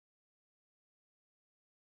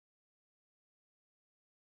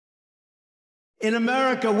In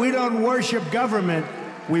America, we don't worship government,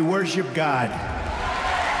 we worship God.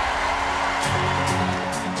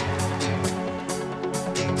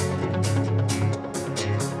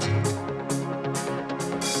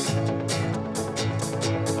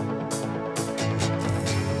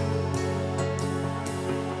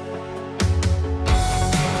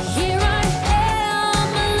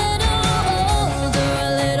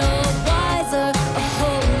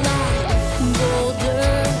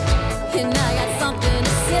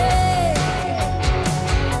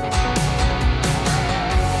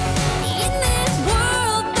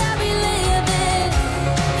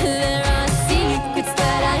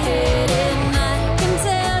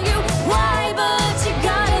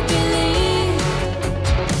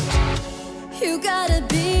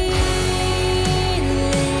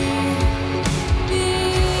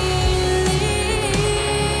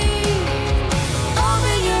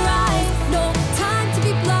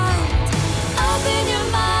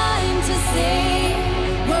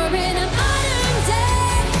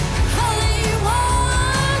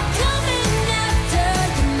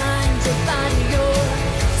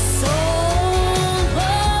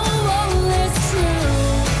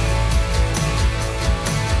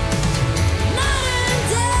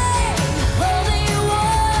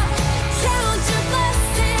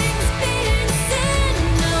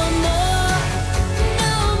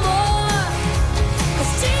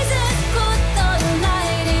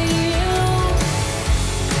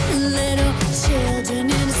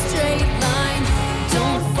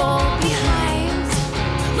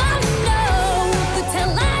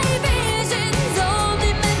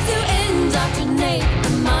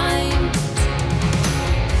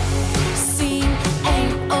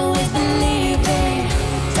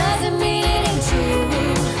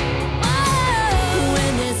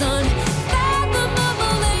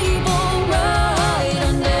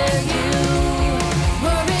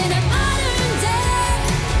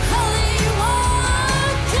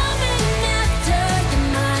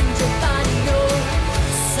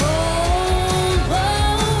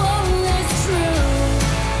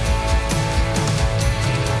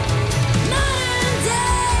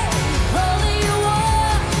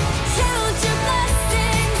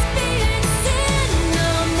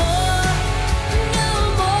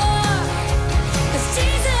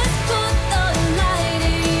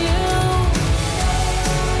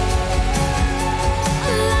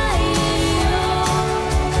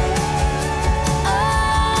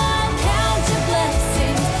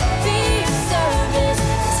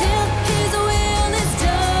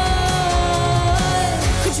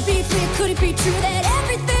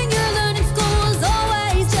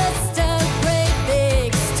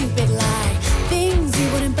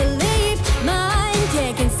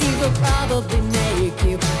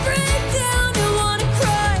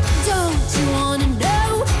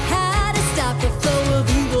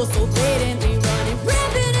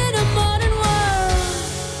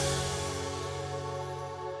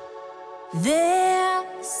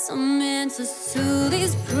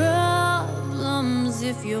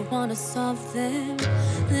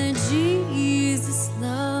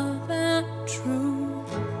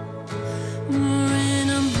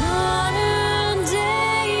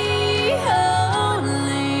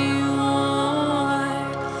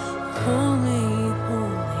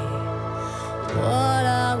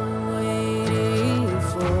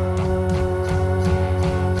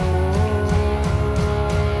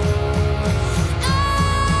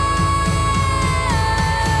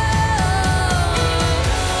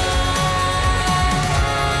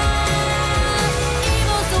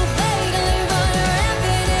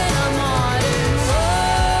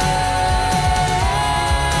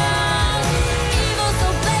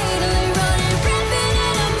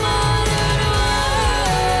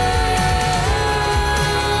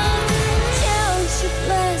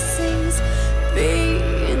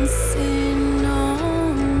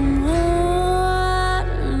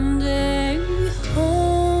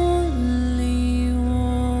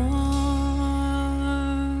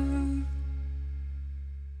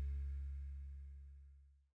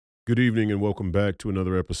 Good evening and welcome back to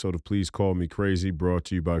another episode of Please Call Me Crazy, brought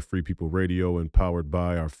to you by Free People Radio and powered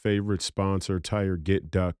by our favorite sponsor,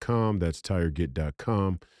 TireGet.com. That's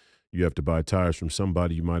TireGet.com. You have to buy tires from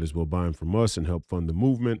somebody, you might as well buy them from us and help fund the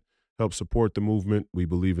movement, help support the movement. We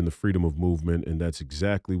believe in the freedom of movement, and that's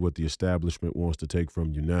exactly what the establishment wants to take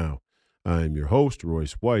from you now. I am your host,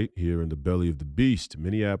 Royce White, here in the belly of the beast,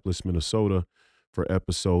 Minneapolis, Minnesota, for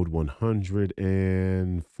episode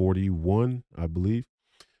 141, I believe.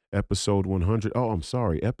 Episode 100. Oh, I'm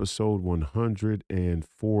sorry. Episode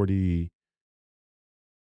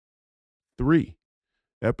 143.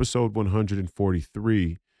 episode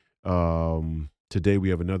 143. Today we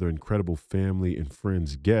have another incredible family and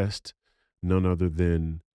friends guest, none other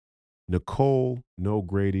than Nicole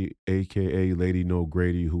NoGrady, aka Lady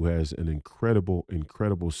NoGrady, who has an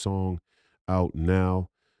incredible song out now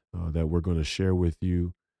that we're going to share with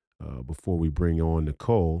you before we bring on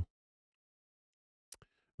Nicole.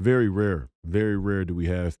 Very rare do we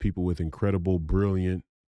have people with incredible, brilliant,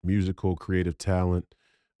 musical, creative talent,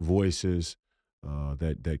 voices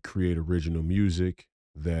that create original music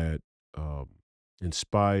that um,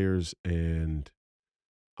 inspires and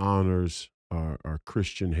honors our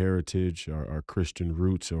Christian heritage, our Christian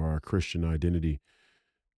roots, or our Christian identity,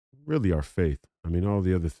 really our faith. I mean, all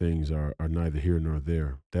the other things are neither here nor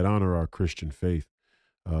there that honor our Christian faith.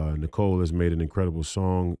 Nicole has made an incredible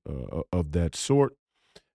song of that sort.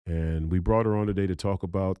 And we brought her on today to talk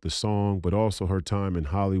about the song, but also her time in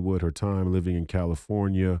Hollywood, her time living in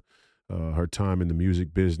California, her time in the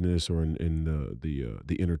music business or in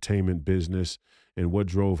the entertainment business, and what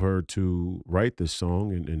drove her to write this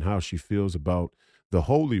song and how she feels about the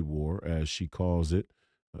holy war, as she calls it,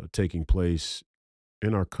 taking place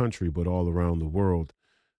in our country, but all around the world.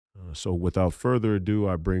 So without further ado,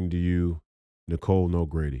 I bring to you Nicole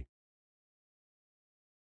NoGrady.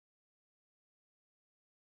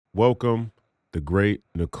 Welcome, the great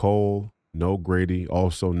Nicole NoGrady,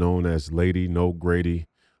 also known as Lady NoGrady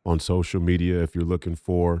on social media. If you're looking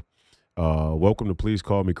for, welcome to Please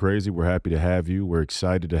Call Me Crazy. We're happy to have you. We're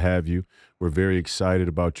excited to have you. We're very excited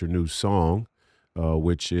about your new song,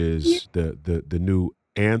 which Yeah. is the new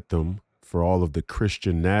anthem for all of the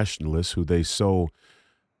Christian nationalists who they so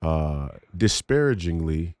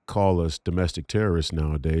disparagingly call us domestic terrorists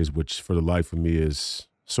nowadays, which for the life of me is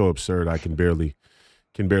so absurd I can barely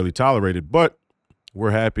tolerate it. But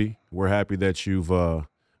we're happy. We're happy that you've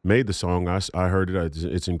made the song. I heard it.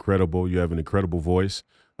 It's incredible. You have an incredible voice.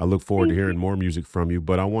 I look forward to Thank hearing you. more music from you.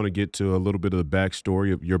 But I want to get to a little bit of the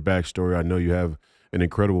backstory of your backstory. I know you have an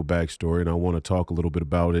incredible backstory, and I want to talk a little bit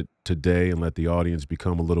about it today and let the audience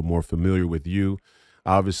become a little more familiar with you.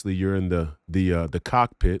 Obviously, you're in the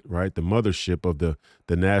cockpit, right? The mothership of the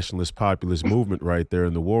nationalist populist movement, right there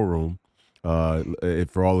in the war room.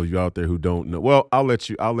 For all of you out there who don't know, well, I'll let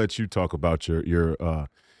you talk about your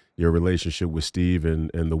relationship with Steve and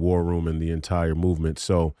the War Room and the entire movement.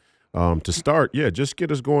 So to start, yeah, just get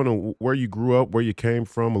us going on where you grew up, where you came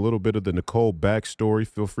from, a little bit of the Nicole backstory.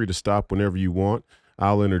 Feel free to stop whenever you want.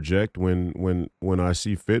 I'll interject when I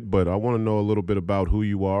see fit, but I want to know a little bit about who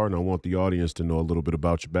you are, and I want the audience to know a little bit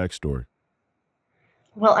about your backstory.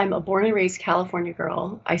 Well, I'm a born and raised California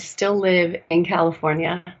girl. I still live in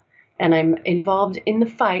California, and I'm involved in the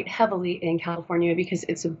fight heavily in California because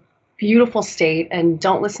it's a beautiful state. And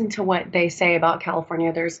don't listen to what they say about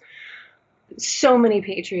California. There's so many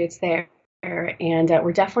patriots there, and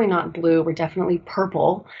we're definitely not blue. We're definitely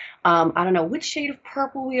purple. I don't know which shade of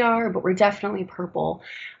purple we are, but we're definitely purple.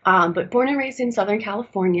 But born and raised in Southern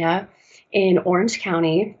California, in Orange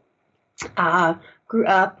County. uh, grew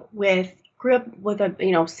up with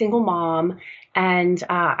a single mom, and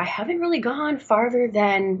I haven't really gone farther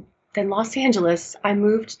than Los Angeles. I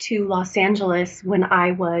moved to Los Angeles when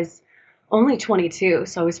I was only 22,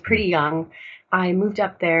 so I was Mm. pretty young. I moved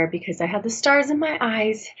up there because I had the stars in my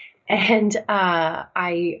eyes, and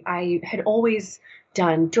I had always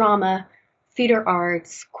done drama, theater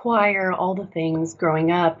arts, choir, all the things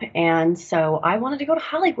growing up, and so I wanted to go to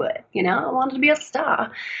Hollywood. I wanted to be a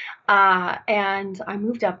star. And I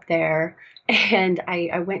moved up there, and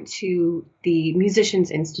I went to the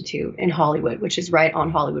Musicians Institute in Hollywood, which is right on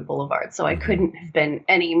Hollywood Boulevard. So I Mm-hmm. couldn't have been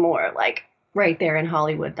any more like right there in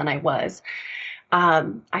Hollywood than I was.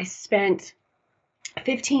 I spent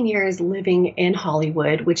 15 years living in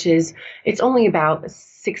Hollywood, it's only about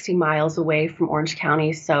 60 miles away from Orange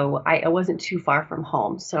County. So I wasn't too far from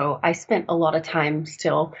home. So I spent a lot of time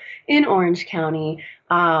still in Orange County.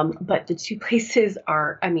 But the two places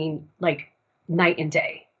are, I mean, like night and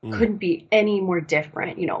day. Mm. Couldn't be any more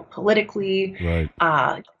different, politically. Right.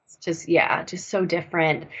 Yeah, just so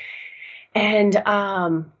different. And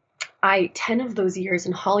I 10 of those years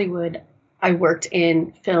in Hollywood, I worked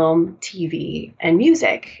in film, TV, and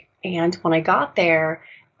music. And when I got there,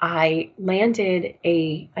 I landed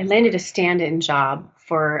a stand-in job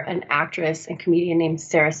for an actress and comedian named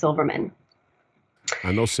Sarah Silverman.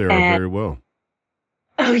 I know Sarah And very well.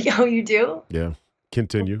 oh, you do? Yeah.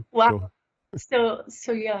 Continue. Wow. Go. So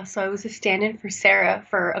I was a stand-in for Sarah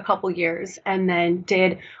for a couple years and then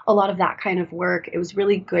did a lot of that kind of work. It was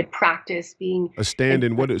really good practice being A in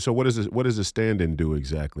stand-in, what does a stand-in do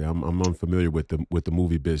exactly? I'm unfamiliar with the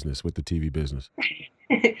movie business, with the TV business.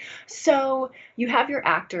 so you have your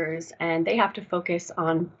actors and they have to focus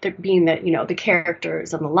on being the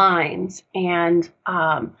characters and the lines and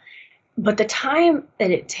but the time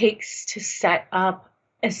that it takes to set up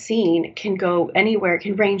a scene can go anywhere,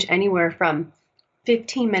 can range anywhere from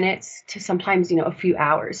 15 minutes to sometimes, a few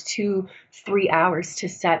hours, 2, 3 hours to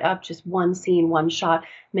set up just one scene, one shot,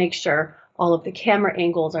 make sure all of the camera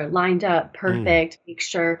angles are lined up Mm, perfect, make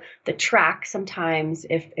sure the track sometimes,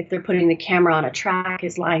 if they're putting the camera on a track,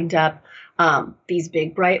 is lined up. These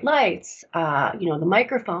big bright lights, the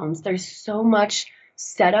microphones, there's so much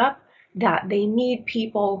setup that they need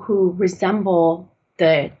people who resemble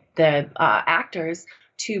the actors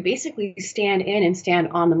to basically stand in and stand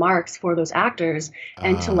on the marks for those actors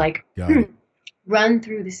and to like got it. run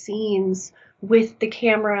through the scenes with the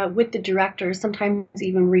camera, with the director, sometimes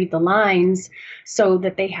even read the lines so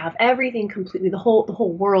that they have everything completely, the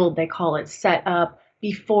whole world, they call it, set up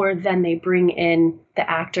before then they bring in the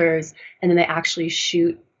actors and then they actually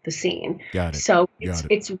shoot the scene. Got it. So it's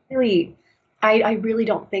Got it. it's really I really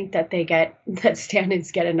don't think that that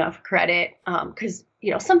stand-ins get enough credit because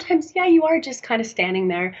sometimes yeah you are just kind of standing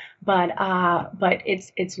there but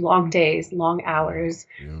it's long days, long Yeah. hours.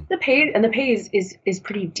 Yeah. The pay is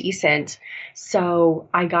pretty decent. So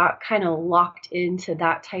I got kind of locked into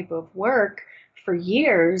that type of work for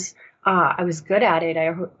years. I was good at it.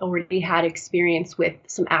 Already had experience with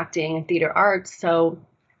some acting and theater arts, so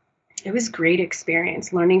it was great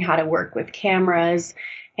experience learning how to work with cameras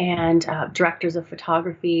and directors of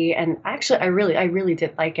photography. And actually, I really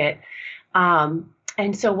did like it.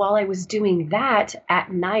 And so while I was doing that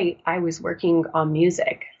at night, I was working on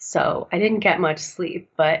music. So I didn't get much sleep,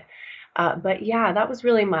 but yeah, that was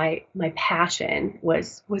really my passion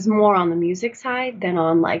was more on the music side than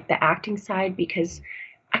on like the acting side because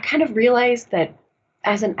I kind of realized that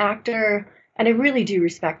as an actor, and I really do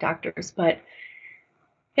respect actors, but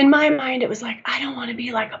in my mind, it was like, I don't want to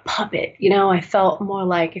be like a puppet. I felt more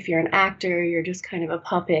like if you're an actor, you're just kind of a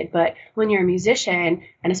puppet. But when you're a musician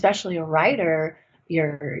and especially a writer,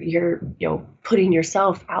 you're putting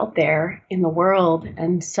yourself out there in the world.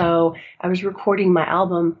 And so I was recording my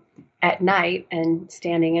album at night and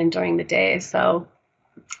standing in during the day. So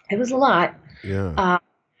it was a lot. Yeah. Uh,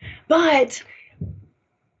 but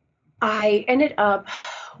I ended up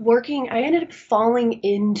falling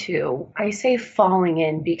into, I say falling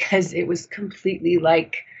in because it was completely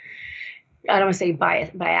like, I don't want to say by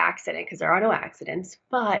accident because there are no accidents,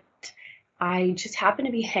 but I just happened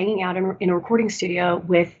to be hanging out in a recording studio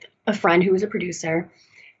with a friend who was a producer,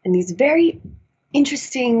 and these very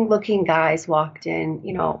interesting looking guys walked in,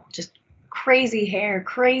 just crazy hair,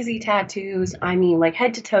 crazy tattoos. I mean, like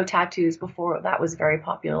head to toe tattoos before that was very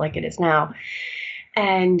popular like it is now.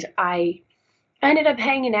 And I ended up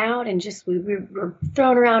hanging out and just we were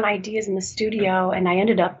throwing around ideas in the studio, and I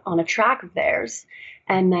ended up on a track of theirs.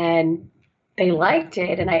 And then they liked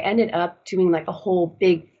it, and I ended up doing like a whole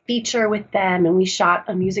big feature with them, and we shot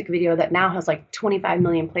a music video that now has like 25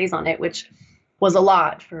 million plays on it, which was a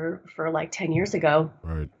lot for like 10 years ago.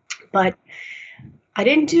 Right. But I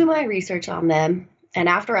didn't do my research on them, and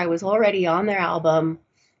after I was already on their album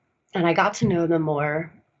and I got to know them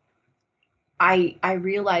more, I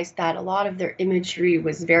realized that a lot of their imagery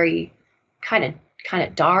was very kind of kind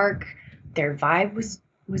of dark. Their vibe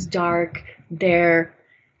was dark.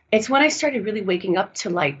 It's when I started really waking up to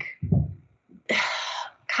like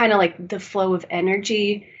kind of like the flow of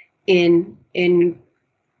energy in in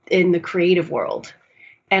in the creative world.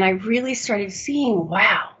 And I really started seeing,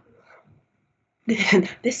 wow,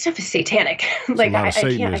 this stuff is satanic. It's a Like lot of I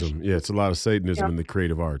can't Satanism. Yeah, it's a lot of Satanism in the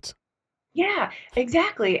creative arts. Yeah,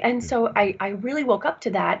 exactly. And Yeah. so I really woke up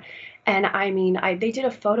to that. And I mean, they did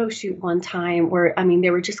a photo shoot one time where I mean they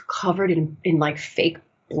were just covered in like fake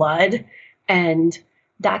blood. And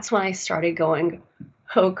that's when I started going,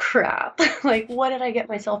 oh crap. Like what did I get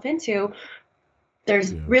myself into?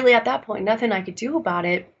 There's Yeah. really at that point nothing I could do about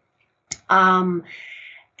it. Um,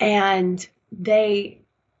 and they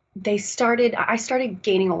started I started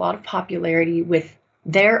gaining a lot of popularity with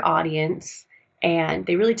their audience, and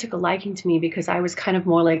they really took a liking to me because I was kind of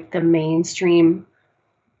more like the mainstream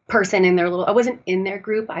person in their little I wasn't in their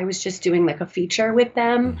group. I was just doing like a feature with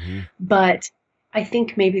them, Hmm. but I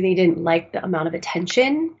think maybe they didn't like the amount of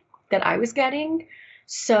attention that I was getting.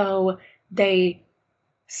 So they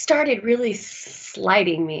started really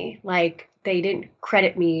slighting me. Like they didn't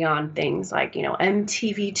credit me on things like,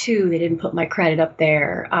 MTV2, they didn't put my credit up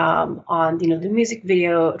there. On, the music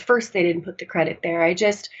video, at first they didn't put the credit there.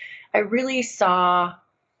 I really saw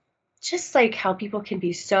just like how people can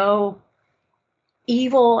be so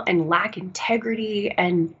evil and lack integrity.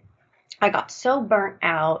 And I got so burnt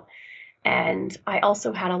out. And I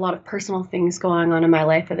also had a lot of personal things going on in my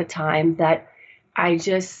life at the time that I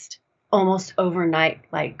just almost overnight,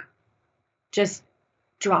 like, just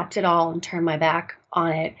dropped it all and turned my back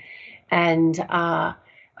on it. And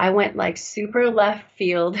I went like super left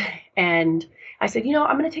field and I said,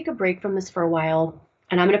 I'm going to take a break from this for a while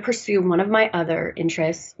and I'm going to pursue one of my other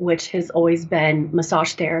interests, which has always been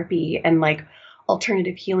massage therapy and like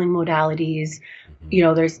alternative healing modalities.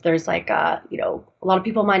 There's like, a lot of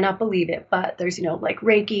people might not believe it, but there's, like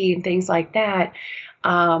Reiki and things like that.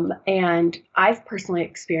 And I've personally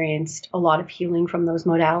experienced a lot of healing from those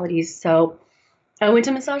modalities. So I went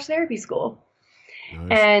to massage therapy school.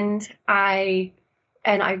 Nice. And I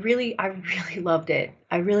really loved it.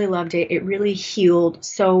 I really loved it. It really healed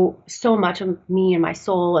so much of me and my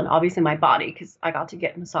soul and obviously my body because I got to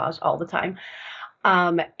get massaged all the time.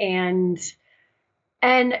 And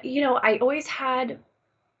I always had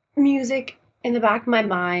music in the back of my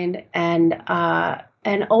mind and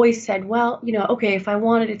always said, well, okay, if I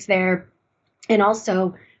want it, it's there. And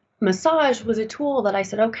also massage was a tool that I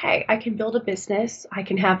said, okay, I can build a business. I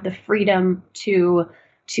can have the freedom to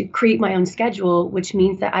create my own schedule, which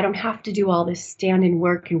means that I don't have to do all this stand-in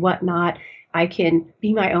work and whatnot. I can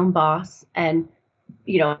be my own boss and,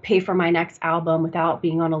 pay for my next album without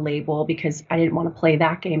being on a label because I didn't want to play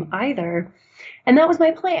that game either. And that was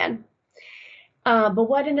my plan. But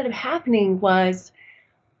what ended up happening was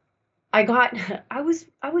I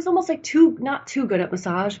was almost like not too good at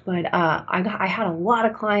massage, but I had a lot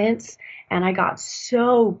of clients and I got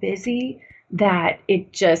so busy that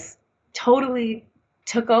it just totally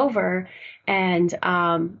took over. And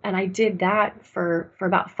I did that for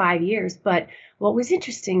about 5 years. But what was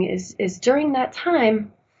interesting is during that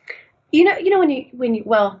time, when you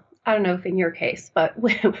well, I don't know if in your case, but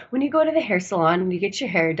when you go to the hair salon and you get your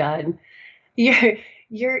hair done, your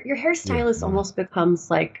hairstylist almost becomes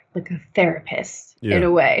like a therapist in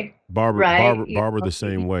a way, right? Barber the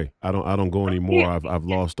same way. I don't go anymore. Yeah. I've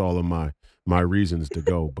lost all of my reasons to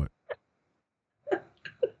go, but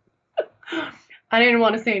I didn't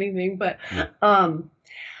want to say anything, but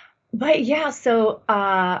yeah, so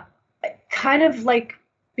kind of like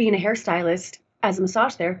being a hairstylist as a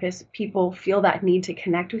massage therapist, people feel that need to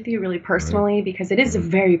connect with you really personally because it is a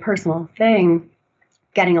very personal thing,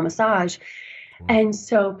 getting a massage. And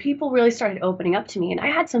so people really started opening up to me, and I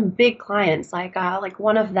had some big clients. Like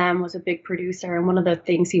one of them was a big producer, and one of the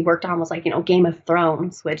things he worked on was like Game of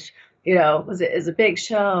Thrones, which is a big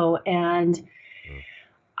show. And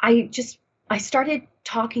I started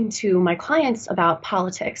talking to my clients about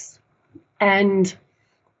politics, and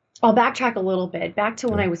I'll backtrack a little bit back to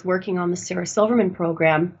when I was working on the Sarah Silverman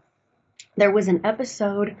program. There was an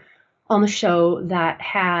episode on the show that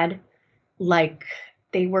had like.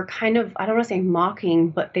 They were kind of, I don't want to say mocking,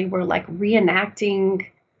 but they were like reenacting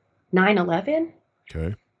 9/11.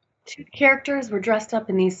 Okay. Two characters were dressed up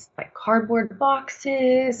in these like cardboard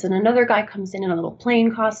boxes, and another guy comes in a little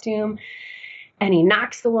plane costume, and he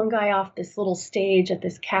knocks the one guy off this little stage at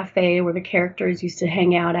this cafe where the characters used to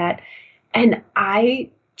hang out at. And I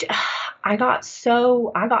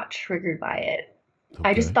got triggered by it. Okay.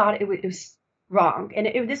 I just thought it was wrong.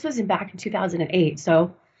 And this was back in 2008.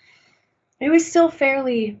 So it was still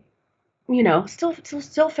fairly,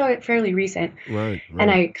 still fairly recent. Right. And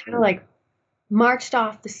I kind of like marched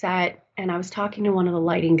off the set and I was talking to one of the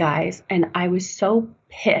lighting guys and I was so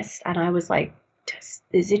pissed. And I was like,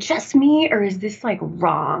 is it just me or is this like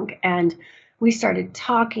wrong? And we started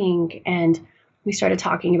talking about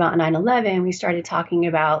 9/11. We started talking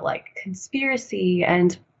about like conspiracy,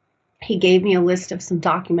 and he gave me a list of some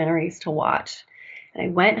documentaries to watch. And I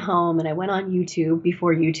went home and I went on YouTube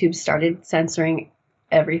before YouTube started censoring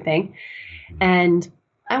everything. And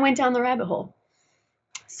I went down the rabbit hole.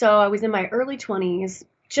 So I was in my early 20s,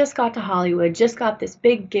 just got to Hollywood, just got this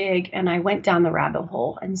big gig, and I went down the rabbit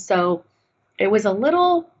hole. And so it was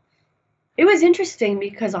interesting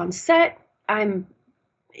because on set,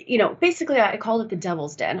 basically I called it the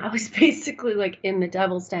Devil's Den. I was basically like in the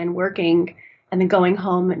Devil's Den working and then going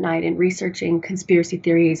home at night and researching conspiracy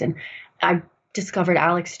theories. And I discovered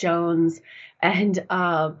Alex Jones. And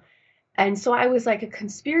so I was like a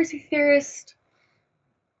conspiracy theorist /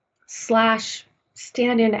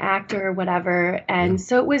 stand-in actor, whatever. And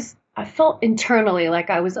so I felt internally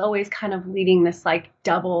like I was always kind of leading this like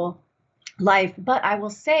double life. But I will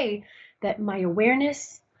say that my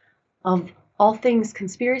awareness of all things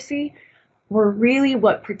conspiracy were really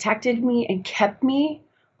what protected me and kept me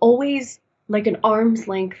always like an arm's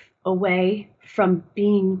length away from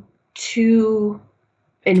being too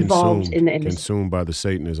involved in the industry. Consumed by the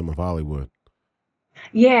Satanism of Hollywood.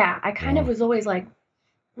 Yeah, I kind of Wow. was always like,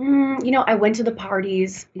 I went to the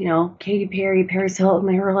parties, Katy Perry, Paris Hilton,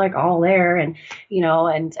 they were like all there, and and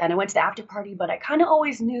I went to the after party, but I kind of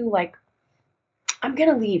always knew like I'm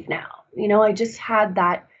gonna leave now. I just had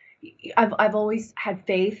that. I've always had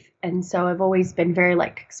faith, and so I've always been very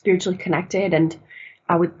like spiritually connected, and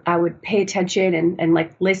I would pay attention and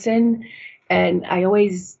like listen, and I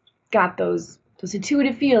always got those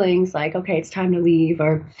intuitive feelings like, okay, it's time to leave,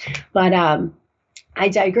 but I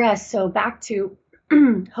digress. So back to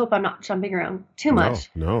hope I'm not jumping around too No, much,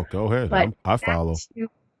 no, go ahead. but I back follow.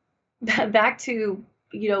 to back to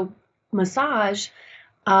massage.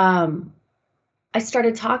 Um, I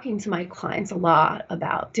started talking to my clients a lot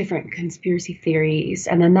about different conspiracy theories,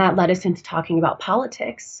 and then that led us into talking about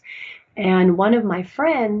politics. And one of my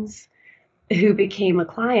friends who became a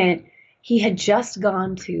client, he had just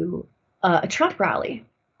gone to a Trump rally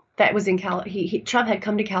that was in Trump had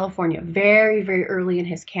come to California very, very early in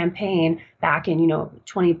his campaign back in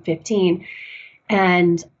 2015,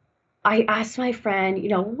 and I asked my friend,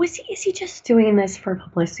 is he just doing this for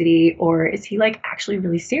publicity, or is he like actually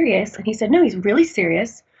really serious? And he said, no, he's really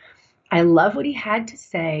serious. I love what he had to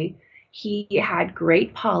say. He had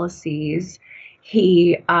great policies.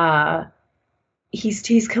 He's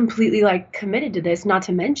completely like committed to this. Not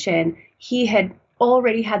to mention, he had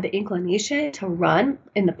already had the inclination to run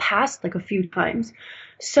in the past, like a few times.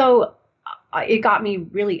 So it got me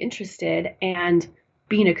really interested. And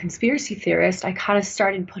being a conspiracy theorist, I kind of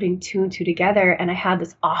started putting two and two together. And I had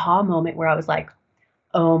this aha moment where I was like,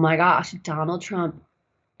 oh my gosh, Donald Trump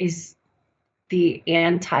is the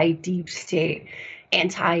anti deep state,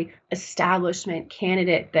 anti establishment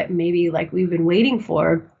candidate that maybe like we've been waiting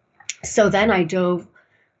for. So then I dove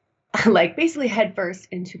like basically headfirst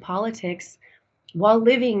into politics while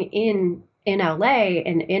living in LA,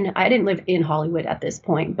 and I didn't live in Hollywood at this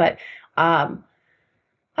point, but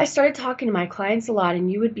I started talking to my clients a lot,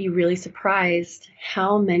 and you would be really surprised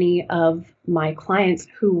how many of my clients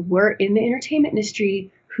who were in the entertainment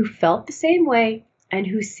industry who felt the same way and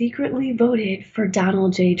who secretly voted for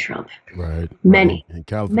Donald J. Trump. Right, right. Many, In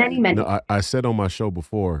California, many, many. I said on my show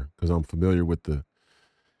before, because I'm familiar with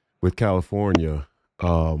California.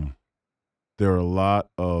 There are a lot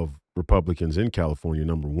of Republicans in California,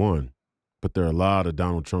 number one, but there are a lot of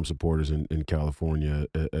Donald Trump supporters in California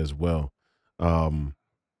as well. Um,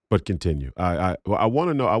 but continue. Well, I want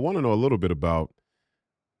to know. I want to know a little bit about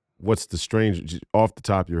what's the strange off the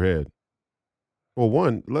top of your head. Well,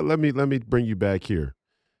 one, let me bring you back here.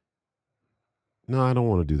 No, I don't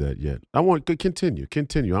want to do that yet. I want to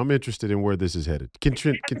continue. I'm interested in where this is headed. I'm just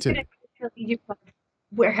gonna Continue. tell you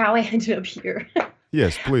where how I ended up here.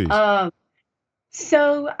 Yes, please. um,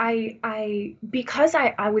 So I because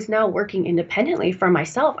I was now working independently for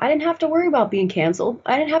myself, I didn't have to worry about being canceled.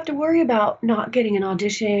 I didn't have to worry about not getting an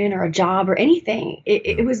audition or a job or anything. Yeah.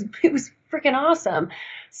 It was freaking awesome.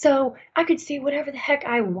 So I could say whatever the heck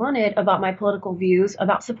I wanted about my political views,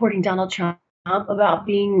 about supporting Donald Trump, about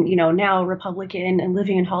being, now a Republican and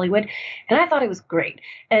living in Hollywood. And I thought it was great.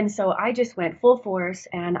 And so I just went full force,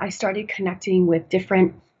 and I started connecting with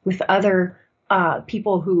other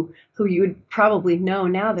people who you would probably know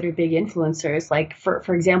now that are big influencers, like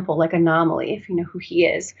for example, like Anomaly, if you know who he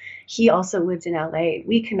is. He also lived in LA.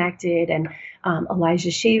 We connected, and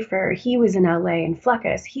Elijah Schaefer, he was in LA, and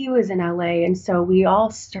Fleckus, he was in LA. And so we all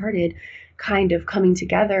started kind of coming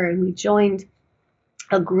together, and we joined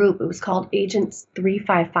a group. It was called Agents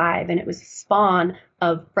 355, and it was a spawn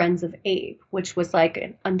of Friends of Abe, which was like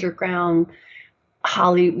an underground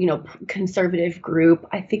conservative group.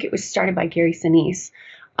 I think it was started by Gary Sinise.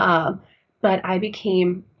 But I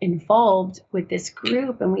became involved with this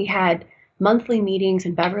group, and we had monthly meetings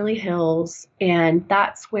in Beverly Hills. And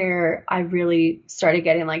that's where I really started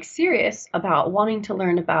getting like serious about wanting to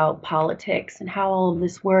learn about politics and how all of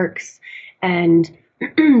this works. And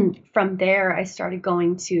from there, I started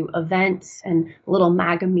going to events and little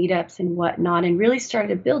MAGA meetups and whatnot, and really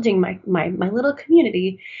started building my little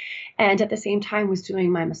community. And at the same time was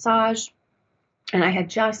doing my massage, and I had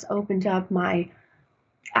just opened up my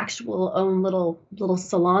actual own little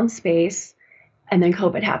salon space, and then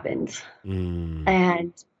COVID happened. Mm,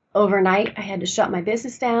 And overnight I had to shut my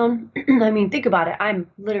business down. I mean, think about it. I'm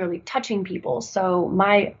literally touching people. So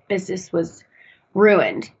my business was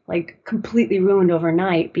ruined, like completely ruined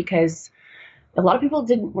overnight, because a lot of people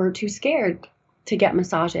were too scared to get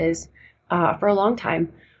massages for a long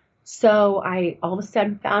time. So I all of a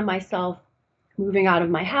sudden found myself moving out of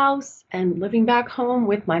my house and living back home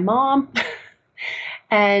with my mom.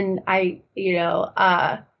 And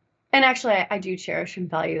and actually I do cherish and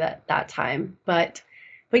value that time. But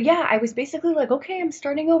yeah, I was basically like, okay, I'm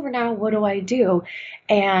starting over now. What do I do?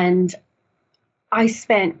 And I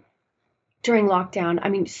spent during lockdown, I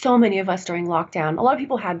mean, so many of us during lockdown, a lot of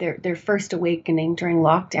people had their first awakening during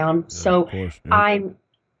lockdown. Yeah, of So course. Yep. I'm,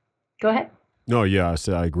 go ahead. No, yeah, I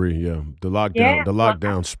said I agree. Yeah, Yeah. the Well,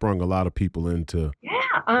 lockdown sprung a lot of people into.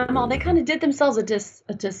 yeah. Well, they Uh, kind of did themselves a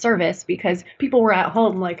disservice because people were at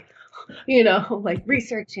home, like, like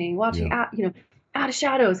researching, watching, yeah, Out of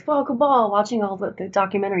Shadows, Fall Cabal, watching all the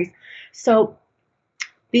documentaries. So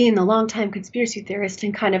being the longtime conspiracy theorist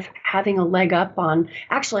and kind of having a leg up on,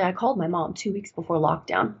 actually, I called my mom 2 weeks before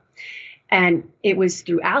lockdown. And it was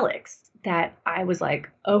through Alex that I was like,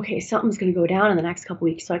 okay, something's going to go down in the next couple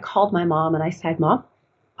weeks. So I called my mom and I said, Mom,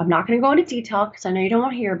 I'm not going to go into detail because I know you don't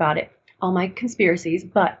want to hear about it, all my conspiracies,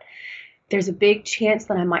 but there's a big chance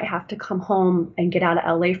that I might have to come home and get out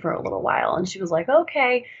of LA for a little while. And she was like,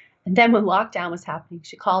 okay. And then when lockdown was happening,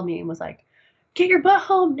 she called me and was like, get your butt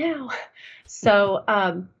home now. So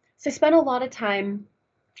I spent a lot of time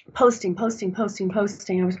posting. I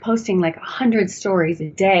was posting like 100 stories a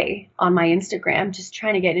day on my Instagram, just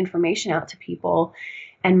trying to get information out to people.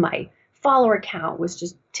 And my follower count was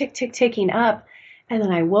just ticking up. And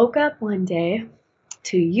then I woke up one day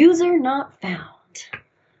to user not found.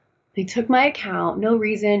 They took my account, no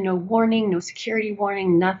reason, no warning, no security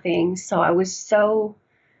warning, nothing. So I was so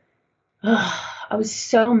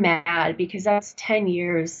mad because that's 10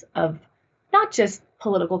 years of not just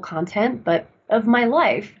political content, but of my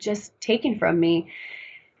life just taken from me.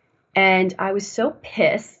 And I was so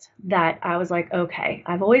pissed that I was like, okay,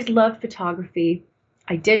 I've always loved photography.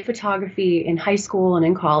 I did photography in high school and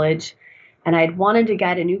in college, and I'd wanted to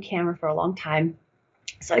get a new camera for a long time.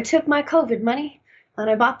 So I took my COVID money and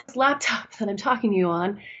I bought this laptop that I'm talking to you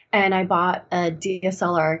on, and I bought a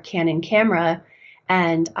DSLR Canon camera,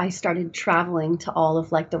 and I started traveling to all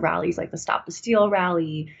of like the rallies, like the Stop the Steal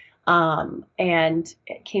rally, and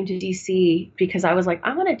it came to DC because I was like,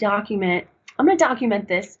 I'm going to document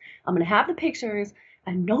this. I'm going to have the pictures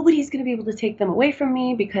and nobody's going to be able to take them away from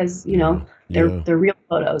me because, yeah, yeah, they're real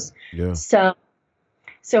photos. yeah. So,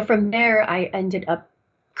 so from there, I ended up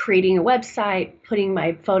creating a website, putting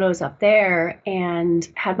my photos up there, and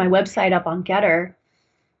had my website up on Getter.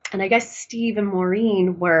 And I guess Steve and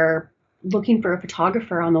Maureen were looking for a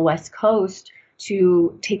photographer on the West Coast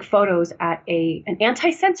to take photos at an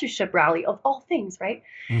anti-censorship rally of all things, right?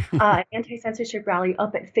 Anti-censorship rally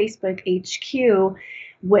up at Facebook HQ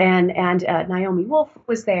and Naomi Wolf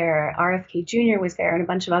was there, RFK Jr. was there, and a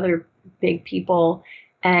bunch of other big people.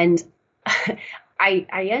 And I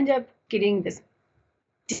end up getting this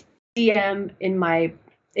DM in my,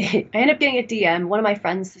 I end up getting a DM. One of my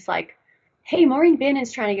friends is like, hey, Maureen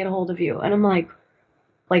Bannon's trying to get a hold of you. And I'm like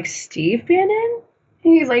Steve Bannon?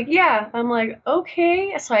 And he's like, yeah. I'm like,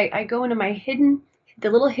 okay. So I go into my the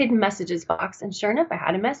little hidden messages box. And sure enough, I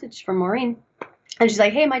had a message from Maureen. And she's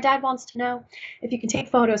like, hey, my dad wants to know if you can take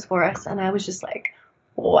photos for us. And I was just like,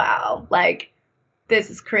 wow, like, this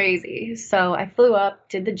is crazy. So I flew up,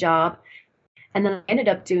 did the job. And then I ended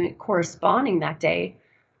up corresponding that day,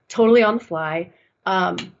 totally on the fly.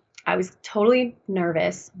 I was totally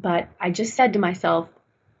nervous, but I just said to myself,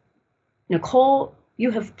 Nicole,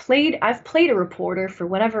 I've played a reporter for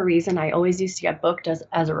whatever reason. I always used to get booked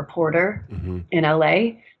as a reporter in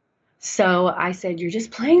LA. So I said, you're just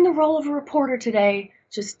playing the role of a reporter today.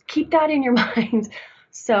 Just keep that in your mind.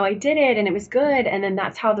 So I did it and it was good. And then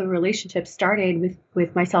that's how the relationship started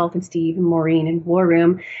with myself and Steve and Maureen and War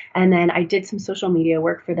Room. And then I did some social media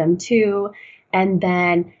work for them too. And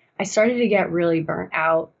then I started to get really burnt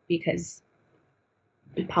out because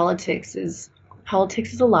politics is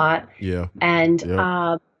a lot. Yeah. And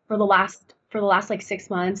Yeah. for the last like 6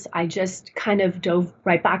 months, I just kind of dove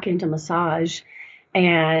right back into massage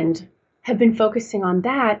and have been focusing on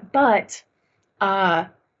that. But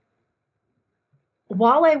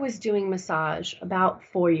while I was doing massage about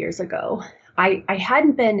 4 years ago, I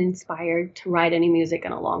hadn't been inspired to write any music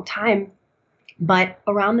in a long time. But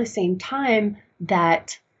around the same time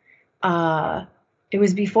that it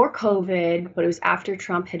was before COVID, but it was after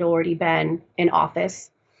Trump had already been in office.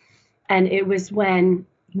 And it was when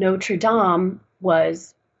Notre Dame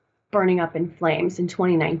was burning up in flames in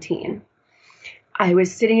 2019. I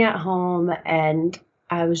was sitting at home and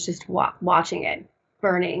I was just watching it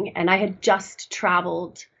burning. And I had just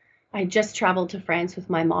traveled to France with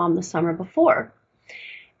my mom the summer before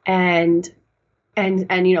and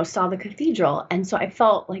saw the cathedral. And so I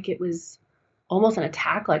felt like it was almost an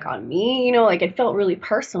attack like on me, you know, like it felt really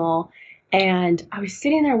personal. And I was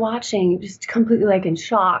sitting there watching, just completely like in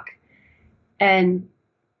shock. And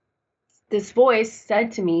this voice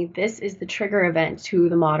said to me, "This is the trigger event to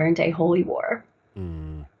the modern day holy war."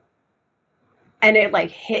 Mm. And it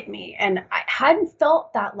like hit me. And I hadn't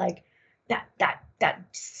felt that like that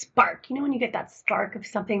spark. You know, when you get that spark of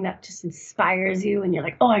something that just inspires you and you're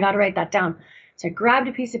like, oh, I gotta write that down. So I grabbed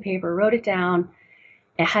a piece of paper, wrote it down.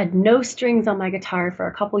 It had no strings on my guitar for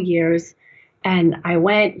a couple years. And I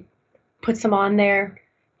went, put some on there,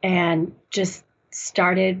 and just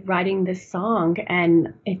started writing this song.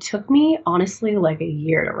 And it took me honestly like a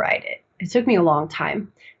year to write it. It took me a long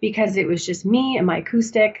time because it was just me and my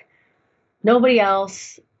acoustic, nobody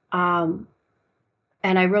else.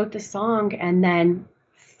 And I wrote the song. And then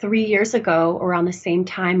 3 years ago, around the same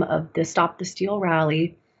time of the Stop the Steal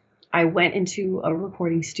rally, I went into a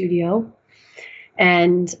recording studio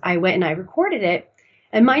and I went and I recorded it.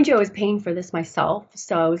 And mind you, I was paying for this myself.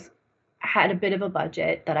 So I had a bit of a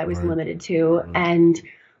budget that I was limited to. And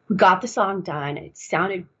we got the song done. It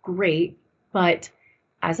sounded great. But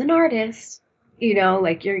as an artist, you know,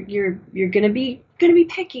 like you're gonna be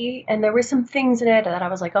picky. And there were some things in it that I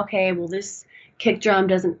was like, okay, well, this kick drum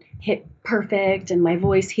doesn't hit perfect and my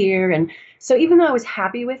voice here. And so even though I was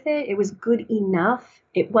happy with it, it was good enough.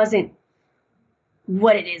 It wasn't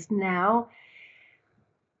what it is now.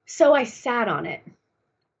 So I sat on it.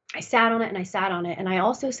 I sat on it and I sat on it. And I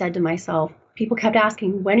also said to myself, people kept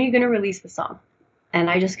asking, when are you going to release the song? And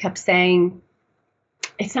I just kept saying,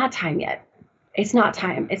 it's not time yet. It's not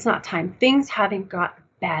time. It's not time. Things haven't got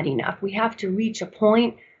bad enough. We have to reach a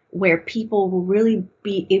point where people will really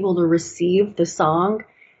be able to receive the song,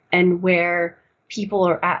 and where people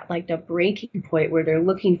are at like the breaking point where they're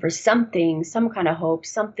looking for something, some kind of hope,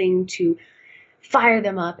 something to fire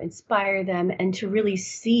them up, inspire them, and to really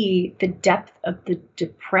see the depth of the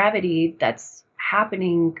depravity that's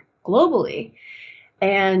happening globally.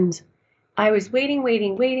 And I was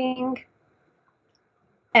waiting.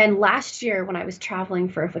 And last year, when I was traveling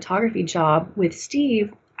for a photography job with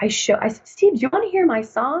Steve, I said, Steve, do you want to hear my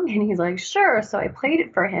song? And he's like, sure. So I played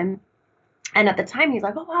it for him. And at the time, he's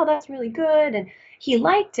like, oh, wow, that's really good. And he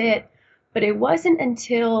liked it. But it wasn't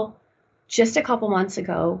until just a couple months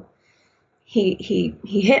ago, he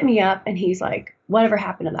hit me up and he's like, whatever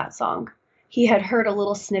happened to that song? He had heard a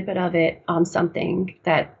little snippet of it on something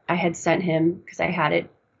that I had sent him because I had it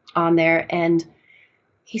on there. And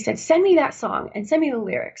he said, send me that song and send me the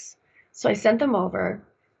lyrics. So I sent them over.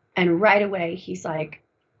 And right away, he's like,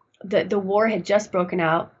 the war had just broken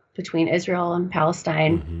out between Israel and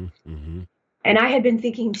Palestine. And I had been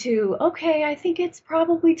thinking too, okay, I think it's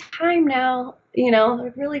probably time now. You know,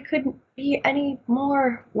 there really couldn't be any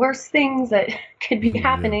more worse things that could be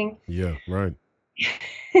happening. Yeah, right.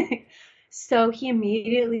 So he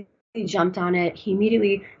immediately jumped on it.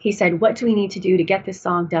 He said, what do we need to do to get this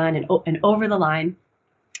song done and over the line?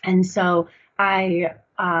 And so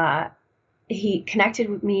he connected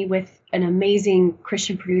with me with an amazing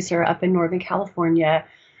Christian producer up in Northern California,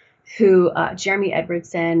 who Jeremy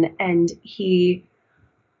Edwardson, and he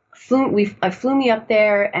flew me up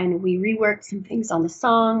there and we reworked some things on the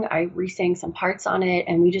song. I re-sang some parts on it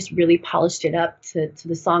and we just really polished it up to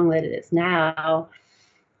the song that it is now.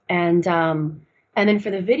 And then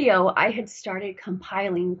for the video, I had started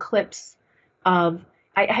compiling clips of,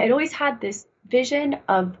 I had always had this vision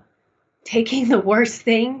of taking the worst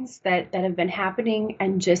things that have been happening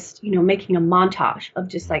and just, you know, making a montage of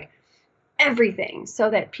just like everything, so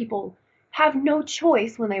that people have no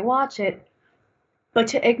choice when they watch it but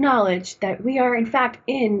to acknowledge that we are in fact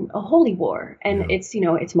in a holy war. And it's, you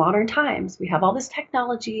know, it's modern times. We have all this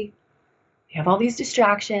technology, we have all these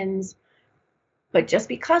distractions, but just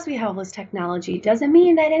because we have all this technology doesn't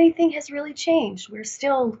mean that anything has really changed. We're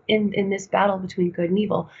still in this battle between good and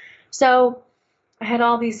evil. So I had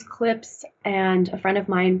all these clips, and a friend of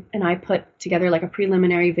mine and I put together like a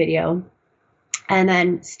preliminary video. And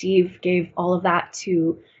then Steve gave all of that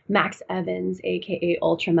to Max Evans, aka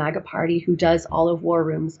Ultra Maga Party, who does all of War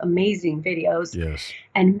Room's amazing videos. Yes.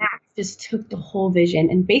 And Max just took the whole vision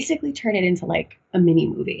and basically turned it into like a mini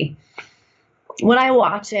movie. When I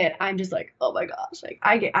watch it, I'm just like, oh my gosh, like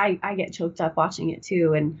I get choked up watching it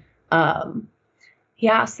too. And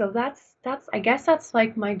yeah, so that's I guess that's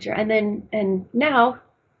like my journey. And now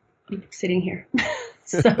I'm sitting here.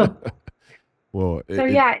 So Well,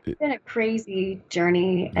 it's been a crazy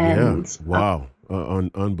journey. And yeah, wow,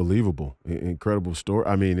 unbelievable, incredible story.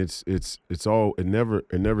 I mean, it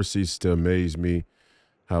never ceases to amaze me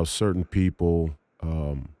how certain people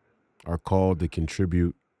are called to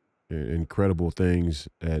contribute incredible things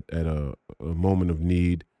at a moment of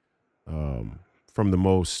need, from the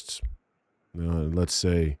most, let's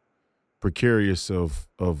say, precarious of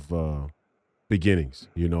beginnings.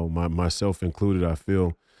 Myself included. I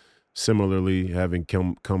feel similarly, having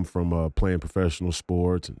come from playing professional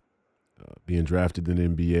sports and being drafted in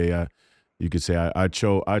the NBA. You could say I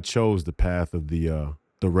chose the path of the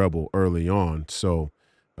rebel early on. So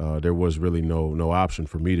there was really no option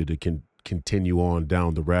for me to continue on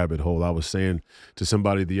down the rabbit hole. I was saying to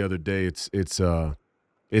somebody the other day, it's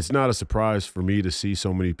not a surprise for me to see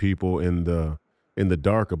so many people in the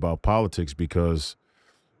dark about politics, because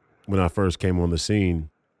when I first came on the scene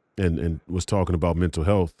and was talking about mental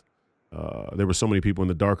health, there were so many people in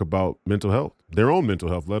the dark about mental health, their own mental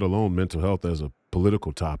health, let alone mental health as a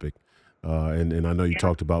political topic. And I know you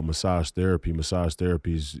talked about massage therapy. Massage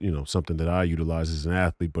therapy is, something that I utilize as an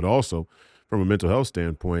athlete, but also from a mental health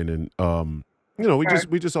standpoint. And we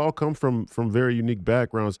Sure. just all come from very unique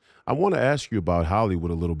backgrounds. I want to ask you about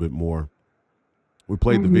Hollywood a little bit more. We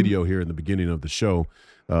played the Hmm. video here in the beginning of the show,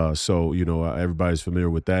 so everybody's familiar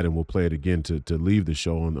with that, and we'll play it again to leave the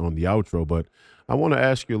show on the outro. But I want to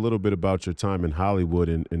ask you a little bit about your time in Hollywood,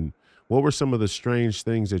 and what were some of the strange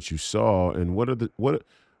things that you saw, and what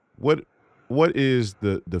what is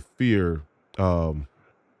the fear? Well,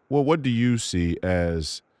 what do you see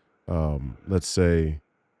as, let's say,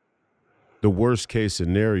 the worst case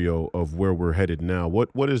scenario of where we're headed now?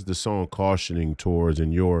 What is the song cautioning towards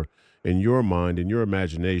in your mind, in your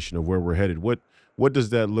imagination of where we're headed? What does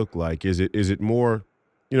that look like? Is it more,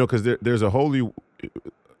 because there's a holy,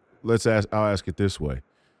 I'll ask it this way.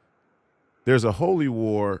 There's a holy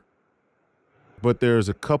war, but there's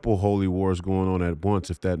a couple holy wars going on at once,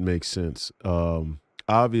 if that makes sense. Hmm.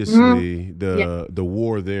 Obviously, Yeah. the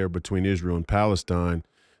war there between Israel and Palestine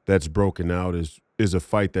that's broken out is a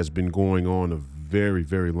fight that's been going on a very,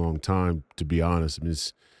 very long time. To be honest, I mean,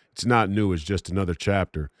 it's not new. It's just another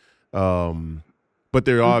chapter. Um, but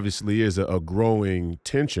there obviously is a growing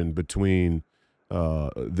tension between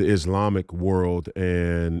the Islamic world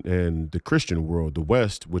and the Christian world, the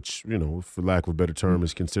West, which, for lack of a better term,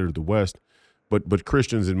 is considered the West. But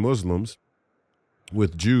Christians and Muslims,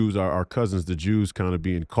 with Jews, our cousins, the Jews, kind of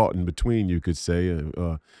being caught in between, you could say.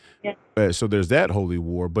 Yeah. So there's that holy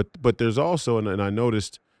war, but there's also, and I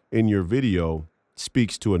noticed in your video,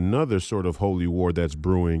 speaks to another sort of holy war that's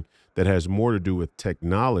brewing that has more to do with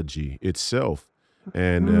technology itself,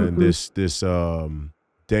 and Hmm. this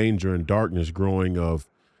danger and darkness growing of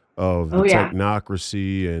the Oh yeah.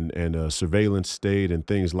 technocracy and surveillance state and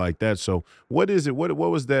things like that. So what is it? What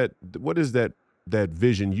was that? What is that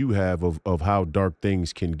vision you have of how dark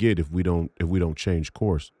things can get if we don't change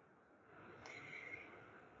course?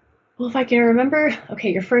 Well, if I can remember,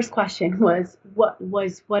 okay, your first question was what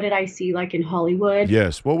did I see like in Hollywood?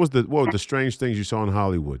 Yes. What were the strange things you saw in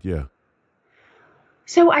Hollywood? Yeah.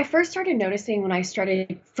 So I first started noticing when I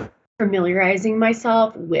started familiarizing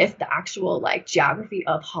myself with the actual like geography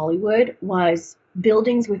of Hollywood was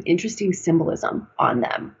buildings with interesting symbolism on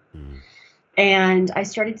them. Mm-hmm. And I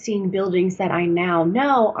started seeing buildings that I now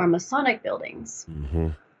know are Masonic buildings Mm-hmm.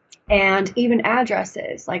 and even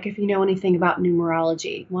addresses. Like if you know anything about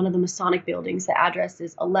numerology, one of the Masonic buildings, the address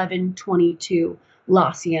is 1122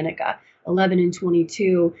 La Cienega. 11 and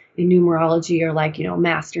 22 in numerology are like,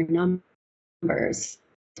 master numbers.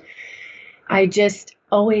 I just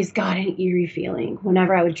always got an eerie feeling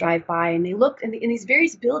whenever I would drive by, and they look, and these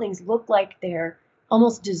various buildings look like they're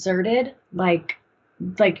almost deserted, like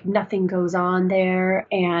nothing goes on there.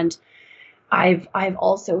 And I've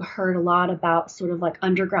also heard a lot about sort of like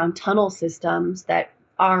underground tunnel systems that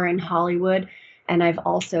are in Hollywood, and I've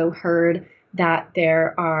also heard that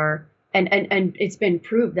there are and it's been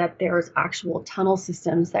proved that there's actual tunnel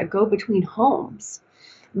systems that go between homes,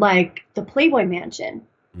 like the Playboy Mansion.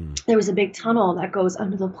 There was a big tunnel that goes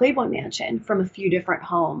under the Playboy Mansion from a few different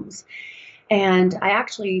homes. And I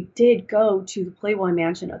actually did go to the Playboy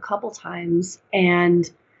Mansion a couple times and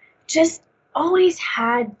just always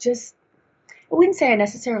had just, I wouldn't say I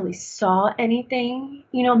necessarily saw anything.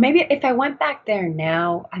 Maybe if I went back there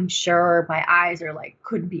now, I'm sure my eyes are like,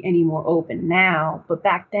 couldn't be any more open now. But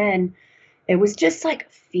back then, it was just like a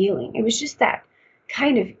feeling. It was just that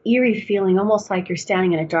kind of eerie feeling, almost like you're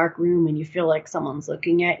standing in a dark room and you feel like someone's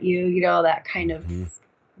looking at you, that kind of Mm-hmm.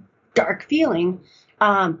 dark feeling.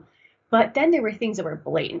 Um, but then there were things that were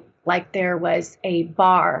blatant. Like there was a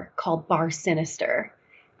bar called Bar Sinister,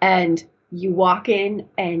 and you walk in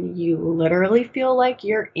and you literally feel like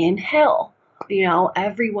you're in hell.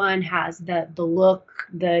 Everyone has the look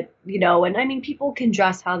that, and I mean people can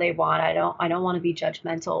dress how they want. I don't want to be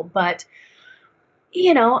judgmental, but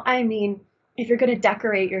I mean, if you're going to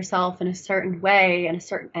decorate yourself in a certain way and a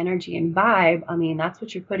certain energy and vibe, I mean, that's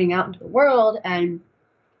what you're putting out into the world. And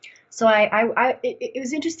so it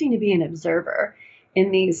was interesting to be an observer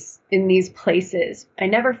in these places. I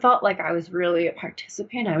never felt like I was really a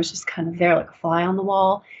participant. I was just kind of there like a fly on the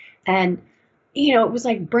wall. And it was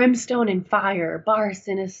like brimstone and fire, bar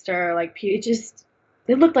sinister, like it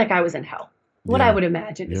looked like I was in hell. What I Yeah. would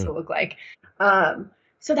imagine it Yeah. to look like.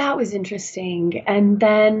 So that was interesting. And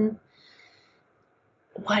then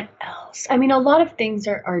what else? I mean, a lot of things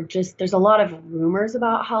are just, there's a lot of rumors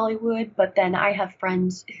about Hollywood, but then I have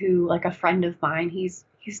friends who, like a friend of mine, he's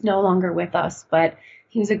no longer with us, but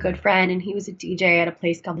he was a good friend and he was a DJ at a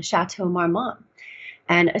place called the Chateau Marmont.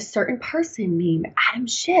 And a certain person named Adam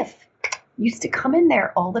Schiff used to come in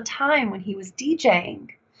there all the time when he was DJing.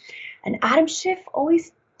 And Adam Schiff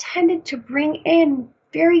always tended to bring in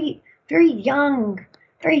very, very young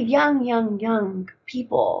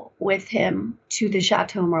people with him to the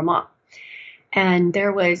Chateau Marmont. And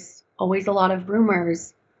there was always a lot of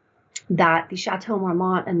rumors that the Chateau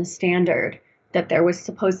Marmont and the Standard, that there was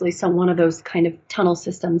supposedly one of those kind of tunnel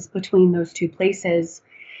systems between those two places.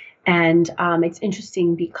 And it's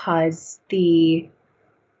interesting because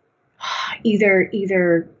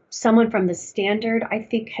either someone from the Standard, I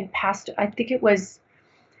think, had passed. I think it was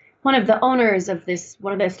one of the owners of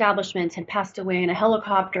one of the establishments had passed away in a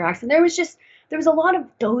helicopter accident. There was a lot of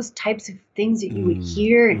those types of things that you would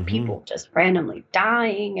hear, and Mm-hmm. people just randomly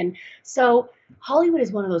dying. And so Hollywood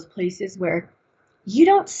is one of those places where you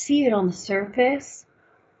don't see it on the surface,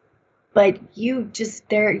 but you just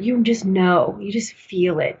know, you just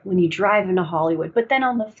feel it when you drive into Hollywood. But then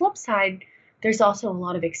on the flip side, there's also a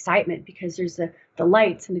lot of excitement because there's the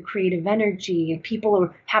lights and the creative energy, and people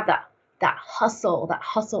have that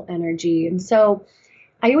hustle energy. And so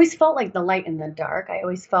I always felt like the light in the dark. I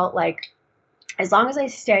always felt like as long as I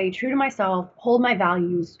stay true to myself, hold my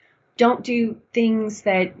values, don't do things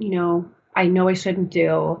that, I know I shouldn't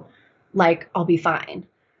do, like I'll be fine.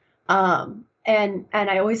 And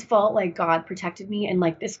I always felt like God protected me, and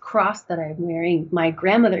like this cross that I'm wearing, my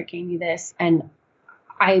grandmother gave me this, and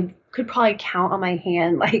I could probably count on my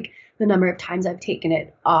hand like the number of times I've taken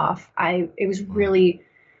it off. It was Wow. really,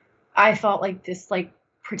 I felt like this like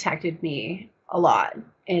protected me a lot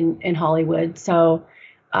in Hollywood. So,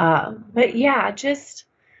 but yeah, just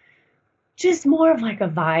more of like a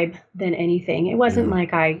vibe than anything. It wasn't Yeah.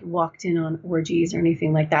 like I walked in on orgies or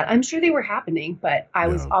anything like that. I'm sure they were happening, but I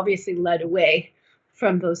was Yeah. obviously led away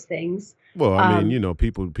from those things. Well, I mean, Um,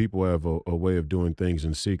 people have a way of doing things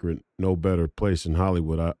in secret. No better place in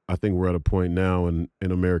Hollywood. I think we're at a point now in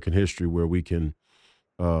American history where we can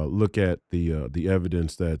look at the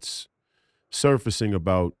evidence that's surfacing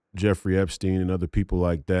about Jeffrey Epstein and other people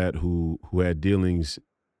like that who had dealings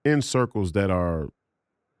in circles that are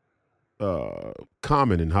uh,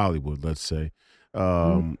 common in Hollywood, let's say,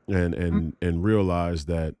 mhm, and realize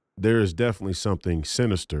that there is definitely something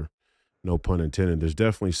sinister, no pun intended. There's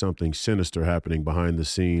definitely something sinister happening behind the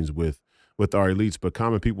scenes with our elites, but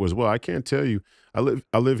common people as well. I can't tell you. I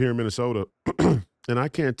live here in Minnesota, and I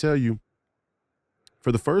can't tell you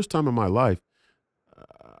for the first time in my life,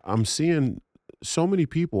 I'm seeing so many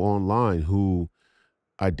people online who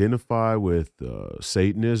identify with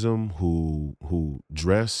Satanism, who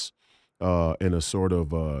dress in a sort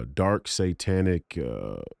of dark satanic,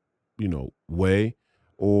 way,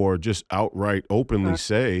 or just outright openly sure.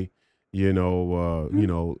 say,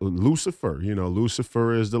 Mhm. Lucifer.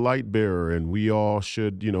 Lucifer is the light bearer, and we all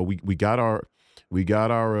should, we got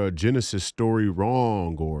our Genesis story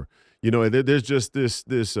wrong, or there's just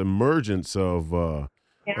this emergence of.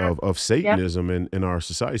 Yeah. Of Yep. Satanism in our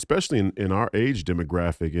society, especially in our age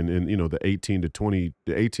demographic, and the 18 to 20,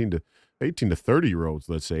 the 18 to 30 year olds,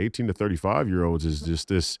 let's say 18 to 35 year olds, is just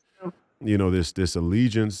this this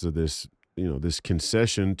allegiance, or this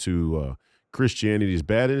concession to Christianity is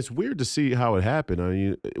bad, and it's weird to see how it happened. I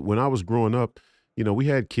mean, when I was growing up, we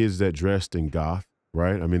had kids that dressed in goth,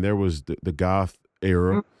 right? I mean, there was the goth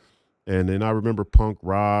era, Mhm. and then I remember punk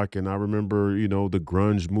rock, and I remember, the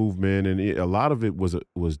grunge movement, and a lot of it was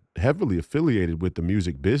heavily affiliated with the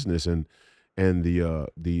music business, and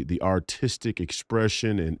the artistic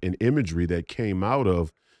expression and imagery that came out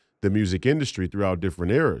of the music industry throughout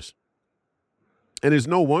different eras. And it's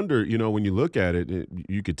no wonder, when you look at it,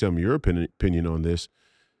 you could tell me your opinion on this.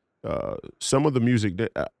 Some of the music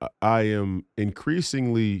that I am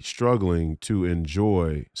increasingly struggling to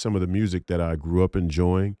enjoy, some of the music that I grew up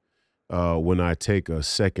enjoying, when I take a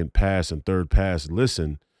second pass and third pass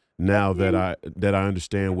listen, now that Mhm. I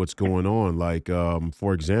understand what's going on. Like,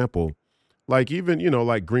 for example, like even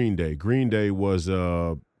like Green Day. Green Day was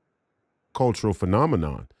a cultural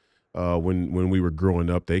phenomenon. when we were growing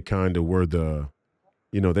up. They kind of were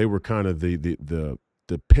they were kind of the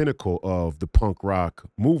pinnacle of the punk rock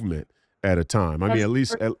movement at a time. I mean, That's at the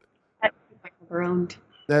least first that I've ever owned.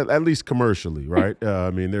 at least commercially, right?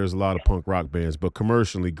 I mean, there's a lot of punk rock bands, but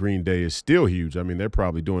commercially, Green Day is still huge. I mean, they're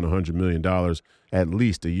probably doing $100 million at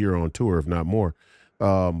least a year on tour, if not more.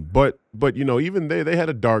 But even they had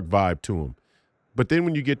a dark vibe to them. But then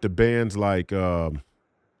when you get to bands like,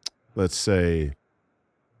 let's say,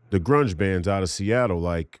 the grunge bands out of Seattle,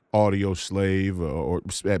 like Audio Slave, or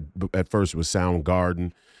at first it was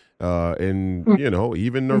Soundgarden, and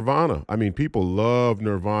even Mhm. Nirvana. I mean, people love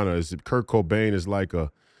Nirvana. As Kurt Cobain is like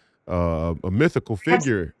a mythical I have some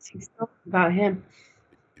figure. interesting stuff about him.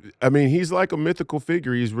 I mean, he's like a mythical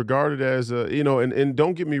figure. He's regarded as and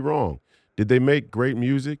don't get me wrong. Did they make great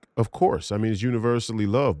music? Of course. I mean, it's universally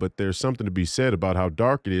loved, but there's something to be said about how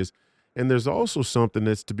dark it is. And there's also something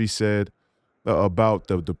that's to be said about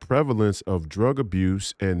the prevalence of drug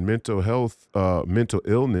abuse and mental health, mental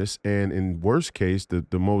illness, and in worst case,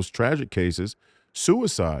 the most tragic cases,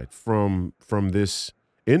 suicide from this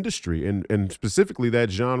industry and specifically that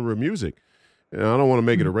genre of music. And I don't want to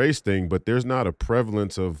make it a Mm. race thing, but there's not a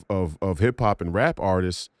prevalence of hip hop and rap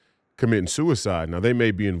artists committing suicide. Now they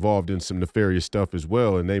may be involved in some nefarious stuff as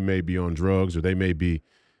well, and they may be on drugs, or they may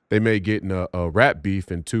get in a rap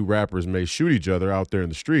beef, and two rappers may shoot each other out there in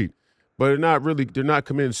the street. But they're not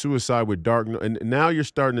committing suicide with dark. And now you're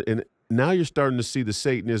starting to see the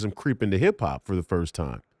Satanism creep into hip hop for the first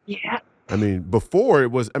time. Yeah. I mean, before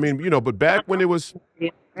it was, I mean, but back when it was,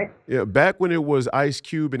 Right? yeah, back when it was Ice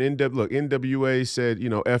Cube and NWA said,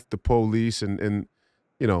 F the police, and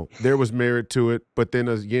there was merit to it, but then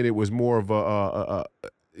again, it was more of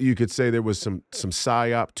you could say there was some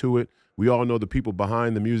psyop to it. We all know the people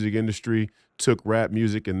behind the music industry took rap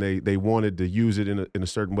music and they wanted to use it in a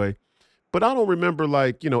certain way. But I don't remember,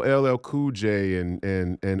 like, LL Cool J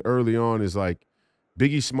and early on is like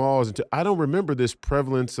Biggie Smalls, I don't remember this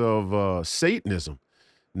prevalence of Satanism.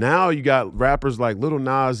 Now you got rappers like Little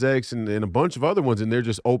Nas X and a bunch of other ones, and they're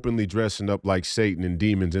just openly dressing up like Satan and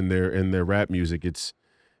demons in their rap music. It's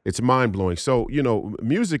mind blowing. So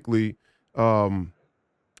musically, I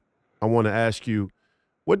want to ask you,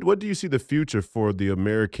 what do you see the future for the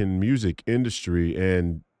American music industry,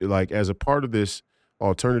 and like as a part of this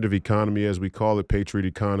alternative economy, as we call it, patriot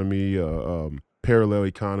economy, parallel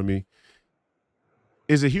economy?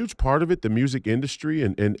 Is a huge part of it the music industry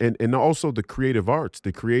and also the creative arts,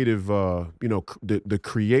 the creative the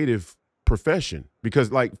creative profession?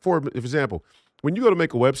 Because, like, for example, when you go to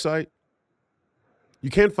make a website, you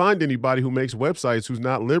can't find anybody who makes websites who's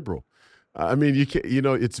not liberal. I mean, you can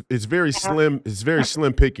it's very Yeah. slim. It's very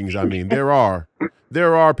slim pickings. I mean, there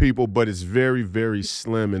are people, but it's very, very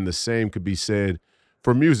slim. And the same could be said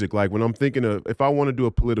for music. Like when I'm thinking of, if I want to do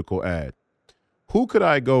a political ad, who could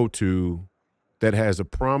I go to that has a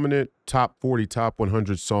prominent top 40, top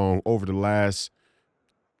 100 song over the last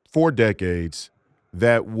 4 decades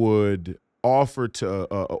that would offer to,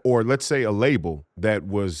 or let's say a label that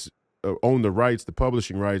was owned the rights, the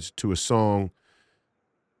publishing rights to a song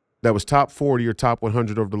that was top 40 or top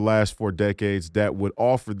 100 over the last 4 decades, that would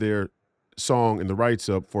offer their song and the rights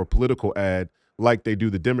up for a political ad like they do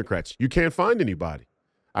the Democrats? You can't find anybody.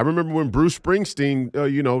 I remember when Bruce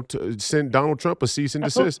Springsteen, sent Donald Trump a cease and Oh,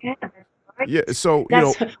 desist. yeah. Yeah, Right. so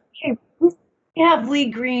That's okay. We have Lee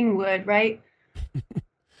Greenwood, right?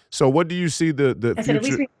 so what do you see the I said at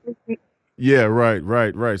least future? we Yeah, right,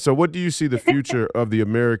 right, right. So what do you see the future of the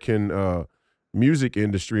American music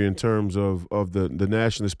industry in terms of the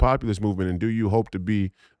nationalist populist movement, and do you hope to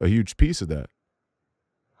be a huge piece of that?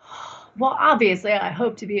 well, obviously, I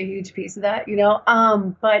hope to be a huge piece of that,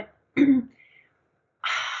 but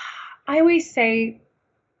I always say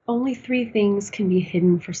only three things can be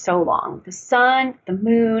hidden for so long: the sun, the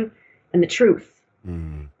moon, and the truth.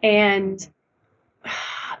 Mm, And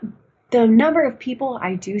the number of people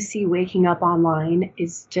I do see waking up online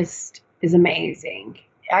is amazing.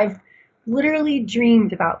 I've literally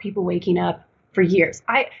dreamed about people waking up for years.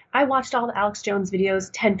 I watched all the Alex Jones videos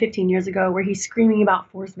 10, 15 years ago where he's screaming about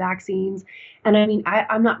forced vaccines. And I mean,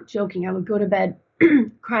 I'm not joking. I would go to bed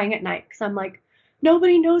crying at night because I'm like,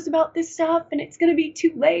 nobody knows about this stuff and it's going to be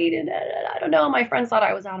too late. And I don't know. My friends thought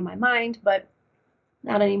I was out of my mind, but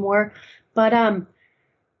not anymore. But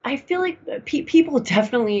I feel like people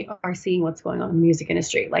definitely are seeing what's going on in the music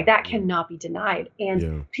industry. Like that yeah, cannot be denied. And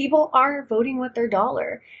yeah, people are voting with their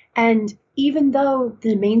dollar. And even though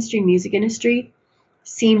the mainstream music industry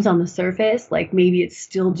seems on the surface like maybe it's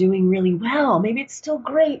still doing really well, maybe it's still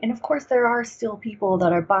great. And of course, there are still people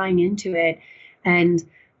that are buying into it. And,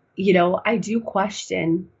 I do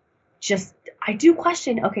question just, I do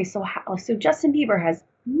question, okay, so Justin Bieber has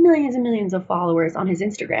millions and millions of followers on his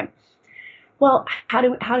Instagram. Well, how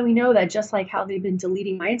do we know that, just like how they've been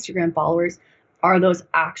deleting my Instagram followers, are those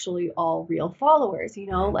actually all real followers? Right.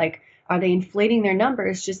 Like, are they inflating their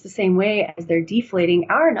numbers just the same way as they're deflating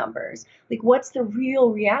our numbers? Like, what's the real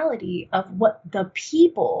reality of what the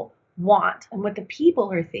people want and what the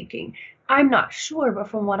people are thinking? I'm not sure, but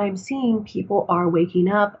from what I'm seeing, people are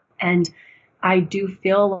waking up, and I do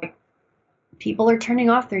feel like people are turning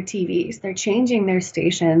off their TVs, they're changing their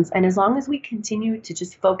stations, and as long as we continue to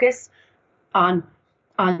just focus on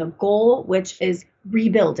the goal, which is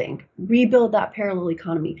rebuild that parallel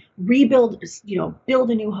economy, rebuild,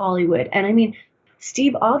 build a new Hollywood. And I mean,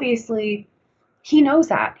 Steve, obviously, he knows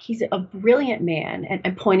that. He's a brilliant man,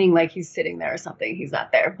 and pointing like he's sitting there or something. He's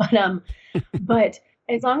not there, but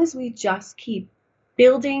as long as we just keep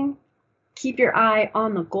building, keep your eye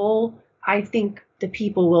on the goal, I think the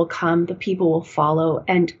people will come, the people will follow,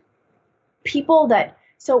 and people that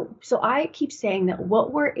so I keep saying that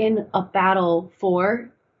what we're in a battle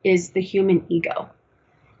for is the human ego.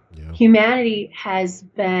 Yeah. Humanity has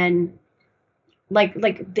been like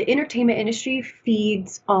the entertainment industry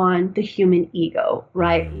feeds on the human ego,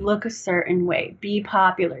 right? Look a certain way, be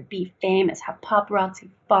popular, be famous, have paparazzi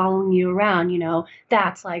following you around,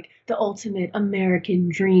 that's like the ultimate American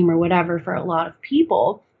dream or whatever for a lot of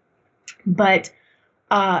people. But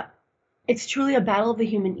it's truly a battle of the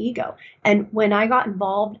human ego. And when I got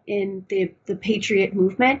involved in the Patriot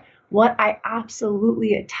movement, what I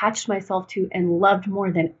absolutely attached myself to and loved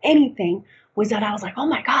more than anything was that I was like, oh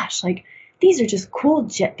my gosh, like these are just cool.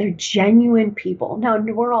 They're genuine people. Now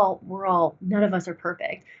we're all, none of us are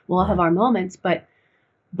perfect. We'll all have our moments, but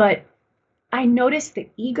I noticed the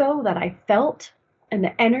ego that I felt and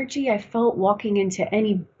the energy I felt walking into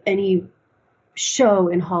any show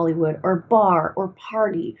in Hollywood or bar or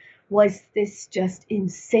party was this just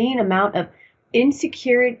insane amount of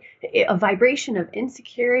insecurity, a vibration of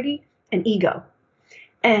insecurity and ego.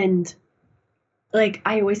 And like,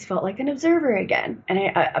 I always felt like an observer again. And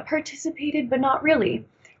I participated, but not really.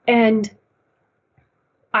 And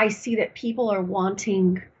I see that people are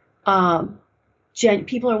wanting, genuine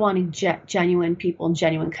people and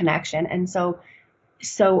genuine connection. And so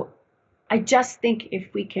I just think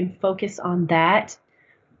if we can focus on that,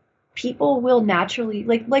 people will naturally,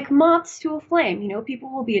 like moths to a flame, people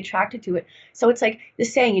will be attracted to it. So it's like the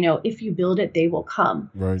saying, if you build it, they will come.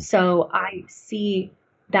 Right. So I see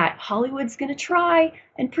that Hollywood's going to try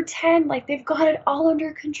and pretend like they've got it all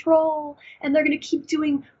under control, and they're going to keep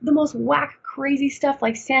doing the most whack, crazy stuff,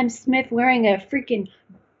 like Sam Smith wearing a freaking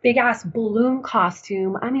big ass balloon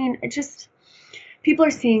costume. I mean, it just, people are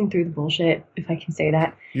seeing through the bullshit, if I can say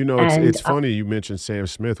that. It's funny you mentioned Sam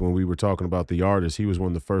Smith when we were talking about the artist. He was one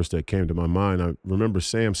of the first that came to my mind. I remember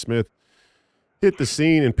Sam Smith hit the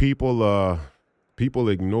scene, and people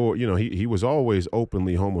ignore. He was always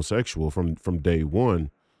openly homosexual from day one,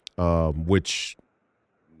 which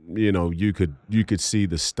you could see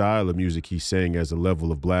the style of music he sang as a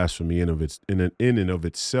level of blasphemy in and of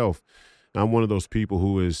itself. I'm one of those people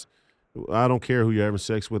who is, I don't care who you're having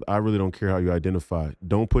sex with. I really don't care how you identify.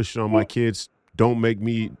 Don't push it on my kids. Don't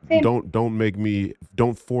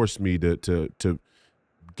force me to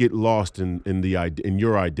get lost in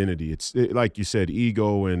your identity. It's like you said,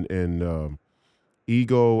 ego and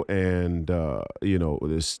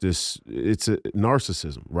this it's a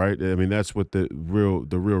narcissism, right? I mean, that's what the real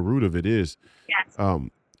root of it is. Yes.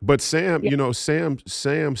 But Sam, Yeah.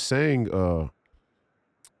 Sam sang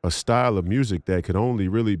a style of music that could only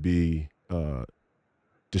really be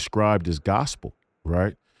described as gospel,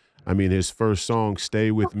 right? I mean, his first song,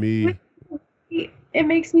 "Stay with Me." It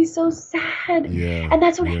makes me so sad. Yeah, And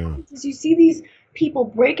that's what yeah, happens is you see these people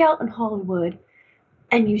break out in Hollywood,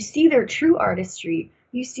 and you see their true artistry,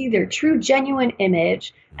 you see their true genuine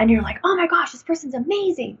image, and you're like, oh my gosh, this person's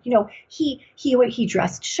amazing. He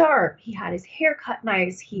dressed sharp, he had his hair cut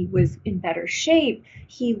nice, he was in better shape,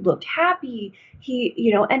 he looked happy,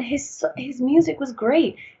 and his music was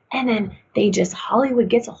great. And then Hollywood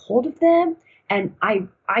gets a hold of them, and I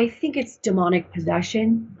think it's demonic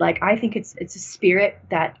possession. Like, I think it's a spirit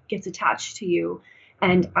that gets attached to you.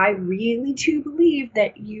 And I really do believe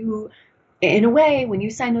that you, in a way, when you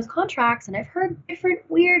sign those contracts, and I've heard different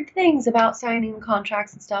weird things about signing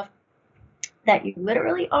contracts and stuff, that you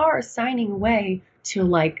literally are signing away to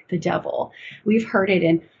like the devil. We've heard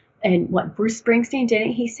it in what Bruce Springsteen,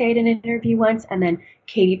 didn't he say it in an interview once? And then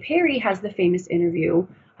Katy Perry has the famous interview,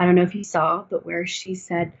 I don't know if you saw, but where she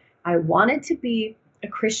said, I wanted to be a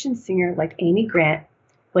Christian singer like Amy Grant,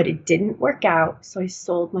 but it didn't work out. So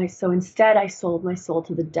instead I sold my soul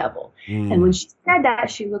to the devil. And when Mm. she said that,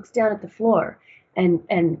 she looks down at the floor. And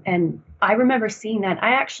I remember seeing that.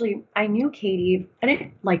 I knew Katie.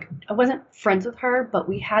 I wasn't friends with her, but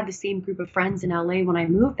we had the same group of friends in LA when I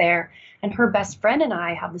moved there, and her best friend and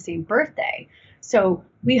I have the same birthday. So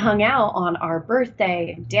we hung out on our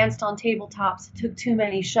birthday, danced on tabletops, took too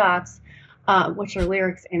many shots, which are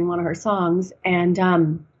lyrics in one of her songs, and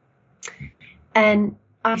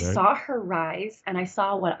I Okay. saw her rise, and I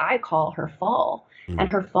saw what I call her fall. Mm.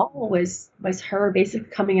 And her fall was her basically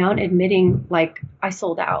coming out and admitting, like, I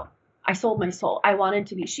sold out. I sold my soul. I wanted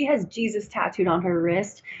to be. She has Jesus tattooed on her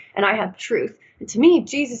wrist, and I have truth. And to me,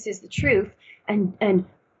 Jesus is the truth. And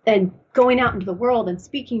going out into the world and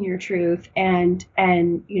speaking your truth, and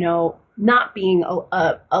not being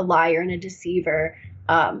a liar and a deceiver,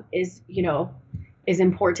 is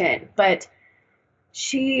important. But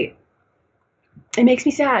she it makes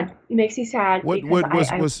me sad. It makes me sad because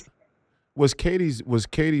What was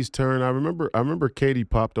Katie's turn? I remember Katie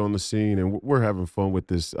popped on the scene, and we're having fun with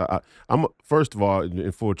this. I'm first of all,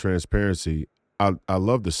 in full transparency, I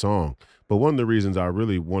love the song, but one of the reasons I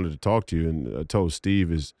really wanted to talk to you and told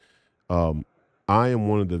Steve is um, I am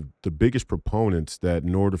one of the biggest proponents that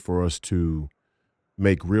in order for us to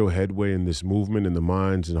make real headway in this movement in the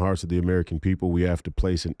minds and hearts of the American people, we have to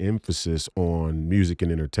place an emphasis on music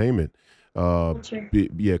and entertainment. Uh, culture. yeah,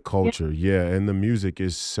 Yeah, culture, yeah, and the music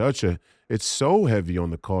is it's so heavy on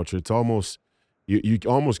the culture. It's almost you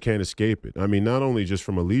almost can't escape it. I mean, not only just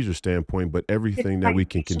from a leisure standpoint, but it's everything that we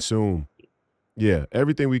can recreation. consume. Yeah,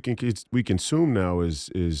 everything we consume now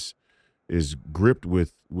is gripped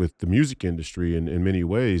with the music industry in many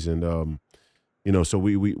ways, and so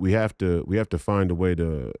we have to find a way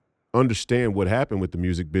to understand what happened with the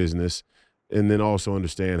music business, and then also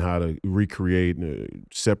understand how to recreate and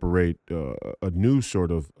separate a new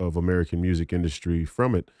sort of American music industry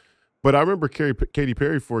from it. But I remember Katy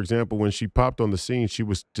Perry, for example, when she popped on the scene, she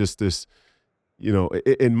was just this,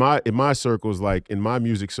 in my circles, like in my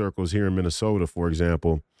music circles here in Minnesota, for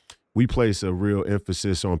example, we place a real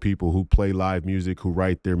emphasis on people who play live music, who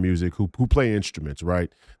write their music, who play instruments,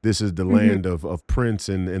 right? This is the Hmm. land of Prince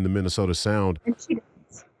and the Minnesota sound. And she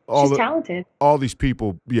does. All She's the talented. all these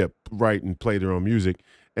people, yeah, write and play their own music.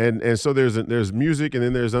 And so there's music, and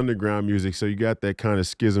then there's underground music. So you got that kind of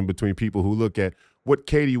schism between people who look at what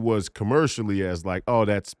Katie was commercially as like, oh,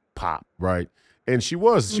 that's pop, right? And she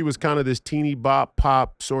was kind of this teeny bop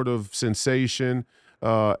pop sort of sensation.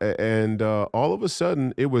 And all of a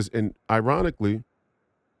sudden it was, and ironically,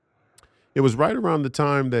 it was right around the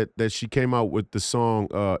time that she came out with the song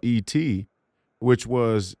E.T., which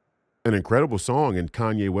was an incredible song, and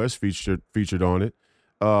Kanye West featured on it.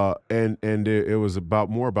 And it was about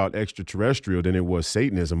more about extraterrestrial than it was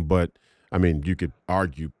Satanism, but I mean, you could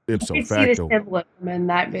argue You ipso could see the facto. symbolism in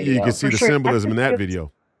that You could video see for the sure. That's symbolism the in that video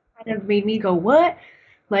video. that kind of made me go, "What?"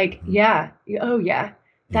 Like, Mhm. yeah, oh yeah. Yeah.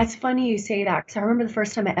 That's funny you say that, because I remember the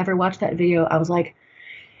first time I ever watched that video, I was like,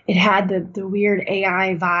 it had the weird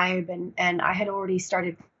AI vibe, and I had already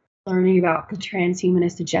started learning about the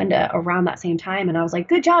transhumanist agenda around that same time, and I was like,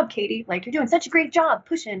 good job, Katie, like, you're doing such a great job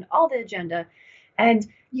pushing all the agenda. And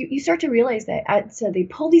you start to realize that so they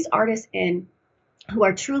pull these artists in who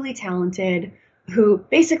are truly talented, who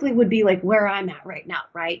basically would be like where I'm at right now,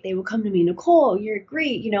 right? They will come to me, Nicole, you're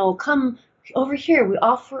great, come over here, we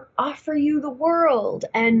offer you the world.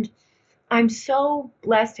 And I'm so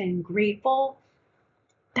blessed and grateful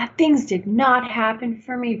that things did not happen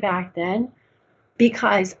for me back then,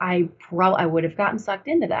 because I would have gotten sucked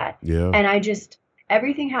into that. Yeah. And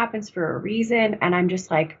everything happens for a reason. And I'm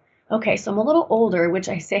just like, okay, so I'm a little older, which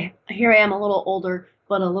I say, here I am, a little older,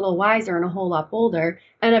 but a little wiser and a whole lot bolder.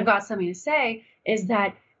 And I've got something to say, is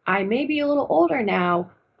that I may be a little older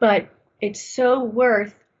now, but it's so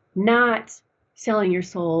worth not selling your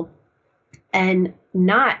soul and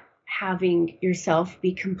not having yourself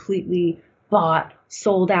be completely bought,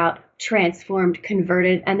 sold out, transformed,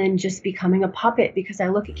 converted, and then just becoming a puppet. Because I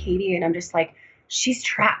look at Mhm. Katie and I'm just like, she's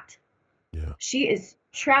trapped. Yeah. She is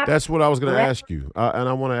trapped That's what I was going to forever. ask you, and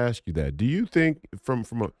I want to ask you that. Do you think, from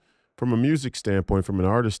a music standpoint, from an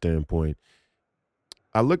artist standpoint,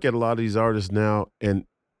 I look at a lot of these artists now, and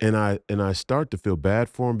I start to feel bad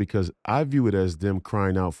for them because I view it as them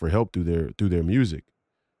crying out for help through their music,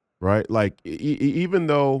 right? Like even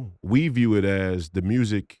though we view it as the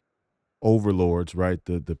music overlords, right?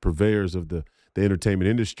 The purveyors of the entertainment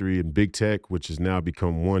industry and big tech, which has now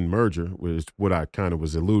become one merger, which is what I kind of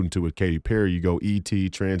was alluding to with Katy Perry. You go ET,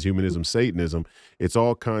 transhumanism, Satanism. It's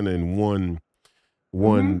all kind of in one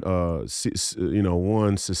Mm-hmm.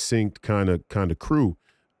 one succinct kind of crew.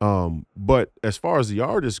 But as far as the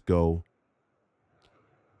artists go,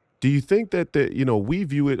 do you think that we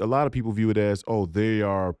view it, a lot of people view it as, oh, they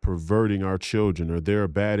are perverting our children, or they're a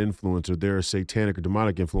bad influence, or they're a satanic or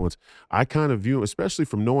demonic influence? I kind of view, especially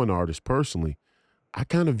from knowing artists personally, I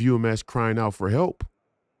kind of view them as crying out for help.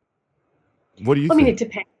 What do you I mean, think? it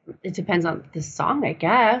depends. It depends on the song, I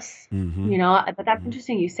guess. Mm-hmm. But that's Hmm.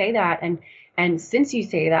 interesting you say that. And since you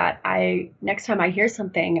say that, I next time I hear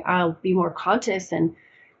something, I'll be more conscious and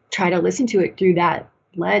try to listen to it through that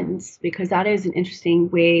lens, because that is an interesting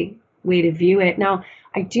way to view it. Now,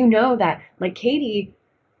 I do know that like Katie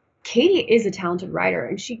is a talented writer,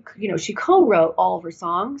 and she co-wrote all of her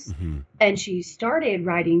songs, Hmm. and she started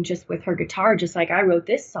writing just with her guitar, just like I wrote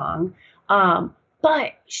this song.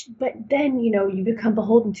 But then you become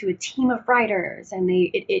beholden to a team of writers, and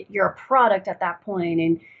you're a product at that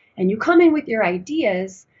point, and you come in with your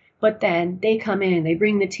ideas, but then they come in, they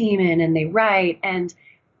bring the team in, and they write. And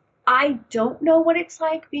I don't know what it's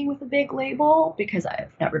like being with a big label, because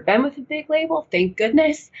I've never been with a big label, thank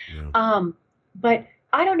goodness. Yeah. But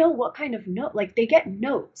I don't know what kind of note, like they get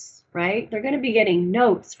notes, right? They're going to be getting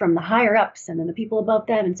notes from the higher ups and then the people above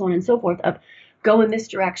them and so on and so forth of go in this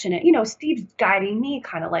direction. And, Steve's guiding me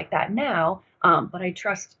kind of like that now, but I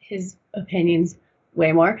trust his opinions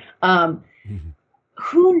way more. Mhm.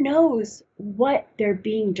 Who knows what they're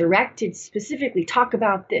being directed specifically? Talk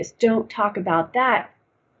about this, don't talk about that.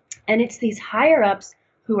 And it's these higher ups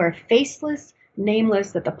who are faceless,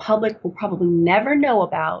 nameless, that the public will probably never know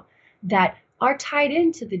about, that are tied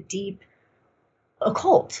into the deep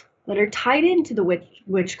occult, that are tied into the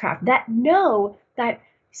witchcraft, that know that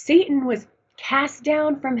Satan was cast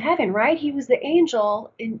down from heaven, right? He was the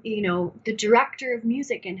angel, in, the director of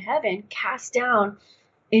music in heaven, cast down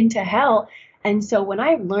into hell. And so when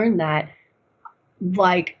I learned that,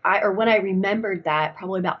 when I remembered that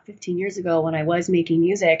probably about 15 years ago when I was making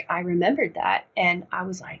music, I remembered that. And I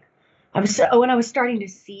was like, when I was starting to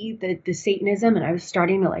see the Satanism, and I was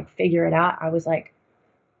starting to like figure it out, I was like,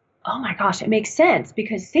 oh my gosh, it makes sense,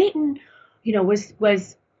 because Satan,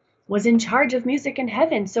 was in charge of music in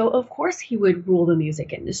heaven. So of course he would rule the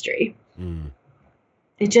music industry. Mm.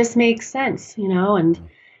 It just makes sense, and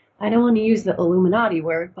I don't want to use the Illuminati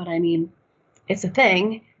word, but I mean, it's a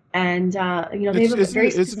thing. And they It's have a isn't very it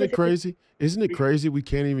isn't it specific. crazy? Isn't it crazy we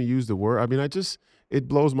can't even use the word? I mean, it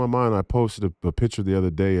blows my mind. I posted a picture the other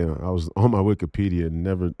day, and I was on my Wikipedia, and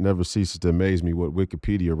never ceases to amaze me what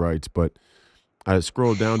Wikipedia writes. But I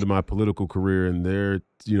scrolled down to my political career, and there,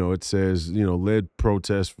 it says, led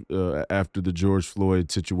protests after the George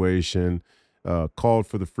Floyd situation, called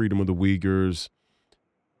for the freedom of the Uyghurs,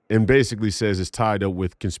 and basically says it's tied up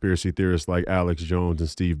with conspiracy theorists like Alex Jones and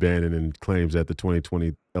Steve Bannon, and claims that the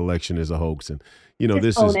 2020 election is a hoax. And Just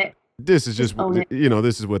this own is it. this is Just just own it.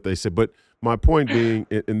 this is what they said. But my point being,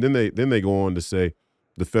 and then they go on to say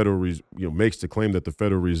the makes the claim that the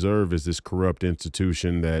Federal Reserve is this corrupt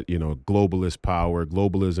institution, that globalist power,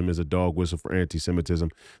 globalism is a dog whistle for anti-Semitism.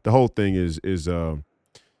 The whole thing is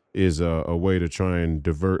a way to try and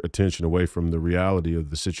divert attention away from the reality of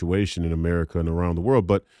the situation in America and around the world.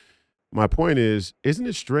 But my point is, isn't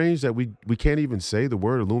it strange that we can't even say the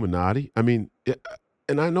word Illuminati? I mean,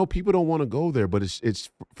 and I know people don't want to go there, but it's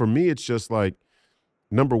for me, it's just like,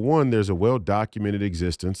 number one, there's a well documented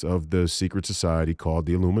existence of the secret society called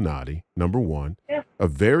the Illuminati. Number one, Yeah. a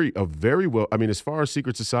very well. I mean, as far as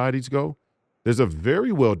secret societies go, there's a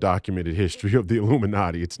very well documented history of the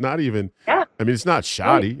Illuminati. It's not even. Yeah. I mean, it's not Right.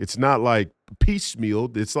 shoddy. It's not like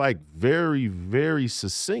piecemealed. It's like very, very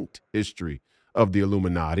succinct history of the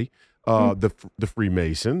Illuminati. Mm. The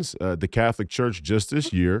Freemasons, the Catholic Church just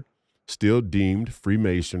this year still deemed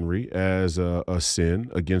Freemasonry as a sin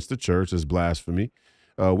against the church, as blasphemy,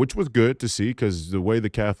 which was good to see, because the way the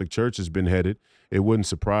Catholic Church has been headed, it wouldn't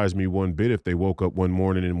surprise me one bit if they woke up one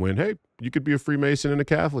morning and went, hey, you could be a Freemason and a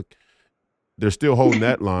Catholic. They're still holding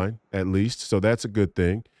that line, at least, so that's a good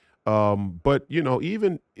thing. But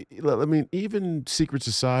even secret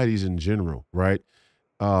societies in general, right?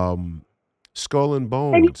 Um, Skull and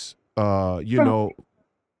I mean, Bones. from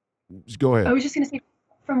Go I ahead. was just gonna say,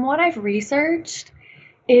 from what I've researched,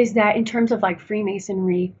 is that in terms of like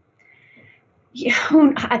Freemasonry, yeah,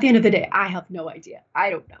 at the end of the day, I have no idea. I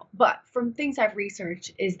don't know. But from things I've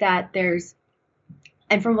researched, is that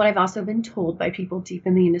and from what I've also been told by people deep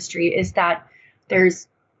in the industry, is that there's,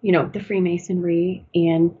 the Freemasonry,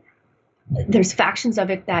 and there's factions of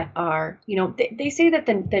it that are, they say that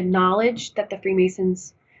the knowledge that the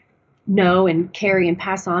Freemasons know and carry and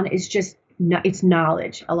pass on is just it's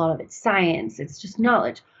knowledge. A lot of it's science. It's just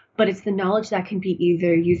knowledge, but it's the knowledge that can be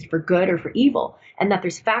either used for good or for evil, and that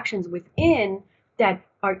there's factions within that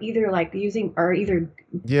are either like using are either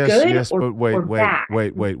Yes, good yes, but or wait, wait, bad.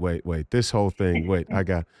 wait, wait, wait, wait. This whole thing, wait, I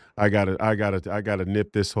gotta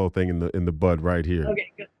nip this whole thing in the bud right here.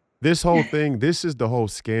 Okay, good. This whole thing, this is the whole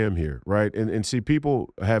scam here, right? And see,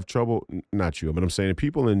 people have trouble, not you, but I'm saying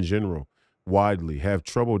people in general, widely, have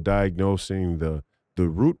trouble diagnosing the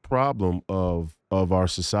root problem of our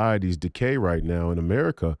society's decay right now in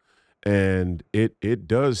America, and it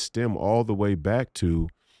does stem all the way back to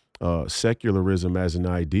secularism as an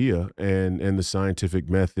idea and the scientific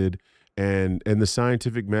method, and the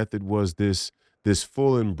scientific method was this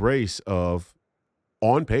full embrace of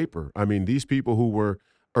on paper. I mean, these people who were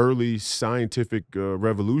early scientific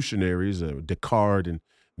revolutionaries, Descartes, and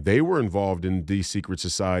they were involved in these secret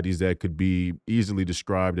societies that could be easily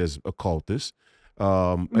described as occultists.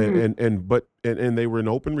 Mhm. And they were in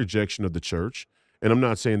open rejection of the church. And I'm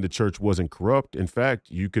not saying the church wasn't corrupt. In fact,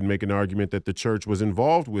 you could make an argument that the church was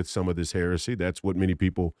involved with some of this heresy. That's what many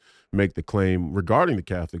people make the claim regarding the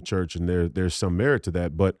Catholic Church, and there's some merit to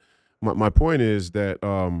that. But my point is that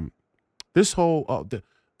this whole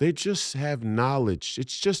they just have knowledge.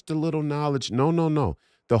 It's just a little knowledge. No, no, no.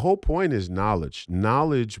 The whole point is knowledge.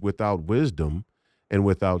 Knowledge without wisdom and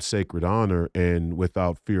without sacred honor and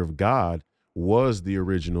without fear of God was the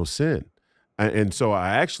original sin. And so I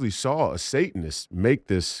actually saw a Satanist make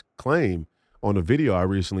this claim on a video I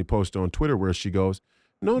recently posted on Twitter where she goes,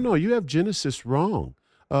 "No, no, you have Genesis wrong.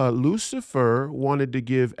 Lucifer wanted to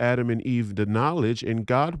give Adam and Eve the knowledge, and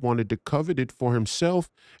God wanted to covet it for himself.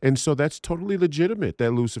 And so that's totally legitimate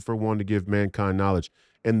that Lucifer wanted to give mankind knowledge.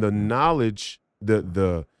 And the knowledge,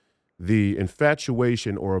 the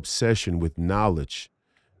infatuation or obsession with knowledge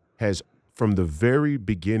has from the very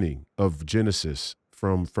beginning of Genesis,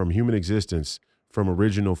 from human existence, from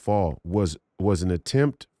original fall, was an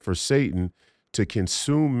attempt for Satan to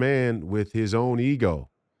consume man with his own ego,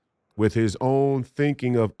 with his own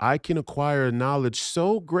thinking of I can acquire knowledge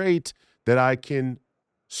so great that I can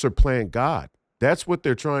supplant God. That's what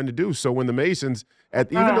they're trying to do. So when the Masons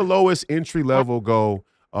at even the Ah, lowest entry level go,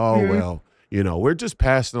 oh mhm. well, we're just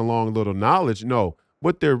passing along a little knowledge. No,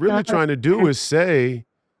 what they're really Uh, trying to do is say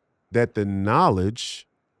that the knowledge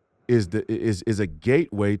is a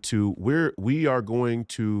gateway to where we are going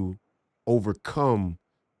to overcome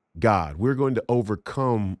God. We're going to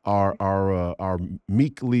overcome our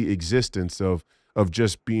meekly existence of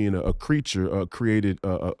just being a creature, a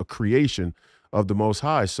creation of the Most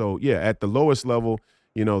High. So yeah, at the lowest level,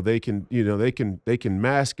 they can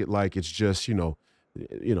mask it like it's just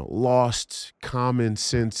lost common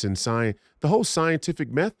sense and science. The whole scientific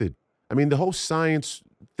method. I mean, the whole science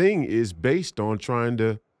thing is based on trying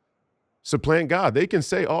to supplant God. They can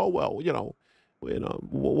say, "Oh well,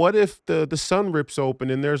 what if the sun rips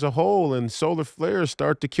open and there's a hole and solar flares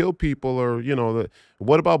start to kill people, or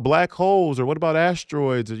what about black holes, or what about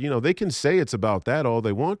asteroids?" They can say it's about that all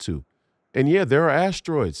they want to, and yeah, there are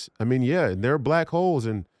asteroids. I mean, yeah, and there are black holes,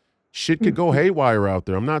 and shit could go mhm. haywire out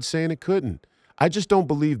there. I'm not saying it couldn't. I just don't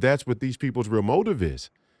believe that's what these people's real motive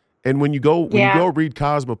is. And when you go Yeah, read I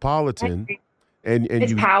Cosmopolitan, agree. and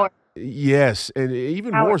It's you power. yes, and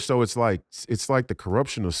even Power. more so, it's like the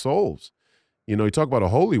corruption of souls. You talk about a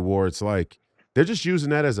holy war. It's like they're just using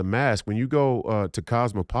that as a mask. When you go to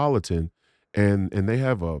Cosmopolitan, and they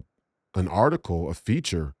have an article, a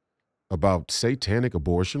feature about satanic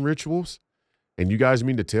abortion rituals, and you guys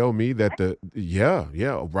mean to tell me that yeah,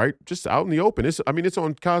 right, just out in the open. It's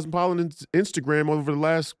on Cosmopolitan's Instagram over the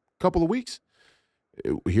last couple of weeks.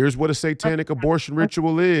 Here's what a satanic abortion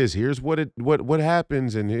ritual is. Here's what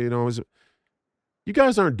happens, and you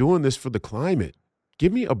guys aren't doing this for the climate.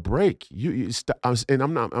 Give me a break. And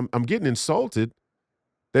I'm not. I'm getting insulted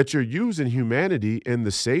that you're using humanity and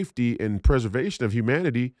the safety and preservation of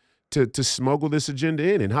humanity to smuggle this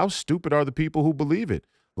agenda in. And how stupid are the people who believe it?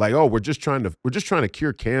 Like, oh, we're just trying to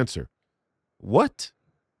cure cancer. What?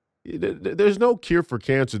 There's no cure for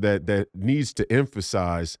cancer that needs to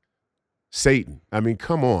emphasize Satan. I mean,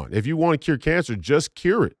 come on. If you want to cure cancer, just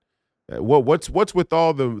cure it. What's with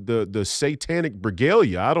all the satanic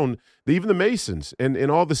regalia? I don't even the Masons and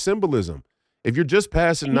all the symbolism. If you're just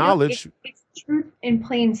passing And knowledge, it's truth in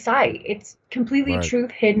plain sight. It's completely right,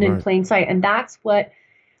 truth hidden in right. plain sight. And that's what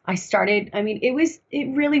I started. I mean,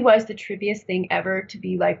 it really was the trippiest thing ever to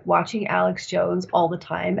be like watching Alex Jones all the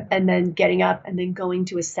time and then getting up and then going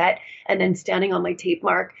to a set and then standing on my tape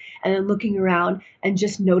mark and then looking around and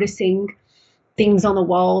just noticing things on the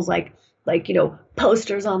walls, like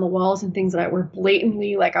posters on the walls and things that were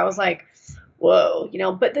blatantly like I was like, whoa.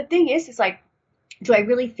 But the thing is like, do I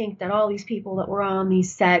really think that all these people that were on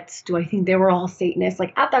these sets, do I think they were all Satanists?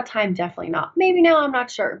 Like at that time, definitely not. Maybe now, I'm not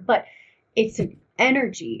sure. But it's a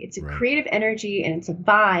energy. It's a Right. creative energy, and it's a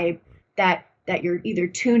vibe that you're either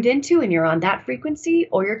tuned into and you're on that frequency,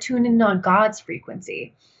 or you're tuned in on God's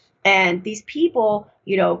frequency. And these people,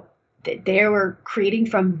 they were creating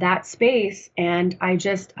from that space, and I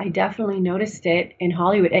definitely noticed it in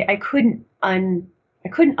Hollywood. I couldn't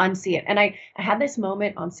unsee it. And I had this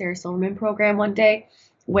moment on Sarah Silverman program one day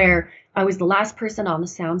where I was the last person on the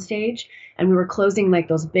soundstage, and we were closing like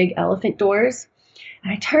those big elephant doors.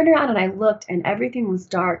 And I turned around and I looked, and everything was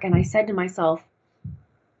dark. And I said to myself,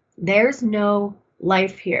 there's no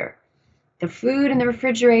life here. The food in the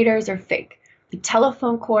refrigerators are fake. The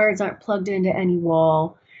telephone cords aren't plugged into any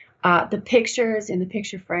wall. The pictures in the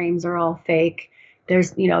picture frames are all fake. They're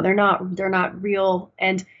not real.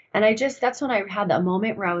 And that's when I had that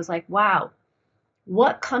moment where I was like, wow,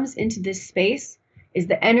 what comes into this space is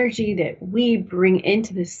the energy that we bring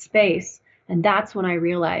into this space. And that's when I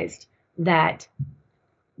realized that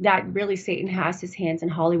really Satan has his hands in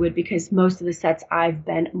Hollywood, because most of the sets I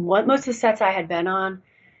had been on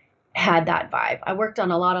had that vibe. I worked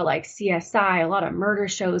on a lot of like CSI, a lot of murder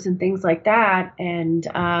shows and things like that, and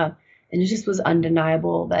it just was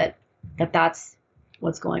undeniable that's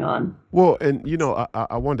what's going on. Well, and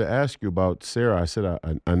I wanted to ask you about Sarah. I said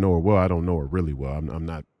I know her well. I don't know her really well. I'm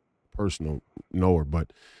not personal know her,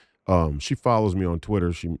 but she follows me on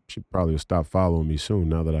Twitter. She probably will stop following me soon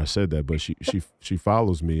now that I said that. But she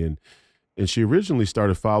follows me, and she originally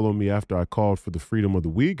started following me after I called for the freedom of the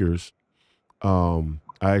Uyghurs.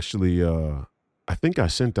 I actually I think I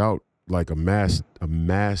sent out like a mass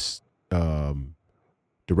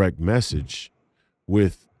direct message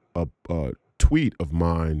with a tweet of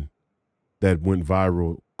mine that went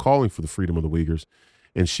viral calling for the freedom of the Uyghurs.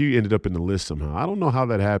 And she ended up in the list somehow. I don't know how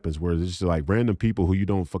that happens, where it's just like random people who you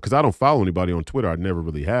don't, because I don't follow anybody on Twitter. I never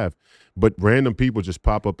really have. But random people just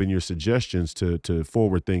pop up in your suggestions to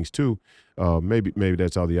forward things to. Maybe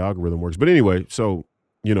that's how the algorithm works. But anyway, so,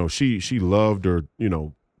 she loved or,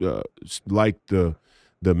 liked the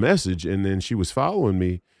message. And then she was following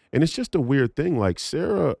me. And it's just a weird thing. Like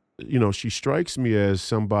Sarah, she strikes me as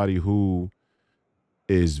somebody who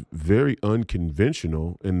is very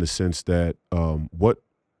unconventional in the sense that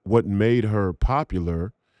what made her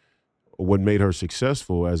popular, what made her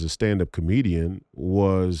successful as a stand-up comedian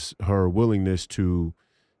was her willingness to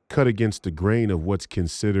cut against the grain of what's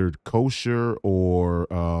considered kosher or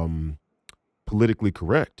politically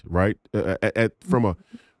correct, right? From a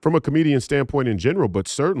comedian standpoint in general, but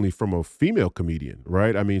certainly from a female comedian,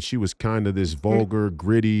 right? I mean, she was kind of this vulgar,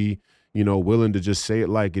 gritty, willing to just say it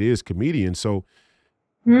like it is comedian. So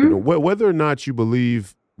whether or not you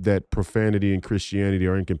believe that profanity and Christianity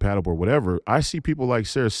are incompatible or whatever, I see people like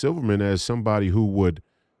Sarah Silverman as somebody who would,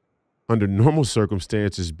 under normal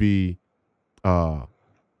circumstances, be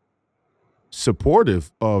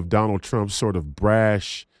supportive of Donald Trump's sort of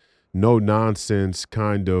brash, no nonsense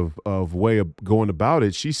kind of way of going about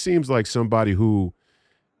it. She seems like somebody who,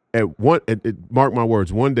 mark my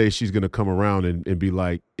words, one day she's going to come around and be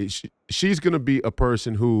like, she's going to be a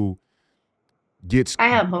person who I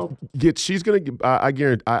have hope. She's gonna. I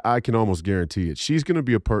guarantee. I can almost guarantee it. She's gonna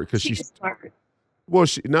be a because she's smart. Well,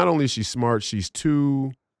 not only is she smart, she's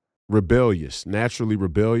too rebellious, naturally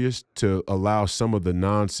rebellious, to allow some of the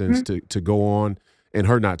nonsense to go on and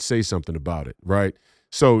her not say something about it. Right.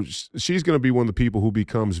 So she's gonna be one of the people who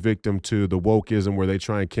becomes victim to the wokeism, where they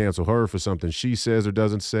try and cancel her for something she says or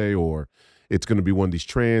doesn't say, or it's gonna be one of these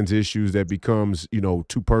trans issues that becomes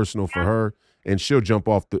too personal for her. And she'll jump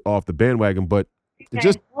off the bandwagon, but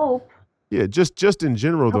just in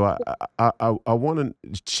general though, I want to.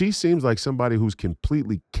 She seems like somebody who's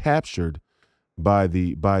completely captured by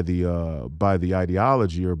the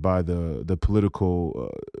ideology or by the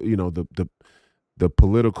political, the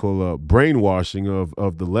political brainwashing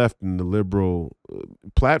of the left and the liberal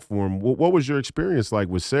platform. What was your experience like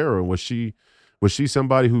with Sarah? Was she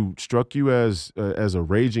somebody who struck you as a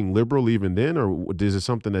raging liberal even then, or is it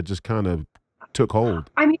something that just kind of took hold?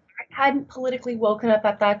 I mean, I hadn't politically woken up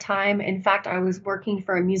at that time. In fact, I was working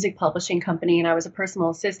for a music publishing company, and I was a personal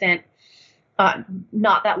assistant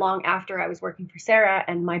not that long after I was working for Sarah.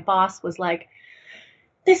 And my boss was like,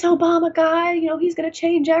 this Obama guy, he's going to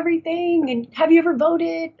change everything. And have you ever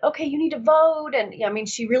voted? Okay, you need to vote. And I mean,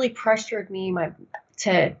 she really pressured me, my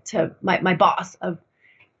boss of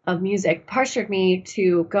music pressured me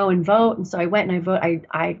to go and vote. And so I went and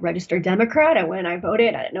I registered Democrat. I went and I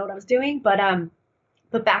voted. I didn't know what I was doing.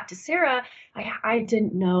 But back to Sarah, I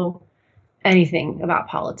didn't know anything about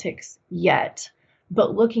politics yet.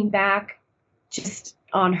 But looking back just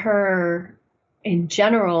on her in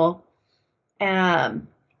general,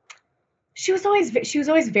 she was always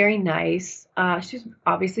very nice. She was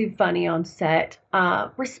obviously funny on set,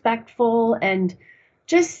 respectful, and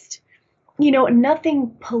just,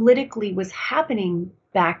 nothing politically was happening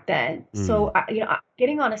back then. So, Mm.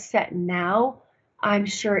 getting on a set now, I'm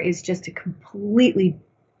sure is just a completely,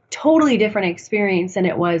 totally different experience than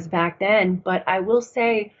it was back then. But I will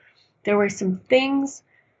say there were some things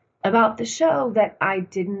about the show that I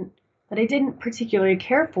didn't particularly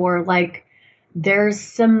care for. Like there's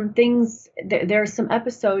some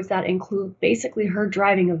episodes that include basically her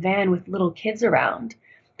driving a van with little kids around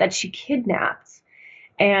that she kidnaps.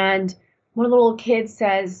 And one of the little kids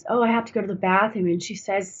says, "Oh, I have to go to the bathroom," and she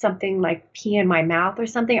says something like "pee in my mouth" or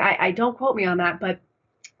something. I don't quote me on that, but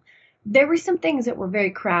there were some things that were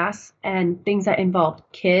very crass and things that involved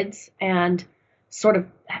kids and sort of,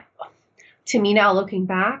 to me now looking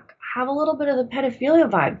back, have a little bit of the pedophilia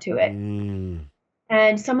vibe to it. Mm.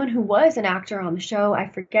 And someone who was an actor on the show, I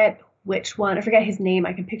forget which one, I forget his name,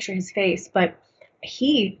 I can picture his face, but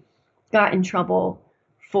he got in trouble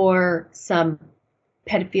for some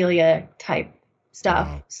pedophilia type stuff.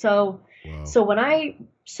 Wow. So Wow. so when I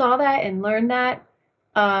saw that and learned that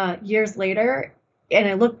years later, and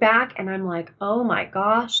I look back and I'm like, oh my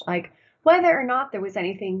gosh, like whether or not there was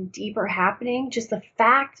anything deeper happening, just the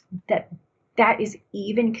fact that that is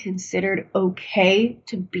even considered okay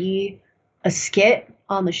to be a skit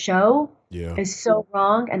on the show Yeah. is so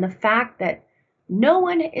wrong. And the fact that no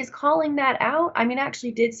one is calling that out. I mean, I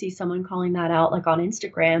actually did see someone calling that out like on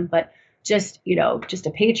Instagram, but just, just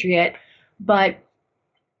a patriot. But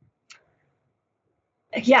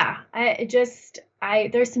yeah,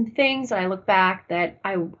 there's some things that I look back that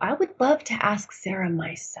I would love to ask Sarah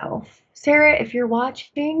myself. Sarah, if you're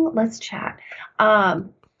watching, let's chat.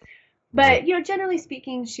 Um, Right. but generally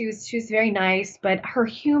speaking, she was very nice, but her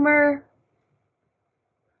humor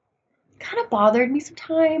kind of bothered me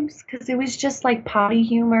sometimes because it was just like potty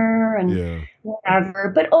humor and Yeah.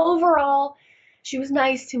 whatever. But overall, she was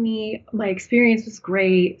nice to me. My experience was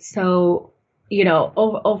great. So,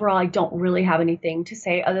 overall, I don't really have anything to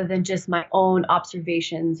say other than just my own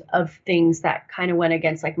observations of things that kind of went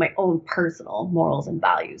against like my own personal morals and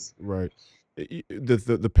values. Right.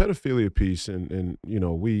 The pedophilia piece, and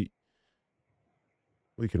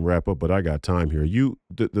we can wrap up, but I got time here.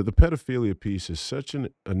 The pedophilia piece is such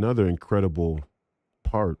another incredible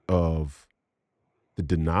part of the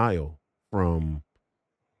denial from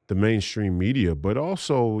the mainstream media, but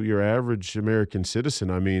also your average American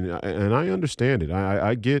citizen. I mean, and I understand it.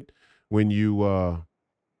 I get when you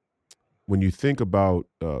think about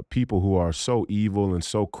people who are so evil and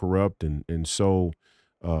so corrupt and so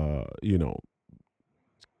you know,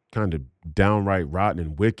 kind of downright rotten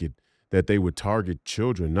and wicked, that they would target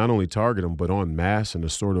children, not only target them, but en masse in a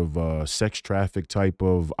sort of sex traffic type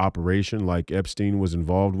of operation like Epstein was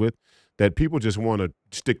involved with, that people just want to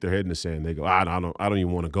stick their head in the sand. They go, I don't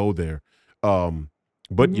even want to go there. Um,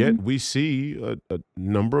 but Hmm. yet we see a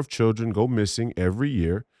number of children go missing every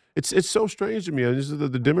year. It's so strange to me. And this is the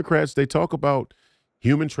Democrats, they talk about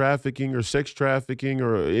human trafficking or sex trafficking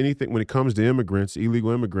or anything when it comes to immigrants, illegal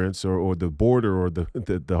immigrants, or the border or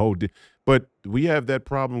the whole. But we have that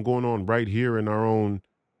problem going on right here in our own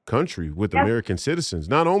country with Yep. American citizens,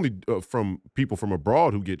 not only from people from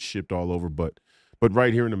abroad who get shipped all over, but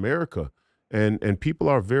right here in America. And people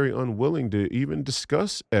are very unwilling to even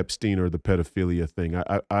discuss Epstein or the pedophilia thing.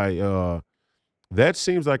 That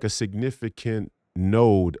seems like a significant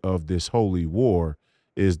node of this holy war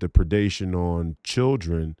is the predation on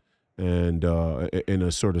children and in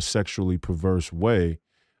a sort of sexually perverse way.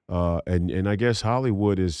 And I guess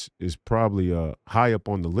Hollywood is probably high up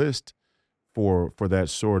on the list for that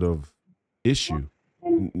sort of issue.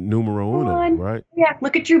 And Numero come uno, on. right? Yeah,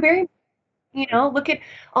 look at Drew Barrymore. Look at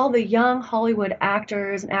all the young Hollywood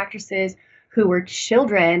actors and actresses who were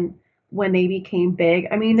children when they became big.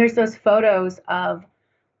 I mean, there's those photos of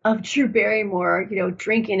Drew Barrymore,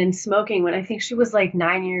 drinking and smoking when I think she was like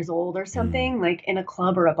 9 years old or Mm. something, like in a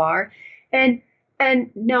club or a bar. And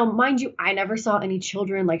now, mind you, I never saw any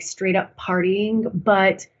children like straight up partying,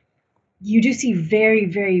 but you do see very,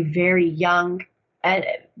 very, very young,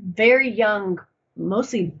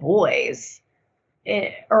 mostly boys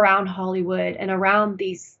around Hollywood and around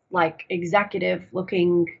these like executive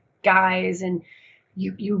looking guys. And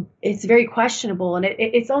it's very questionable. And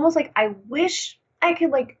it's almost like I wish I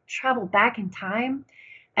could like travel back in time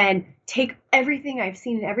and take everything I've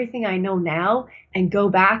seen and everything I know now and go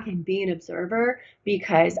back and be an observer,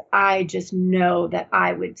 because I just know that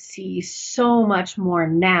I would see so much more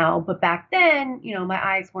now. But back then, my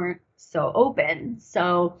eyes weren't so open.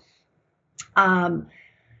 So um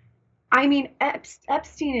I mean,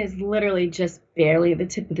 Epstein is literally just barely the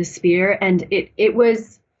tip of the spear, and it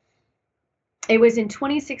was in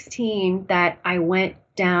 2016 that I went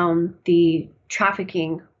down the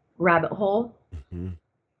trafficking rabbit hole, Mhm.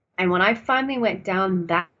 and when I finally went down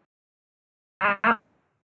that,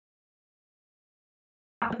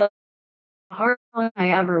 the hardest one I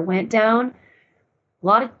ever went down, a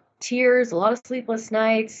lot of tears, a lot of sleepless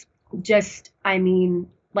nights. Just, I mean,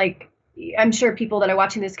 like, I'm sure people that are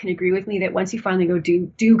watching this can agree with me that once you finally go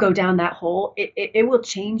down that hole, it will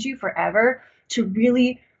change you forever to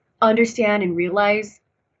really understand and realize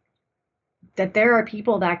that there are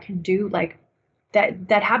people that can do like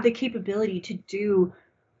that have the capability to do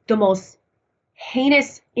the most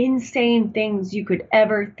heinous, insane things you could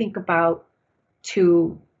ever think about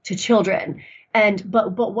to children. And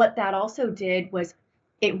but what that also did was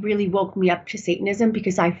it really woke me up to Satanism,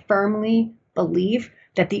 because I firmly believe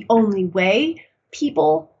that the only way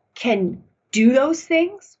people can do those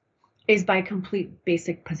things is by complete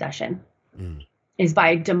basic possession, Mm, is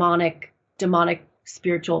by demonic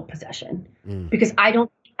spiritual possession. mm. Because I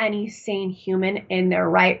don't think any sane human in their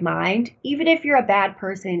right mind, even if you're a bad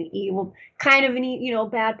person, evil, kind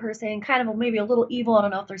of bad person, kind of maybe a little evil. I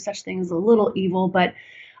don't know if there's such thing as a little evil, but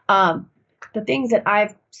um, the things that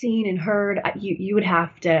I've seen and heard, you would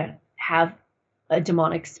have to have a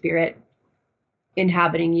demonic spirit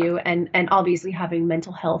inhabiting you, and obviously having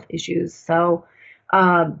mental health issues. So,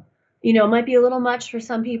 um, it might be a little much for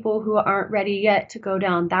some people who aren't ready yet to go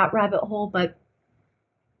down that rabbit hole, but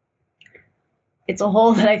it's a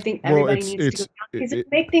hole that I think Well, everybody needs to go down, because it it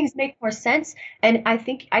make things make more sense. And I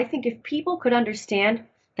think if people could understand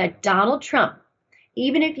that Donald Trump,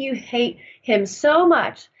 even if you hate him so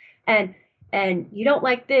much, and you don't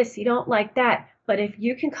like this, you don't like that, but if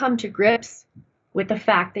you can come to grips with the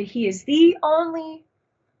fact that he is the only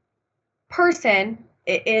person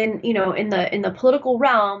in the political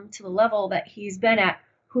realm to the level that he's been at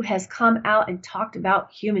who has come out and talked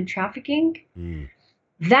about human trafficking, mm,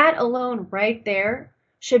 that alone right there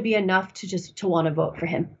should be enough to want to vote for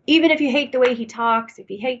him. Even if you hate the way he talks, if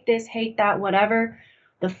you hate this, hate that, whatever,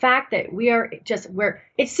 the fact that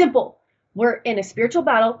it's simple. We're in a spiritual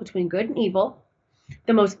battle between good and evil.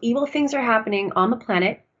 The most evil things are happening on the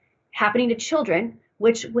planet, happening to children,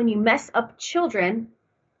 which when you mess up children,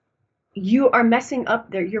 you are messing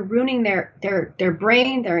up you're ruining their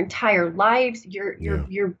brain, their entire lives. yeah,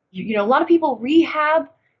 A lot of people rehab.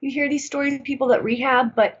 You hear these stories of people that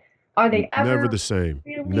rehab, but are they never the ever same.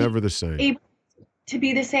 really Never the same. able to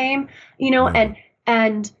be the same? Never.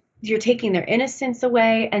 And you're taking their innocence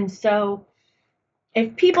away. And so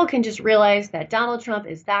if people can just realize that Donald Trump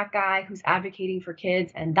is that guy who's advocating for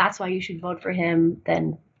kids and that's why you should vote for him,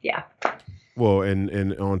 then yeah. Well,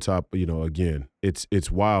 and on top, again,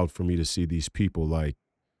 it's wild for me to see these people like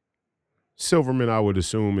Silverman. I would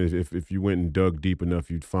assume if you went and dug deep enough,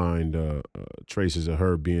 you'd find traces of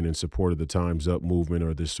her being in support of the Times Up movement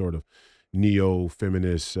or this sort of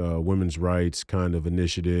neo-feminist women's rights kind of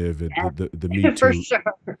initiative, the Me For Too,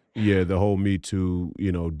 sure. yeah, the whole Me Too,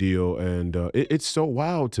 deal, and it's so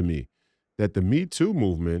wild to me that the Me Too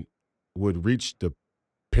movement would reach the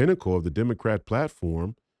pinnacle of the Democrat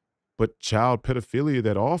platform, but child pedophilia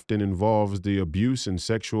that often involves the abuse and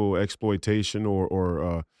sexual exploitation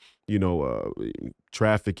or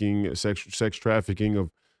trafficking, sex trafficking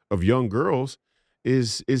of young girls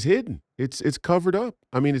is hidden. It's covered up.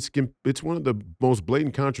 I mean, it's one of the most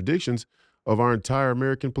blatant contradictions of our entire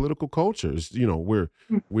American political culture. We're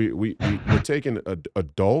taking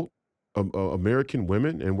adult American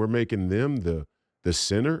women and we're making them the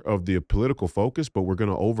center of the political focus, but we're going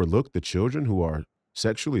to overlook the children who are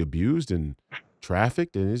sexually abused and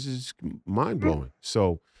trafficked, and it's just mind blowing.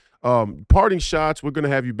 So, parting shots. We're gonna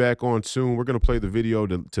have you back on soon. We're gonna play the video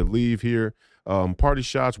to leave here. Party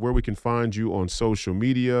shots. Where we can find you on social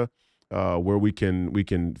media, where we can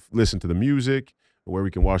listen to the music, where we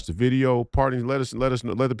can watch the video. Parting. Let us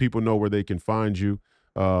know, let the people know where they can find you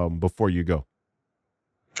before you go.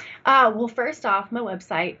 Well, first off, my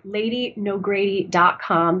website,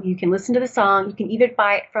 ladynogrady.com. You can listen to the song. You can even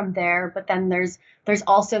buy it from there. But then there's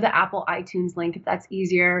also the Apple iTunes link if that's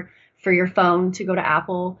easier for your phone to go to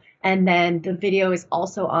Apple. And then the video is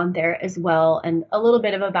also on there as well. And a little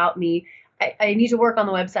bit of about me. I need to work on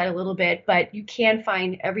the website a little bit, but you can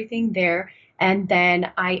find everything there. And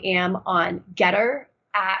then I am on Getter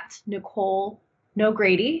at Nicole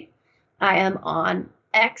NoGrady. I am on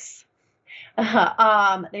X.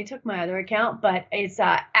 They took my other account, but it's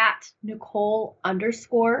at Nicole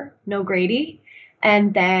underscore NoGrady.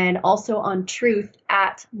 And then also on Truth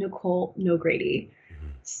at Nicole NoGrady.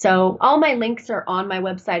 So all my links are on my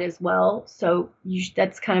website as well. So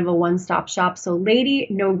that's kind of a one-stop shop. So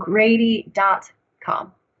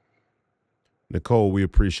LadyNoGrady.com. Nicole, we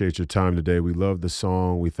appreciate your time today. We love the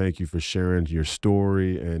song. We thank you for sharing your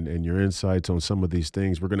story and your insights on some of these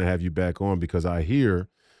things. We're going to have you back on because I hear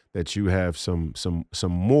that you have some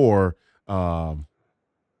more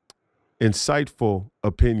insightful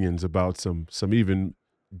opinions about some even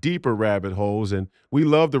deeper rabbit holes. And we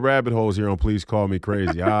love the rabbit holes here on Please Call Me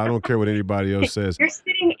Crazy. I don't care what anybody else says. You're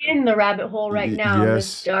sitting in the rabbit hole right now, in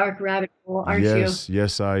this Yes. dark rabbit hole, aren't you?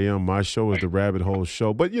 Yes, I am. My show is the Rabbit Hole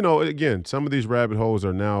Show. But, you know, again, some of these rabbit holes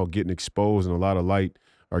are now getting exposed and a lot of light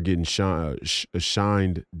are getting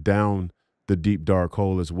shined down the deep, dark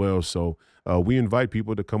hole as well. So we invite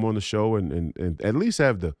people to come on the show and at least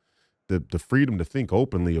have the freedom to think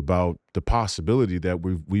openly about the possibility that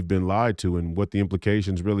we've been lied to and what the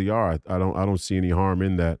implications really are. I don't see any harm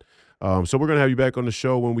in that. So we're gonna have you back on the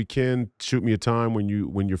show when we can. Shoot me a time when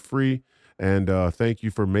you're free. And thank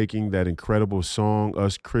you for making that incredible song.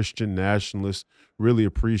 Us Christian nationalists really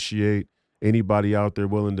appreciate anybody out there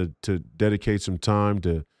willing to dedicate some time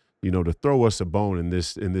to, you know, to throw us a bone in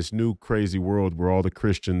this new crazy world where all the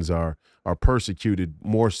Christians are persecuted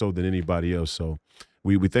more so than anybody else. So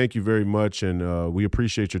we thank you very much, and we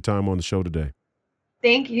appreciate your time on the show today.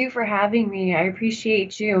 Thank you for having me. I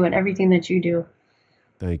appreciate you and everything that you do.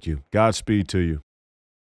 Thank you. Godspeed to you.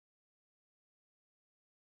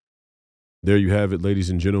 There you have it, ladies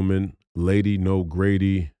and gentlemen. Lady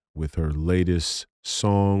NoGrady with her latest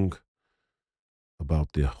song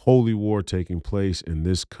about the holy war taking place in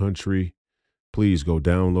this country. Please go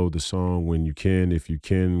download the song when you can. If you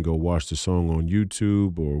can, go watch the song on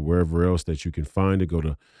YouTube or wherever else that you can find it. Go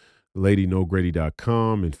to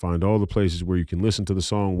LadyNoGrady.com and find all the places where you can listen to the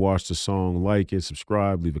song, watch the song, like it,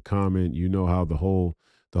 subscribe, leave a comment. You know how the whole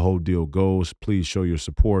deal goes. Please show your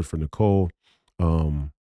support for Nicole.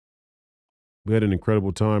 We had an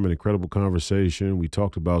incredible time, an incredible conversation. We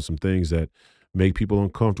talked about some things that make people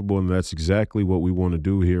uncomfortable, and that's exactly what we want to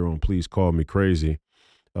do here on Please Call Me Crazy.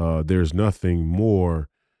 There's nothing more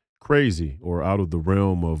crazy or out of the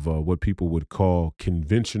realm of what people would call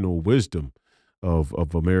conventional wisdom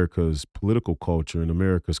of America's political culture and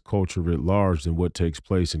America's culture writ large than what takes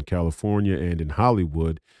place in California and in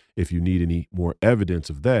Hollywood. If you need any more evidence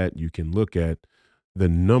of that, you can look at the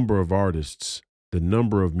number of artists, the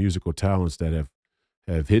number of musical talents that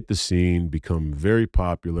have hit the scene, become very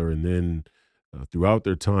popular, and then throughout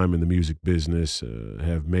their time in the music business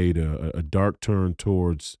have made a dark turn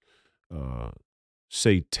towards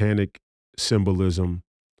satanic symbolism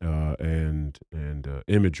and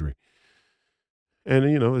imagery.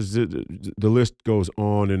 And, you know, the list goes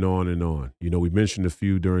on and on and on. You know, we mentioned a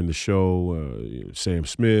few during the show, Sam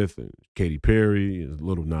Smith and Katy Perry,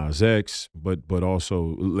 Little Nas X, but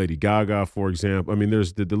also Lady Gaga, for example. I mean,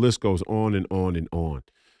 there's the list goes on and on and on.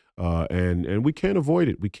 And we can't avoid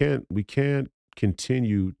it. We can't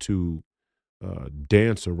continue to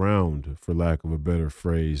dance around, for lack of a better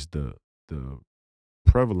phrase, the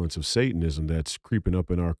prevalence of Satanism that's creeping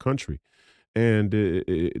up in our country. And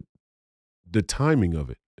the timing of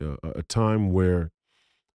it, a time where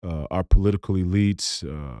our political elites,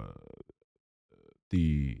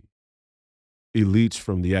 the elites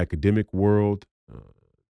from the academic world,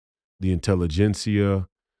 the intelligentsia,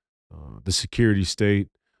 the security state,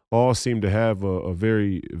 all seem to have a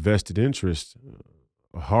very vested interest,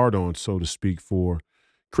 a hard on, so to speak, for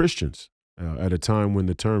Christians at a time when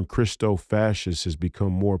the term Christo-fascist has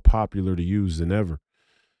become more popular to use than ever.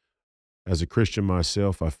 As a Christian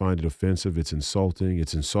myself, I find it offensive. It's insulting.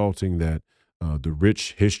 It's insulting that the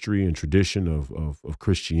rich history and tradition of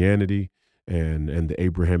Christianity and the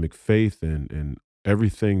Abrahamic faith and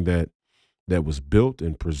everything that was built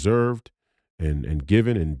and preserved and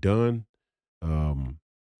given and done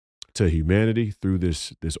to humanity through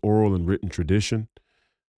this oral and written tradition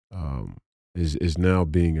is now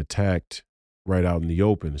being attacked right out in the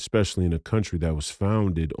open, especially in a country that was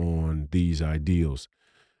founded on these ideals.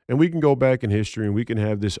 And we can go back in history and we can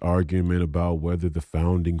have this argument about whether the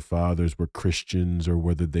founding fathers were Christians or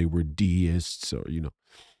whether they were deists, or, you know,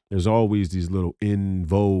 there's always these little in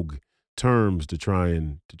vogue terms to try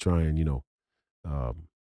and you know,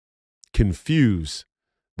 confuse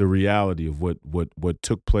the reality of what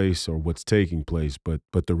took place or what's taking place. But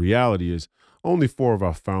the reality is only four of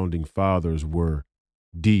our founding fathers were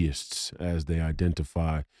deists, as they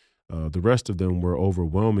identify. The rest of them were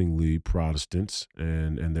overwhelmingly Protestants,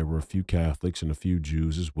 and there were a few Catholics and a few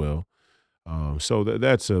Jews as well. So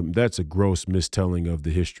that's a gross mistelling of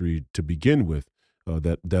the history to begin with.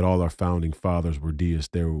 That all our founding fathers were deists.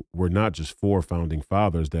 There were not just four founding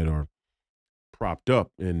fathers that are propped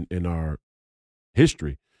up in our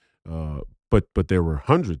history. Uh, but there were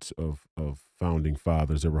hundreds of founding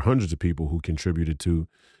fathers. There were hundreds of people who contributed to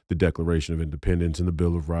the Declaration of Independence and the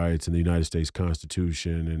Bill of Rights and the United States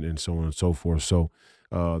Constitution and so on and so forth. So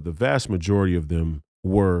the vast majority of them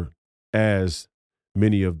were, as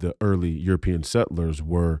many of the early European settlers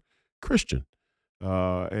were, Christian.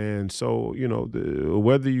 And so,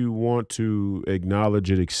 whether you want to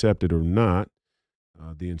acknowledge it, accept it or not,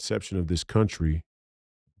 the inception of this country,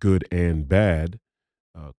 good and bad,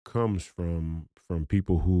 comes from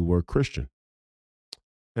people who were Christian.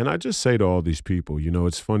 And I just say to all these people,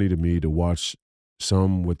 it's funny to me to watch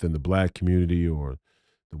some within the black community or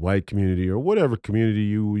the white community or whatever community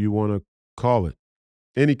you want to call it,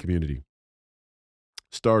 any community,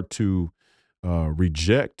 start to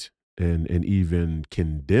reject and even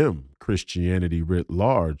condemn Christianity writ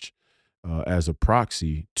large as a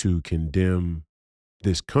proxy to condemn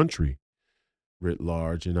this country writ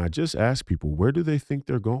large. And I just ask people, where do they think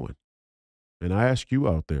they're going? And I ask you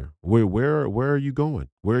out there, where are you going?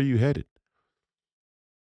 Where are you headed?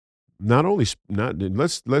 Not only not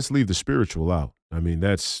let's leave the spiritual out. I mean,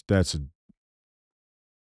 that's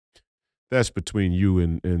between you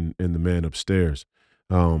and the man upstairs.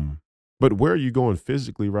 But where are you going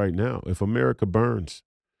physically right now? If America burns,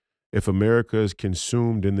 if America is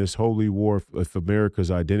consumed in this holy war, if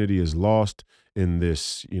America's identity is lost in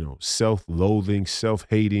this, self-loathing,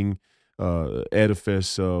 self-hating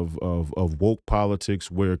edifice of woke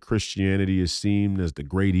politics, where Christianity is seen as the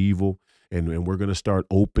great evil, and we're going to start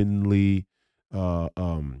openly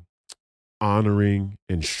honoring,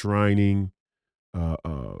 enshrining, uh,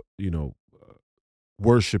 uh, you know,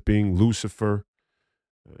 worshiping Lucifer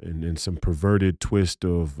and some perverted twist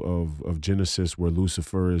of Genesis, where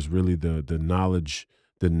Lucifer is really the knowledge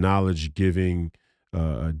giving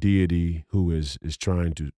deity who is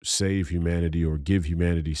trying to save humanity or give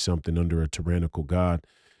humanity something under a tyrannical God.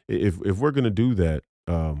 If we're going to do that,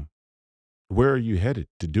 where are you headed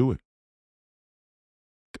to do it?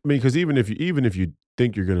 I mean, because even if you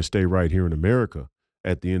think you're going to stay right here in America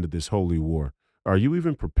at the end of this holy war, are you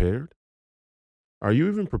even prepared? Are you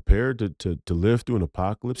even prepared to live through an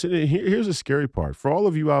apocalypse? And here's the scary part: for all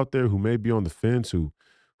of you out there who may be on the fence, who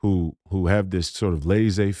have this sort of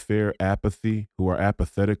laissez-faire apathy, who are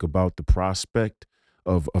apathetic about the prospect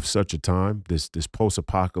of such a time, this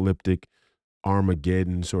post-apocalyptic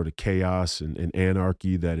Armageddon sort of chaos and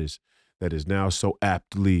anarchy that is now so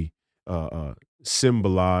aptly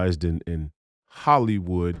symbolized in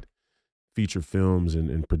Hollywood feature films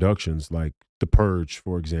and productions like The Purge,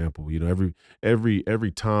 for example.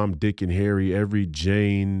 Every Tom, Dick, and Harry, every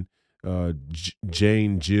Jane,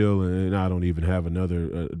 Jane, Jill, and I don't even have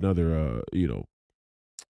another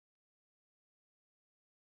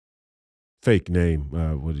fake name.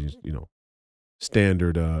 What is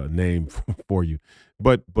standard name for you,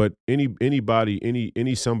 but anybody,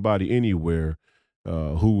 any somebody anywhere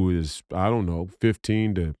who is, I don't know,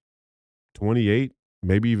 15 to 28,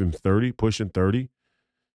 maybe even 30, pushing 30,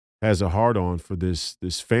 has a hard on for this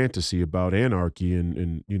fantasy about anarchy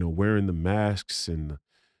and wearing the masks and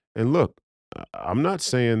look, I'm not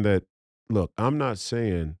saying that. Look, I'm not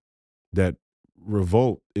saying that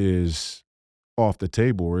revolt is off the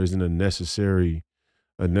table or isn't a necessary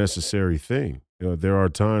thing. There are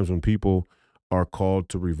times when people are called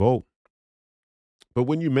to revolt, but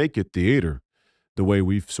when you make it theater, the way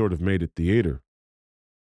we've sort of made it theater,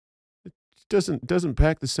 it doesn't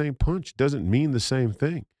pack the same punch. Doesn't mean the same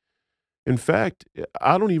thing. In fact,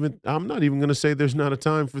 I'm not even going to say there's not a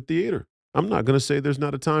time for theater. I'm not going to say there's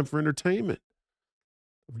not a time for entertainment.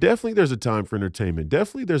 Definitely there's a time for entertainment.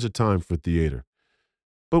 Definitely there's a time for theater.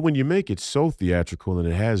 But when you make it so theatrical and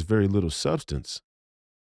it has very little substance,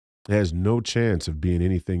 it has no chance of being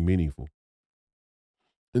anything meaningful.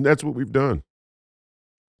 And that's what we've done.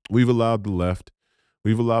 We've allowed the left,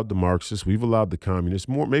 we've allowed the Marxists, we've allowed the communists,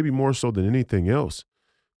 maybe more so than anything else,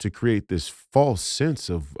 to create this false sense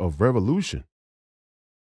of revolution.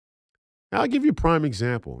 I'll give you a prime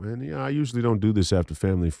example, and I usually don't do this after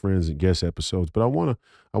family, friends, and guest episodes, but I want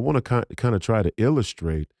to kind of try to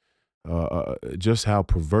illustrate just how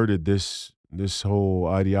perverted this whole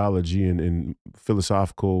ideology and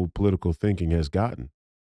philosophical political thinking has gotten.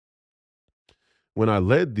 When I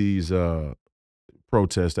led these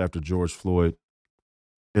protests after George Floyd,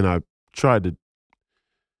 and I tried to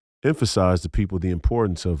emphasize to people the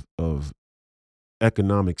importance of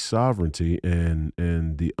economic sovereignty and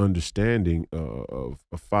the understanding of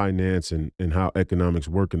finance and how economics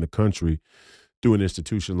work in the country through an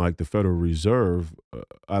institution like the Federal Reserve,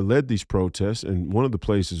 I led these protests, and one of the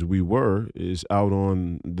places we were is out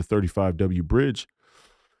on the 35W bridge.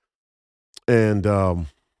 And a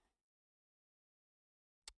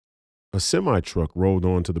semi truck rolled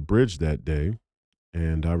onto the bridge that day,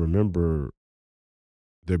 and I remember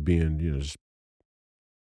there being, just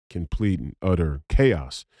complete and utter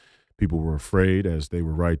chaos. People were afraid, as they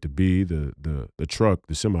were right to be. The truck,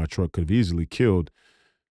 the semi truck, could have easily killed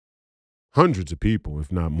hundreds of people,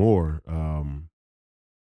 if not more.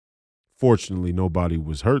 Fortunately, nobody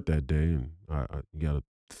was hurt that day, and I got to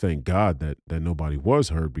thank God that nobody was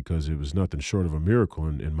hurt, because it was nothing short of a miracle,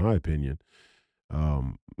 in my opinion.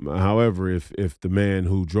 However, if the man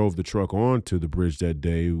who drove the truck onto the bridge that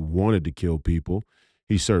day wanted to kill people,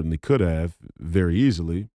 he certainly could have very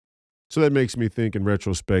easily. So that makes me think, in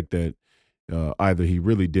retrospect, that either he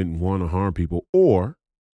really didn't want to harm people, or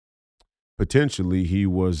potentially he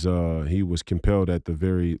was compelled at the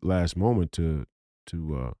very last moment to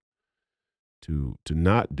to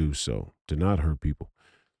not do so, to not hurt people.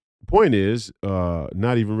 The point is,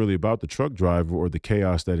 not even really about the truck driver or the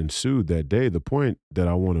chaos that ensued that day. The point that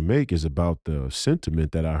I want to make is about the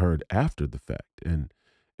sentiment that I heard after the fact, and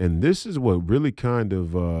this is what really kind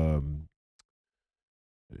of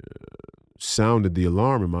sounded the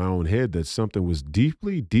alarm in my own head, that something was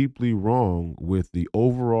deeply, deeply wrong with the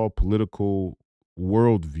overall political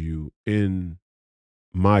worldview in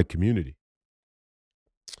my community.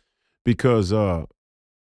 Because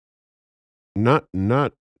not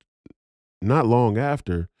not not long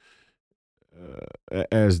after,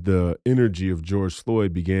 as the energy of George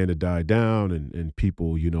Floyd began to die down, and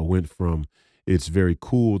people, went from, it's very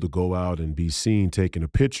cool to go out and be seen taking a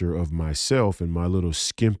picture of myself in my little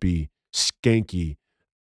skimpy, skanky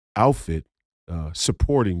outfit,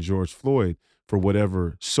 supporting George Floyd for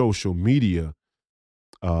whatever social media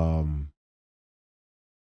um,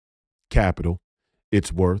 capital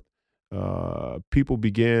it's worth. People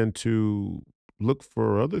began to look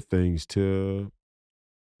for other things to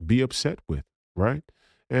be upset with, right?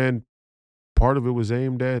 And part of it was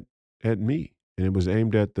aimed at me, and it was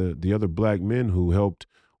aimed at the other black men who helped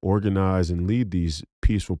organize and lead these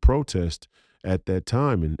peaceful protests at that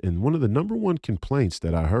time. And one of the number one complaints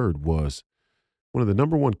that I heard was, one of the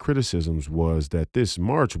number one criticisms was that this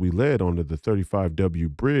march we led onto the 35W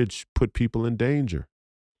bridge put people in danger.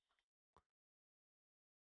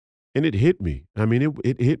 And it hit me. I mean,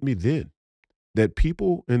 it hit me then, that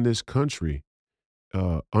people in this country,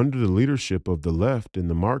 under the leadership of the left and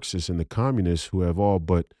the Marxists and the communists, who have all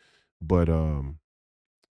but uh,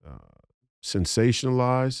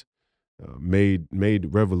 sensationalized,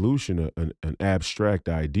 made revolution an abstract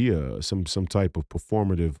idea, some type of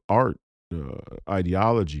performative art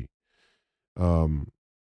ideology. Um,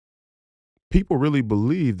 People really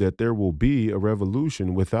believe that there will be a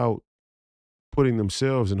revolution without putting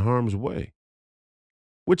themselves in harm's way,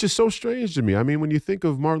 which is so strange to me. I mean, when you think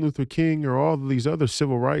of Martin Luther King or all of these other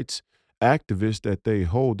civil rights activists that they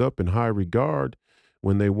hold up in high regard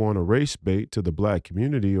when they want to race bait to the black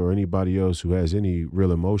community or anybody else who has any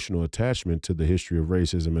real emotional attachment to the history of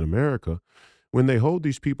racism in America, when they hold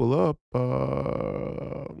these people up,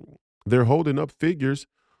 they're holding up figures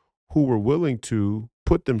who were willing to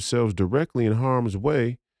put themselves directly in harm's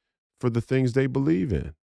way for the things they believe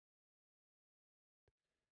in.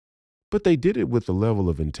 But they did it with a level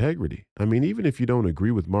of integrity. I mean, even if you don't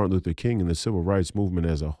agree with Martin Luther King and the civil rights movement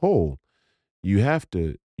as a whole, you have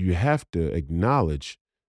to acknowledge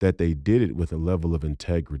that they did it with a level of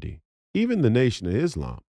integrity. Even the Nation of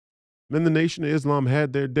Islam. Then the Nation of Islam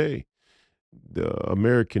had their day. The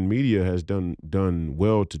American media has done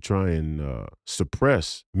well to try and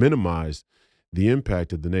suppress, minimize the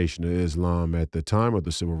impact of the Nation of Islam at the time of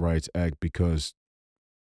the Civil Rights Act, because,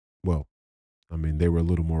 well, I mean, they were a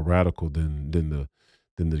little more radical than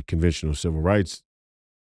the conventional civil rights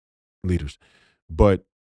leaders. But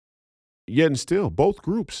yet and still, both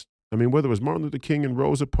groups. I mean, whether it was Martin Luther King and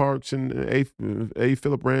Rosa Parks and A.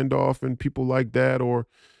 Philip Randolph and people like that, or,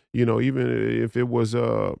 even if it was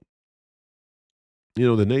the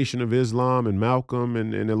Nation of Islam and Malcolm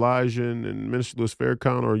and Elijah and Minister Louis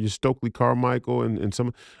Farrakhan, or you Stokely Carmichael and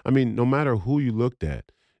some, I mean, no matter who you looked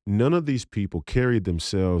at, none of these people carried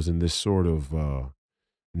themselves in this sort of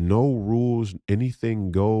no rules,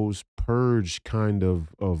 anything goes, purge kind of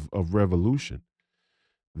revolution.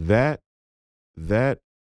 That that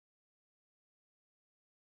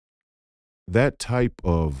that type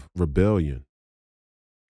of rebellion,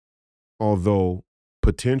 although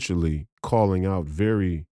potentially calling out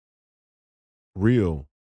very real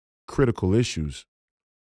critical issues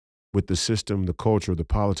with the system, the culture, the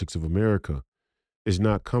politics of America, is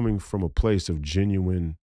not coming from a place of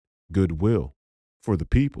genuine goodwill for the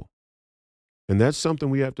people. And that's something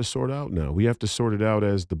we have to sort out now. We have to sort it out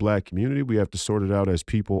as the black community. We have to sort it out as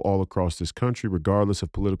people all across this country, regardless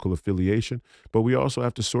of political affiliation. But we also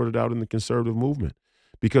have to sort it out in the conservative movement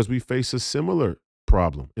because we face a similar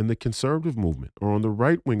problem in the conservative movement or on the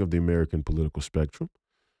right wing of the American political spectrum.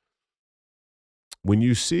 When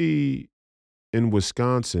you see in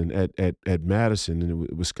Wisconsin at Madison in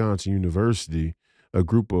Wisconsin University, a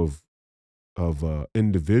group of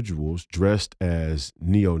individuals dressed as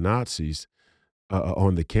neo-Nazis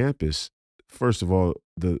on the campus, first of all,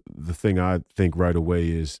 the thing I think right away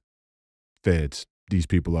is feds. These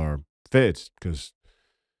people are feds because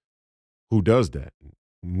who does that?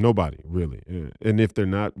 Nobody, really. And if they're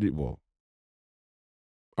not, well,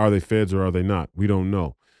 are they feds or are they not? We don't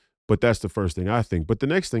know. But that's the first thing I think. But the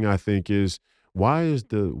next thing I think is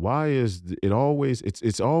it always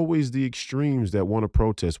it's always the extremes that want to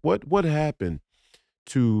protest. What happened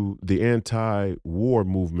to the anti-war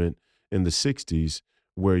movement in the 60s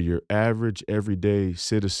where your average everyday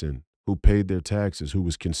citizen who paid their taxes, who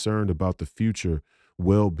was concerned about the future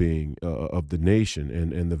well-being of the nation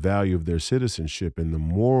and the value of their citizenship and the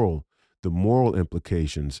moral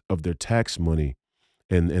implications of their tax money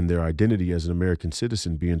and their identity as an American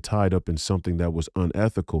citizen being tied up in something that was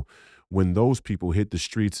unethical, when those people hit the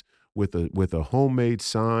streets with a homemade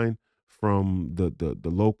sign from the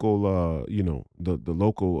local the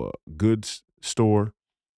local goods store,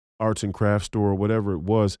 arts and crafts store, whatever it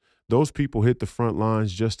was, those people hit the front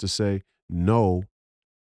lines just to say no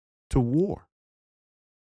to war.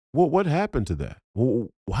 What happened to that? Well,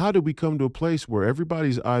 how did we come to a place where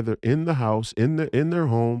everybody's either in the house, in their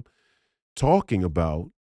home, talking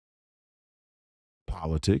about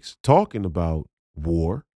politics, talking about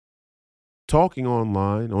war, talking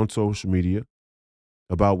online on social media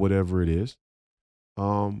about whatever it is.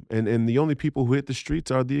 And the only people who hit the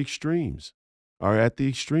streets are the extremes, are at the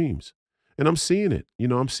extremes. And I'm seeing it.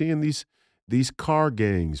 I'm seeing these car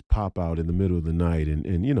gangs pop out in the middle of the night.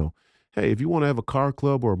 And hey, if you want to have a car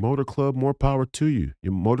club or a motor club, more power to you.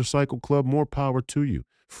 Your motorcycle club, more power to you.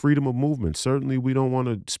 Freedom of movement. Certainly we don't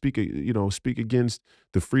want to speak against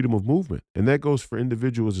the freedom of movement. And that goes for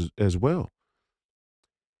individuals as well.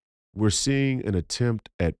 We're seeing an attempt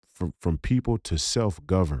from people to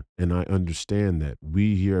self-govern, and I understand that.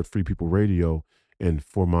 We here at Free People Radio, and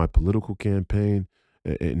for my political campaign,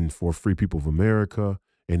 and for Free People of America,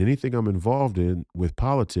 and anything I'm involved in with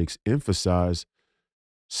politics, emphasize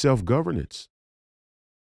self-governance.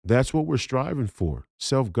 That's what we're striving for,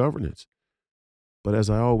 self-governance. But as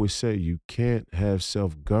I always say, you can't have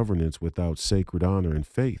self-governance without sacred honor and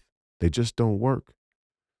faith. They just don't work.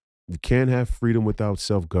 You can't have freedom without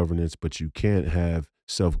self-governance, but you can't have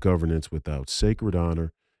self-governance without sacred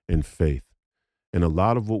honor and faith. And a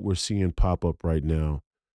lot of what we're seeing pop up right now,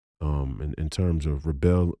 in terms of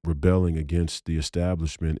rebelling against the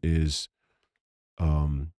establishment, is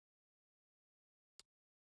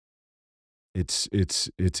it's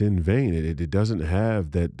in vain. It doesn't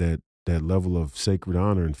have that level of sacred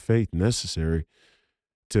honor and faith necessary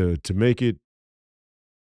to make it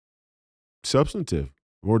substantive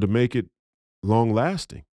or to make it long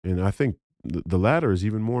lasting. And I think the latter is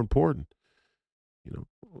even more important.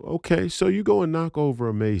 Okay, so you go and knock over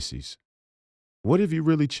a Macy's. What have you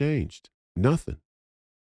really changed? Nothing.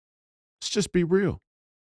 Let's just be real.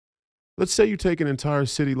 Let's say you take an entire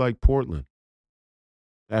city like Portland.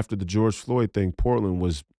 After the George Floyd thing, Portland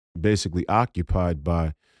was basically occupied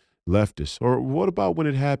by leftists. Or what about when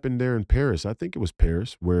it happened there in Paris? I think it was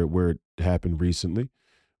Paris where it happened recently,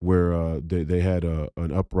 where they had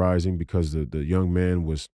an uprising because the young man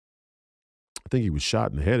was, I think he was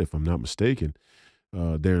shot in the head, if I'm not mistaken,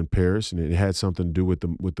 there in Paris, and it had something to do with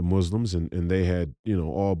the Muslims, and they had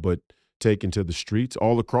all but taken to the streets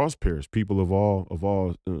all across Paris. People of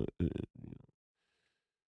all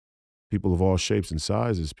shapes and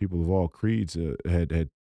sizes, people of all creeds had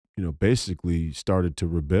basically started to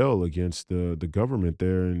rebel against the government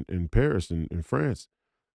there in Paris and in France.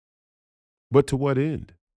 But to what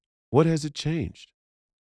end? What has it changed?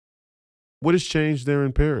 What has changed there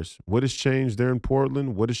in Paris? What has changed there in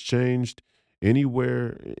Portland? What has changed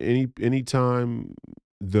anywhere, anytime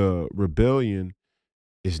the rebellion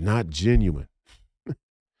is not genuine?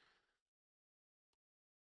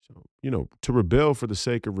 So, to rebel for the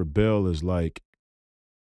sake of rebel is like,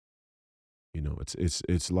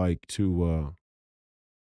 it's like to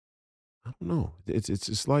I don't know.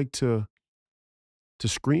 It's like to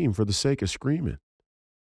scream for the sake of screaming.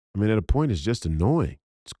 I mean, at a point, it's just annoying.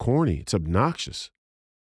 It's corny. It's obnoxious.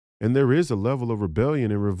 And there is a level of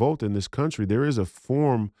rebellion and revolt in this country. There is a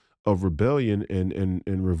form of rebellion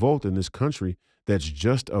and revolt in this country that's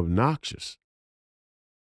just obnoxious.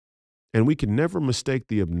 And we can never mistake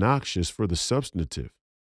the obnoxious for the substantive,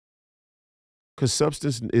 because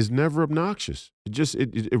substance is never obnoxious.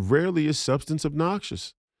 It rarely is substance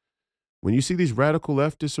obnoxious. When you see these radical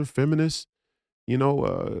leftists or feminists,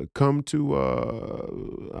 come to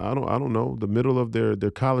I don't know, the middle of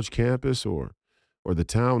their college campus or the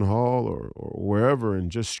town hall or wherever,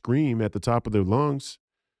 and just scream at the top of their lungs,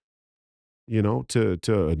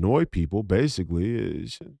 to annoy people. Basically,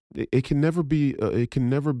 it can never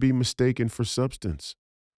be mistaken for substance.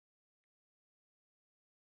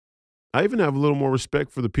 I even have a little more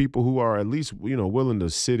respect for the people who are at least, willing to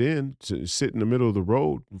sit in the middle of the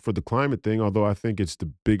road for the climate thing, although I think it's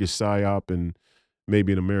the biggest psyop in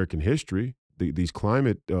maybe in American history, these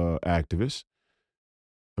climate activists.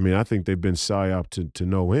 I mean, I think they've been psyop to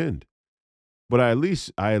no end. But I at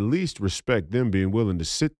least respect them being willing to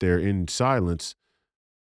sit there in silence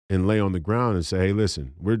and lay on the ground and say, "Hey,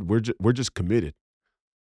 listen, we're just committed."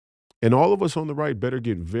 And all of us on the right better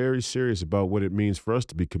get very serious about what it means for us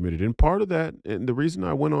to be committed. And part of that, and the reason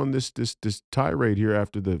I went on this tirade here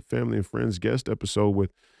after the Family and Friends guest episode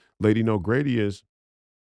with Lady NoGrady is,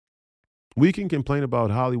 we can complain about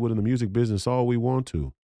Hollywood and the music business all we want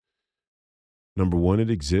to. Number one, it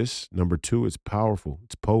exists. Number two, it's powerful.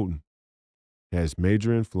 It's potent. It has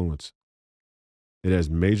major influence. It has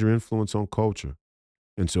major influence on culture.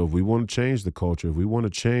 And so if we want to change the culture, if we want to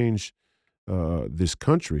change this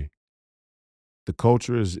country, the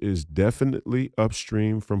culture is definitely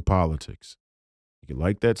upstream from politics. You can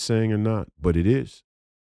like that saying or not, but it is.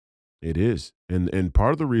 It is. And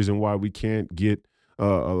part of the reason why we can't get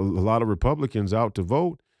a lot of Republicans out to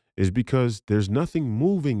vote is because there's nothing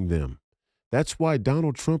moving them. That's why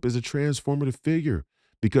Donald Trump is a transformative figure,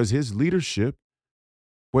 because his leadership,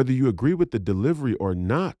 whether you agree with the delivery or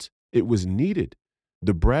not, it was needed.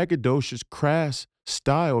 The braggadocious, crass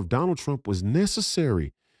style of Donald Trump was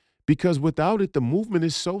necessary, because without it, the movement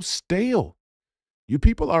is so stale. You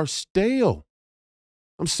people are stale.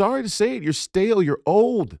 I'm sorry to say it. You're stale. You're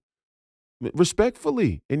old.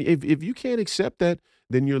 Respectfully. And if you can't accept that,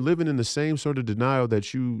 then you're living in the same sort of denial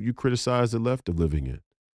that you criticize the left of living in.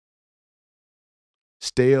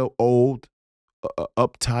 Stale, old,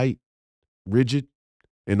 uptight, rigid,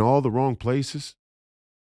 in all the wrong places.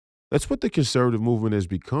 That's what the conservative movement has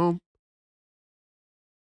become.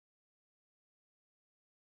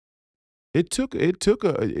 It took a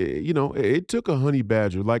honey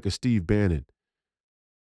badger like a Steve Bannon,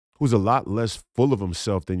 who's a lot less full of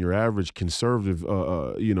himself than your average conservative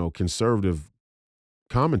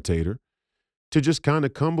commentator, to just kind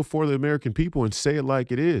of come before the American people and say it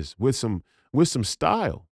like it is, with some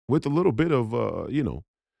style, with a little bit of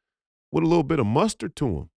with a little bit of mustard to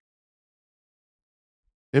him.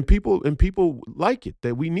 And people like it,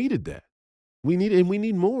 that we needed that. We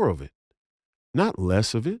need more of it, not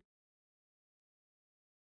less of it.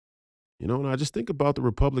 And I just think about the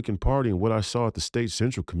Republican Party and what I saw at the state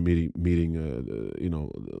central committee meeting,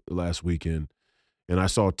 last weekend. And I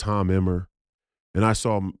saw Tom Emmer, and I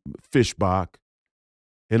saw Fishbach,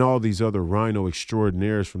 and all these other rhino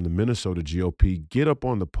extraordinaires from the Minnesota GOP get up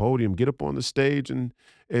on the podium, get up on the stage, and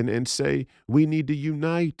say, we need to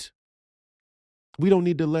unite. We don't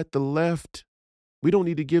need to let the left. We don't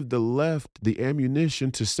need to give the left the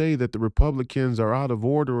ammunition to say that the Republicans are out of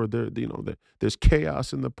order, or there's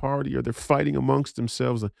chaos in the party, or they're fighting amongst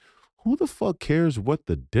themselves. Who the fuck cares what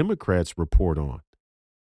the Democrats report on?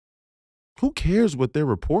 Who cares what their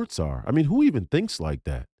reports are? I mean, who even thinks like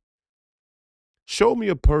that? Show me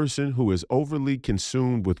a person who is overly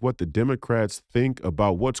consumed with what the Democrats think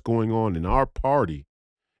about what's going on in our party,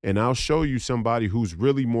 and I'll show you somebody who's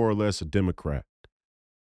really more or less a Democrat.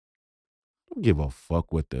 I don't give a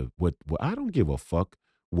fuck what I don't give a fuck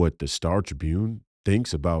what the Star Tribune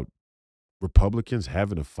thinks about Republicans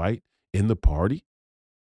having a fight in the party.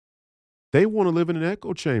 They want to live in an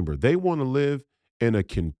echo chamber. They want to live in a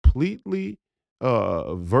completely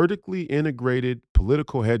vertically integrated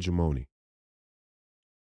political hegemony.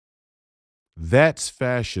 That's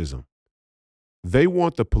fascism. They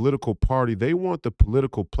want the political party, they want the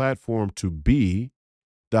political platform to be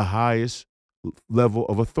the highest level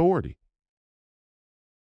of authority.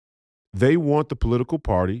 They want the political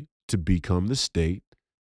party to become the state,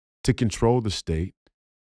 to control the state,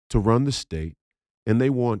 to run the state, and they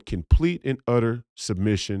want complete and utter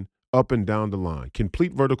submission up and down the line,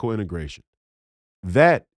 complete vertical integration.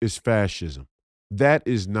 That is fascism. That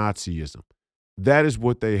is Nazism. That is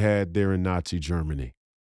what they had there in Nazi Germany.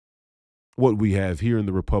 What we have here in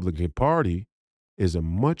the Republican Party is a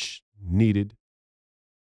much needed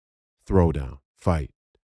throwdown fight.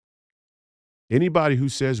 Anybody who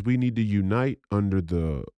says we need to unite under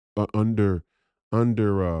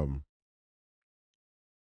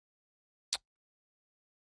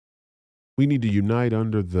We need to unite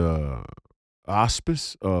under the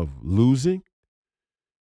auspice of losing,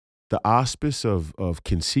 the auspice of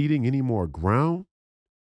conceding any more ground,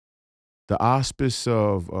 the auspice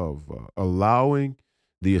of allowing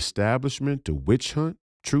the establishment to witch hunt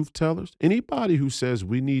truth tellers. Anybody who says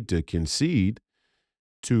we need to concede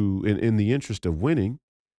in the interest of winning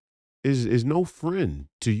is no friend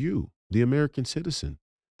to you, the American citizen.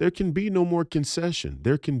 There can be no more concession.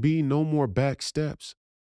 There can be no more back steps.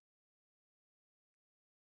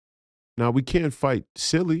 Now we can't fight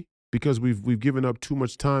silly because we've given up too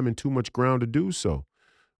much time and too much ground to do so.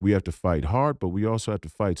 We have to fight hard, but we also have to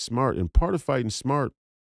fight smart. And part of fighting smart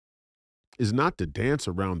is not to dance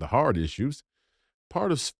around the hard issues.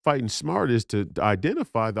 Part of fighting smart is to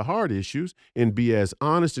identify the hard issues and be as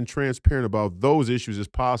honest and transparent about those issues as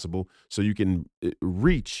possible so you can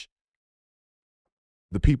reach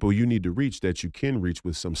the people you need to reach that you can reach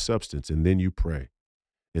with some substance. And then you pray.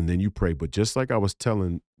 And then you pray. But just like I was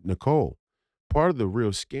telling Nicole, part of the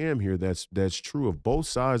real scam here that's true of both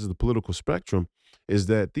sides of the political spectrum is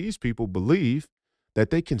that these people believe that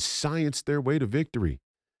they can science their way to victory,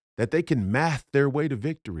 that they can math their way to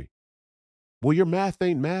victory. Well, your math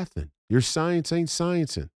ain't mathing. Your science ain't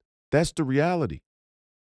sciencing. That's the reality.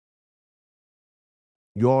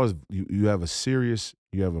 You have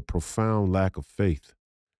a profound lack of faith,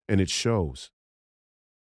 and it shows.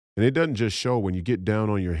 And it doesn't just show when you get down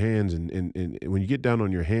on your hands and when you get down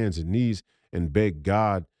on your hands and knees and beg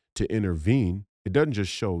God to intervene. It doesn't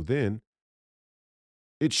just show then.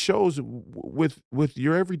 It shows with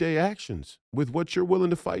your everyday actions, with what you're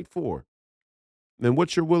willing to fight for, and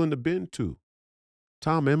what you're willing to bend to.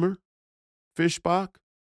 Tom Emmer, Fishbach,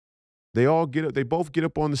 they both get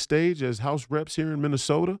up on the stage as House reps here in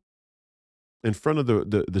Minnesota in front of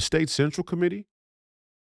the state central committee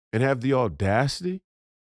and have the audacity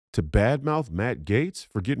to badmouth Matt Gaetz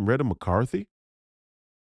for getting rid of McCarthy,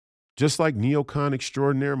 just like neocon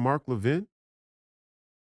extraordinaire Mark Levin,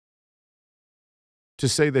 to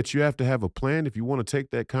say that you have to have a plan if you want to take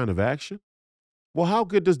that kind of action. Well, how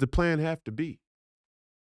good does the plan have to be?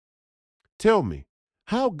 Tell me,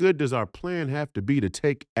 how good does our plan have to be to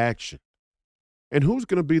take action? And who's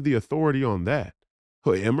going to be the authority on that?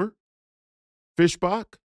 Emmer?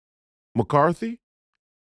 Fishbach? McCarthy?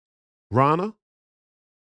 Ronna?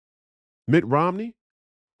 Mitt Romney?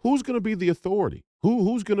 Who's going to be the authority?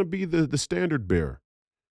 Who's going to be the standard bearer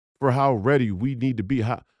for how ready we need to be,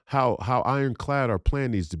 how ironclad our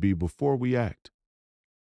plan needs to be before we act?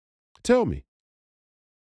 Tell me.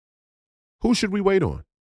 Who should we wait on?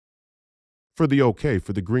 For the okay,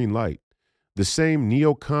 for the green light. The same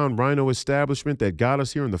neocon rhino establishment that got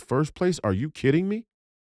us here in the first place? Are you kidding me?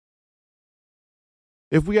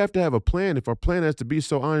 If we have to have a plan, if our plan has to be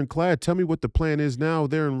so ironclad, tell me what the plan is now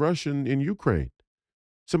there in Russia and in Ukraine.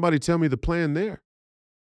 Somebody tell me the plan there.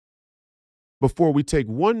 Before we take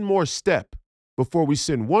one more step, before we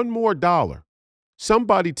send one more dollar,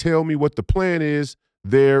 somebody tell me what the plan is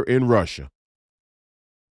there in Russia.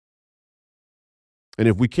 And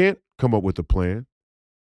if we can't come up with a plan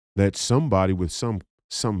that somebody with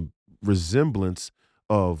some resemblance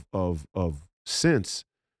of sense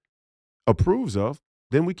approves of,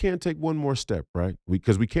 then we can't take one more step, right?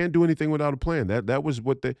 Because we can't do anything without a plan. That was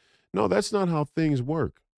what no, that's not how things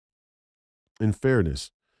work. In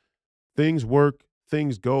fairness, things work,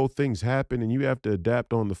 things go, things happen, and you have to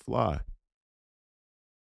adapt on the fly.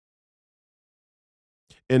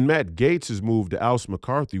 And Matt Gaetz's move to oust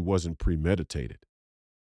McCarthy wasn't premeditated.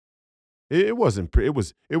 It wasn't. It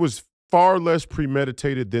was far less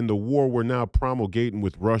premeditated than the war we're now promulgating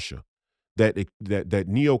with Russia. That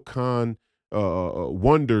neocon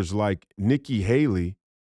wonders like Nikki Haley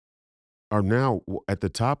are now at the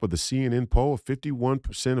top of the CNN poll.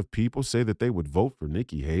 51% of people say that they would vote for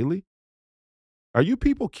Nikki Haley. Are you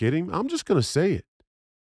people kidding? I'm just going to say it.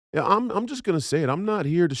 Yeah, I'm just going to say it. I'm not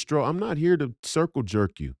here to circle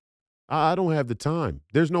jerk you. I don't have the time.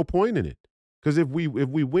 There's no point in it. Because if we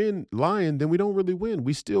win lying, then we don't really win.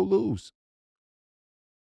 We still lose.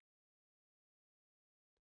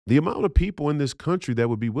 The amount of people in this country that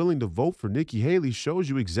would be willing to vote for Nikki Haley shows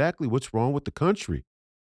you exactly what's wrong with the country.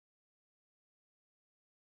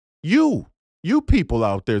 You people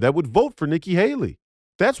out there that would vote for Nikki Haley.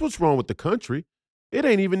 That's what's wrong with the country. It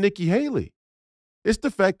ain't even Nikki Haley. It's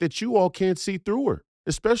the fact that you all can't see through her,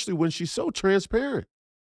 especially when she's so transparent.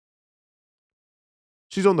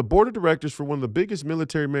 She's on the board of directors for one of the biggest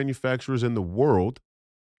military manufacturers in the world,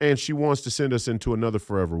 and she wants to send us into another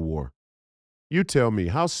forever war. You tell me,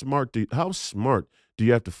 how smart do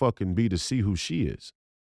you have to fucking be to see who she is?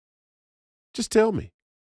 Just tell me.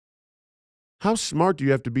 How smart do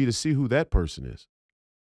you have to be to see who that person is?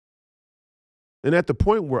 And at the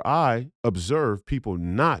point where I observe people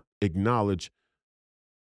not acknowledge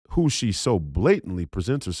who she so blatantly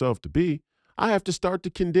presents herself to be, I have to start to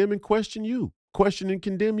condemn and question you, question and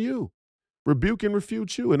condemn you, rebuke and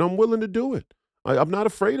refute you. And I'm willing to do it. I'm not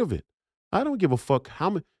afraid of it. I don't give a fuck how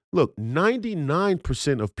many. Look,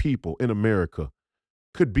 99% of people in America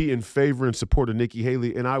could be in favor and support of Nikki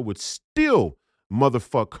Haley, and I would still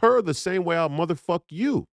motherfuck her the same way I'll motherfuck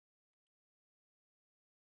you.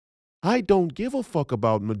 I don't give a fuck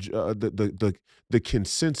about the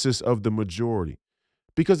consensus of the majority.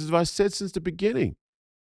 Because as I said since the beginning,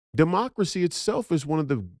 democracy itself is one of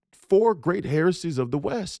the four great heresies of the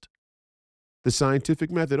West. The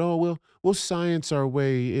scientific method, oh, we'll science our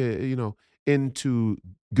way, into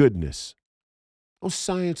goodness. Oh,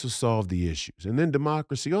 science will solve the issues. And then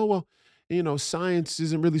democracy, oh, well, science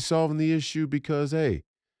isn't really solving the issue because, hey,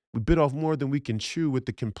 we bit off more than we can chew with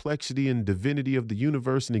the complexity and divinity of the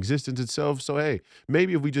universe and existence itself. So, hey,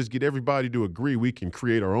 maybe if we just get everybody to agree, we can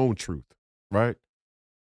create our own truth, right?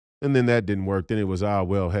 And then that didn't work. Then it was,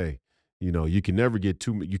 well, hey, you can never get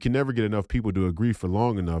enough people to agree for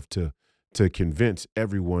long enough to convince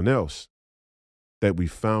everyone else that we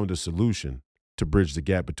found a solution to bridge the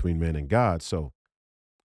gap between man and God. So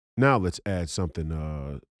now let's add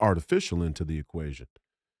something artificial into the equation.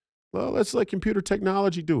 Well, let's let computer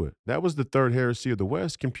technology do it. That was the third heresy of the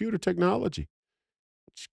West, computer technology,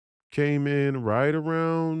 which came in right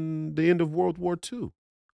around the end of World War II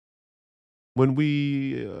when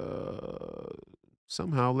we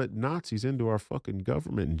somehow let Nazis into our fucking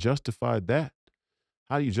government and justified that.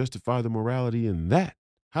 How do you justify the morality in that?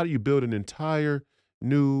 How do you build an entire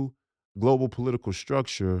new global political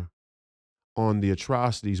structure on the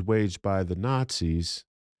atrocities waged by the Nazis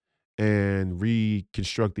and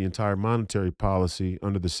reconstruct the entire monetary policy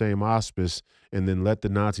under the same auspice and then let the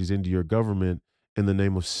Nazis into your government in the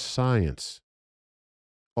name of science?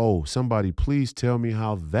 Oh, somebody please tell me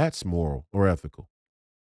how that's moral or ethical.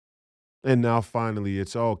 And now finally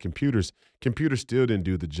it's all computers. Computers still didn't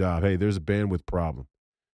do the job. Hey, there's a bandwidth problem.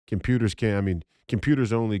 Computers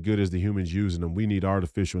are only good as the humans using them. We need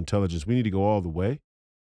artificial intelligence. We need to go all the way.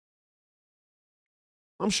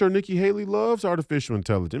 I'm sure Nikki Haley loves artificial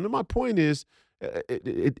intelligence. And my point is,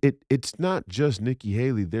 it's not just Nikki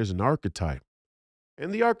Haley. There's an archetype.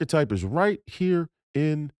 And the archetype is right here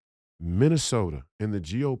in Minnesota in the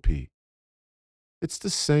GOP. It's the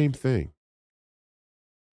same thing.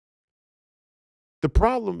 The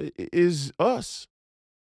problem is us.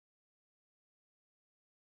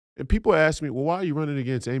 And people ask me, well, why are you running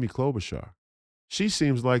against Amy Klobuchar? She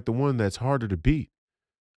seems like the one that's harder to beat.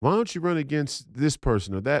 Why don't you run against this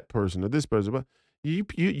person or that person or this person? But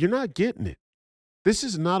you're not getting it. This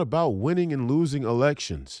is not about winning and losing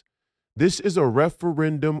elections. This is a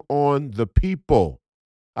referendum on the people.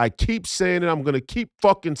 I keep saying it. I'm going to keep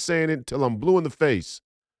fucking saying it until I'm blue in the face.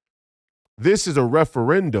 This is a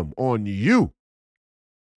referendum on you.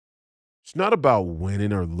 It's not about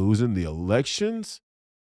winning or losing the elections.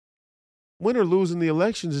 Winning or losing the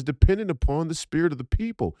elections is dependent upon the spirit of the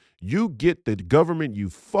people. You get the government you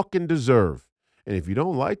fucking deserve. And if you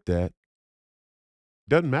don't like that,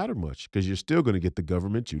 doesn't matter much because you're still going to get the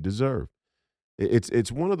government you deserve.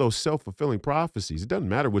 It's one of those self-fulfilling prophecies. It doesn't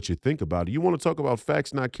matter what you think about it. You want to talk about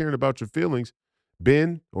facts not caring about your feelings,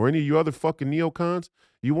 Ben, or any of you other fucking neocons?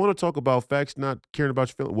 You want to talk about facts not caring about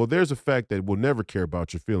your feelings? Well, there's a fact that will never care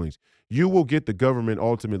about your feelings. You will get the government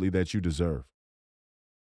ultimately that you deserve.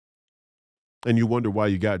 And you wonder why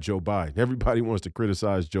you got Joe Biden. Everybody wants to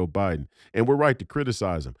criticize Joe Biden, and we're right to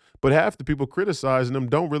criticize him. But half the people criticizing him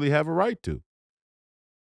don't really have a right to.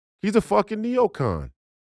 He's a fucking neocon.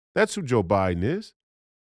 That's who Joe Biden is.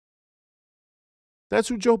 That's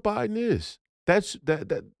who Joe Biden is. That's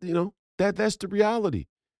the reality.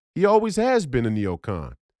 He always has been a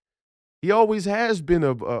neocon. He always has been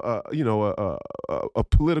a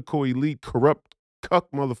political elite, corrupt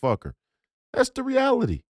cuck motherfucker. That's the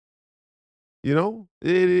reality. It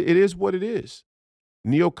is what it is.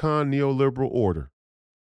 Neocon, neoliberal order.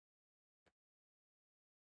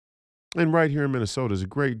 And right here in Minnesota is a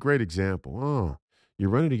great, great example. Oh, you're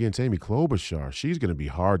running against Amy Klobuchar. She's going to be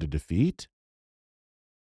hard to defeat.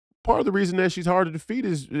 Part of the reason that she's hard to defeat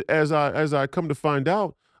is, as I come to find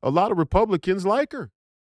out, a lot of Republicans like her.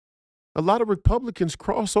 A lot of Republicans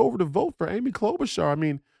cross over to vote for Amy Klobuchar. I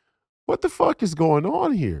mean, what the fuck is going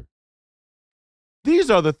on here?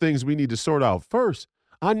 These are the things we need to sort out first.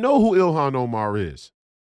 I know who Ilhan Omar is.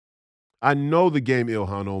 I know the game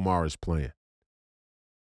Ilhan Omar is playing.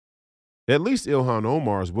 At least Ilhan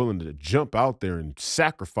Omar is willing to jump out there and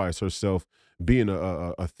sacrifice herself being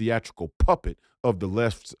a theatrical puppet of the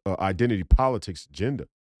left's identity politics agenda.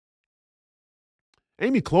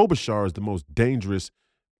 Amy Klobuchar is the most dangerous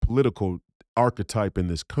political archetype in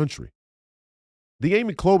this country. The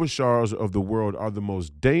Amy Klobuchars of the world are the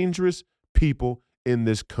most dangerous people in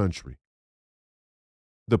this country.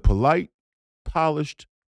 The polite, polished,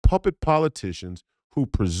 puppet politicians who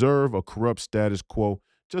preserve a corrupt status quo,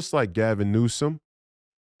 just like Gavin Newsom.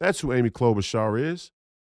 That's who Amy Klobuchar is.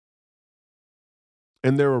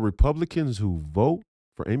 And there are Republicans who vote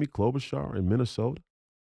for Amy Klobuchar in Minnesota.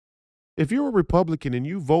 If you're a Republican and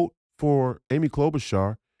you vote for Amy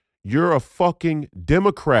Klobuchar, you're a fucking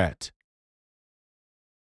Democrat.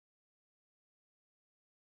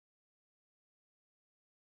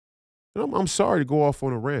 And I'm sorry to go off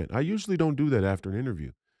on a rant. I usually don't do that after an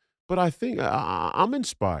interview, but I think I'm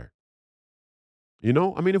inspired. You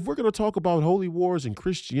know, I mean, if we're going to talk about holy wars and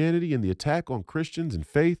Christianity and the attack on Christians and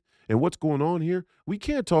faith and what's going on here, we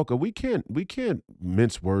can't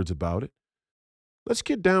mince words about it. Let's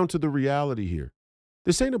get down to the reality here.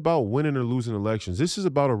 This ain't about winning or losing elections. This is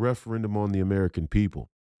about a referendum on the American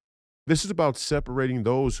people. This is about separating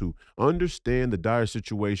those who understand the dire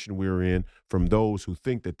situation we're in from those who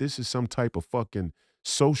think that this is some type of fucking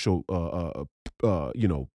social,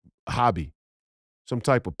 hobby, some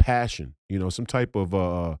type of passion, some type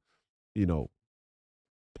of,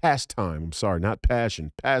 pastime. I'm sorry, not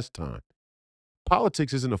passion, pastime.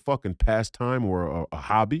 Politics isn't a fucking pastime or a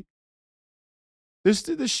hobby. This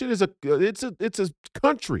shit is it's a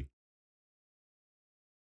country.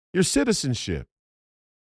 Your citizenship.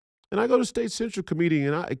 And I go to State Central Committee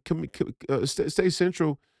and State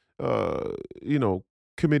Central,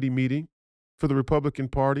 committee meeting for the Republican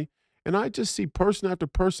Party, and I just see person after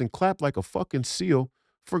person clap like a fucking seal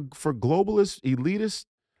for globalist, elitist,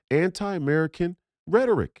 anti-American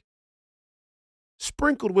rhetoric,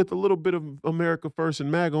 sprinkled with a little bit of America First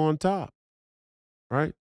and MAGA on top,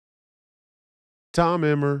 right? Tom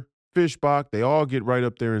Emmer, Fishbach, they all get right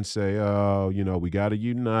up there and say, oh, we got to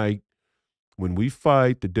unite. When we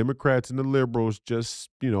fight, the Democrats and the liberals just,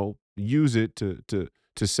 use it to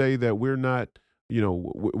say that we're not,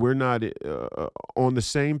 we're not on the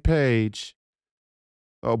same page.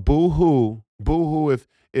 Boo-hoo, boo-hoo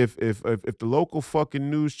if the local fucking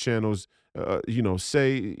news channels,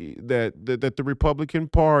 say that the Republican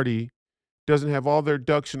Party doesn't have all their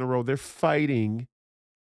ducks in a row. They're fighting.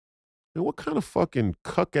 And what kind of fucking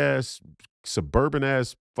cuck-ass,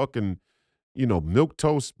 suburban-ass fucking,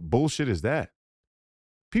 milquetoast bullshit is that?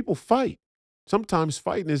 People fight. Sometimes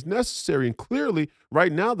fighting is necessary. And clearly,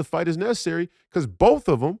 right now, the fight is necessary because both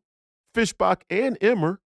of them, Fishbach and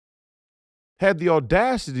Emmer, had the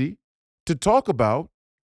audacity to talk about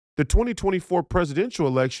the 2024 presidential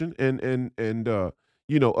election and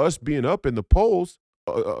us being up in the polls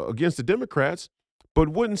against the Democrats, but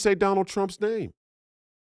wouldn't say Donald Trump's name.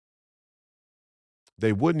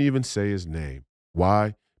 They wouldn't even say his name.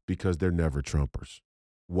 Why? Because they're never Trumpers.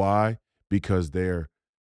 Why? Because they're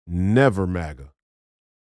never MAGA.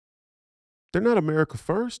 They're not America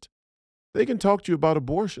First. They can talk to you about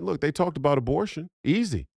abortion. Look, they talked about abortion.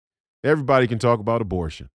 Easy. Everybody can talk about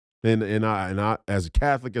abortion. And I, as a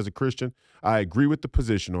Catholic, as a Christian, I agree with the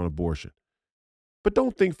position on abortion. But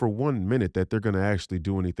don't think for 1 minute that they're going to actually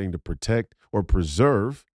do anything to protect or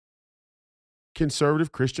preserve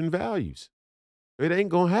conservative Christian values. It ain't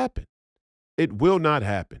going to happen. It will not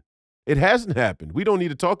happen. It hasn't happened. We don't need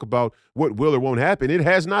to talk about what will or won't happen. It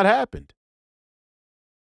has not happened.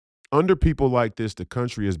 Under people like this, the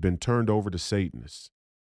country has been turned over to Satanists.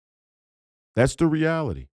 That's the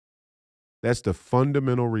reality. That's the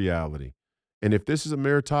fundamental reality. And if this is a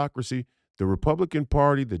meritocracy, the Republican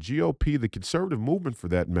Party, the GOP, the conservative movement for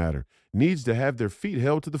that matter, needs to have their feet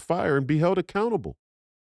held to the fire and be held accountable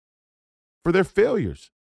for their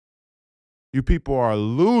failures. You people are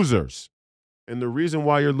losers. And the reason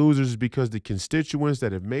why you're losers is because the constituents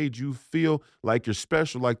that have made you feel like you're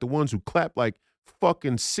special, like the ones who clap like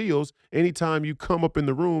fucking seals anytime you come up in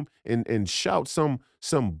the room and shout some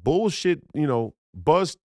bullshit,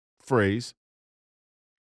 buzz phrase.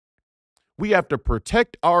 We have to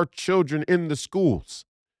protect our children in the schools.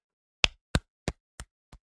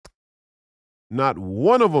 Not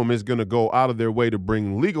one of them is going to go out of their way to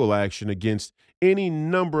bring legal action against any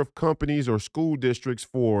number of companies or school districts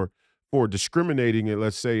for discriminating,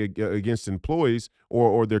 let's say, against employees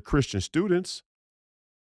or their Christian students.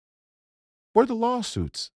 Where are the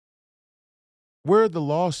lawsuits? Where are the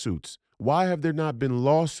lawsuits? Why have there not been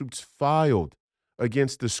lawsuits filed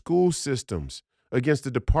against the school systems, against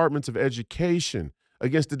the departments of education,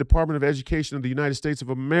 against the Department of Education of the United States of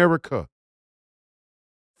America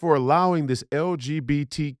for allowing this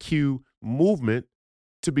LGBTQ movement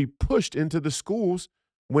to be pushed into the schools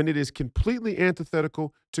when it is completely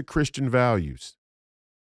antithetical to Christian values?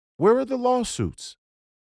 Where are the lawsuits?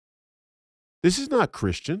 This is not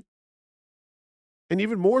Christian. And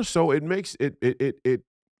even more so, it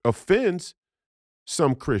offends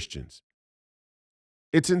some Christians.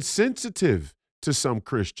 It's insensitive to some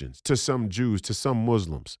Christians, to some Jews, to some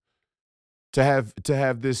Muslims, to have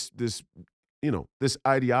this this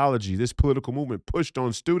ideology, this political movement pushed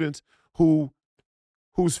on students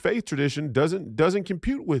whose faith tradition doesn't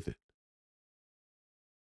compute with it.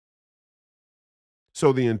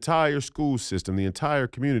 So the entire school system, the entire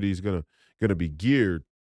community is gonna be geared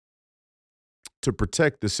to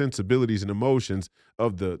protect the sensibilities and emotions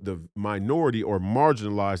of the minority or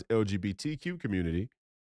marginalized LGBTQ community.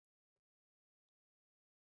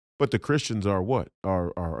 But the Christians are what?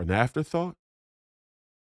 Are an afterthought?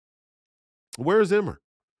 Where's Emmer?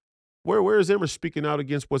 Where is Emmer speaking out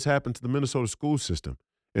against what's happened to the Minnesota school system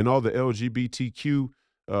and all the LGBTQ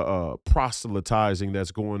proselytizing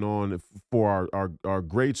that's going on for our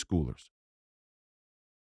grade schoolers?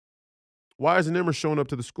 Why isn't Emmer showing up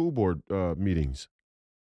to the school board meetings?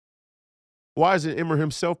 Why isn't Emmer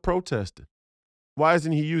himself protesting? Why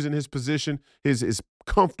isn't he using his position, his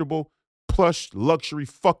comfortable, plush, luxury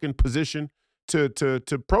fucking position to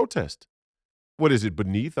protest? What is it,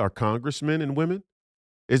 beneath our congressmen and women?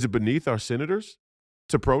 Is it beneath our senators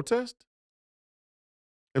to protest?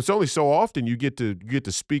 It's only so often you get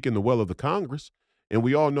to speak in the well of the Congress, and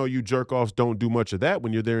we all know you jerk-offs don't do much of that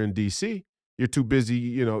when you're there in D.C. You're too busy,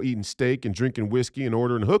 eating steak and drinking whiskey and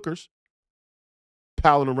ordering hookers,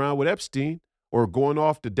 palling around with Epstein, or going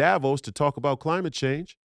off to Davos to talk about climate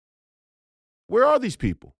change. Where are these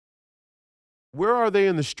people? Where are they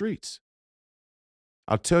in the streets?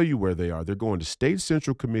 I'll tell you where they are. They're going to state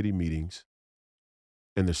central committee meetings,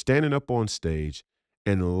 and they're standing up on stage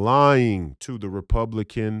and lying to the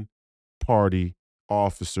Republican Party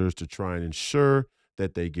officers to try and ensure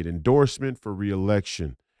that they get endorsement for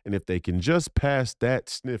reelection. And if they can just pass that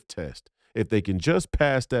sniff test, if they can just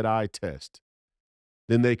pass that eye test,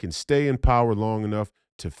 then they can stay in power long enough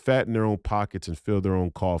to fatten their own pockets and fill their own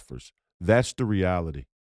coffers. That's the reality.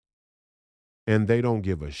 And they don't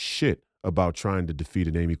give a shit about trying to defeat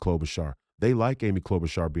an Amy Klobuchar. They like Amy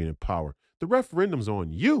Klobuchar being in power. The referendum's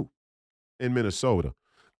on you in Minnesota.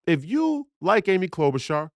 If you like Amy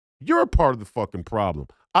Klobuchar, you're a part of the fucking problem.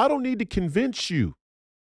 I don't need to convince you.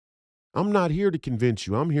 I'm not here to convince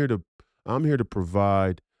you. I'm here to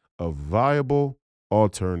provide a viable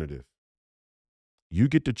alternative. You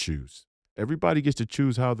get to choose. Everybody gets to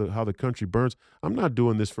choose how the country burns. I'm not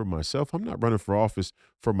doing this for myself. I'm not running for office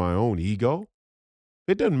for my own ego.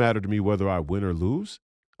 It doesn't matter to me whether I win or lose.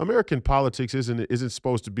 American politics isn't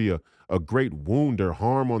supposed to be a great wound or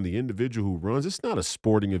harm on the individual who runs. It's not a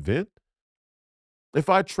sporting event. If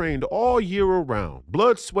I trained all year around,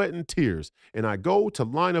 blood, sweat, and tears, and I go to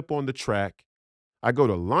line up on the track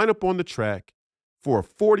for a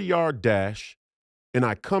 40-yard dash, and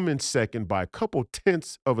I come in second by a couple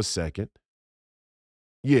tenths of a second,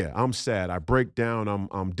 yeah, I'm sad. I break down.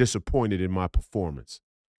 I'm disappointed in my performance.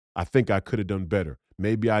 I think I could have done better.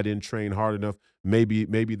 Maybe I didn't train hard enough. Maybe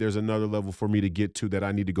there's another level for me to get to that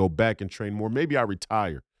I need to go back and train more. Maybe I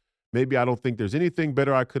retire. Maybe I don't think there's anything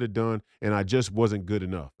better I could have done, and I just wasn't good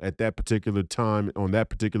enough at that particular time, on that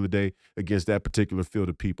particular day, against that particular field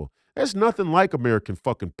of people. That's nothing like American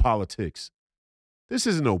fucking politics. This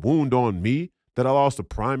isn't a wound on me that I lost a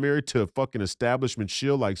primary to a fucking establishment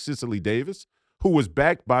shill like Cicely Davis, who was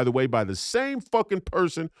backed, by the way, by the same fucking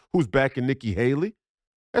person who's backing Nikki Haley.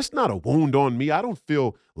 That's not a wound on me. I don't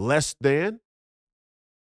feel less than.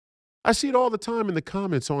 I see it all the time in the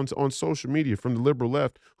comments on social media from the liberal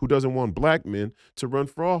left who doesn't want black men to run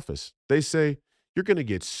for office. They say, you're going to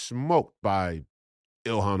get smoked by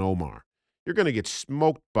Ilhan Omar. You're going to get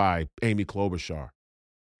smoked by Amy Klobuchar.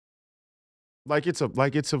 Like it's a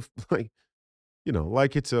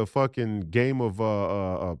fucking game of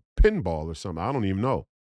pinball or something. I don't even know.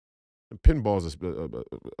 Pinball is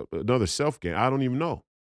another self game. I don't even know.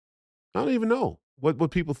 I don't even know what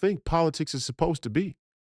people think politics is supposed to be.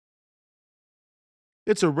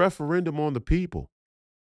 It's a referendum on the people.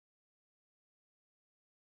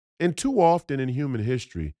 And too often in human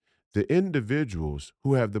history, the individuals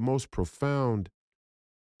who have the most profound,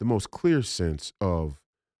 the most clear sense of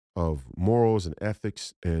morals and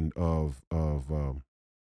ethics and of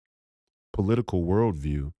political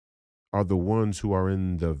worldview are the ones who are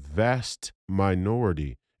in the vast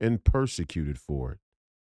minority and persecuted for it.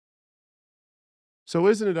 So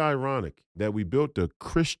isn't it ironic that we built a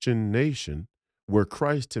Christian nation where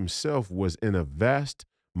Christ himself was in a vast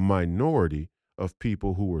minority of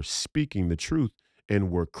people who were speaking the truth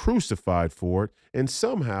and were crucified for it, and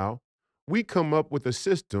somehow we come up with a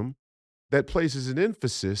system that places an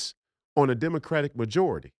emphasis on a Democratic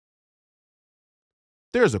majority.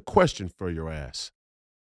 There's a question for your ass.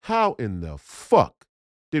 How in the fuck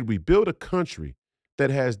did we build a country that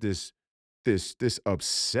has this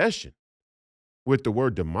obsession with the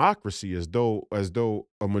word democracy as though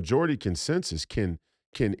a majority consensus can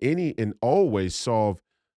any and always solve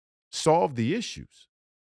the issues?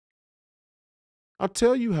 I'll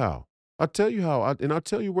tell you how. And I'll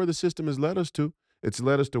tell you where the system has led us to. It's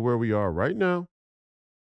led us to where we are right now,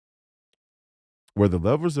 where the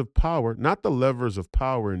levers of power, not the levers of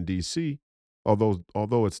power in D.C.,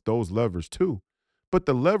 although it's those levers too, but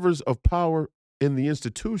the levers of power in the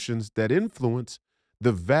institutions that influence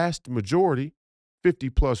the vast majority,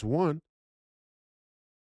 50 plus 1,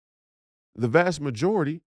 the vast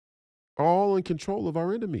majority are all in control of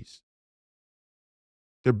our enemies.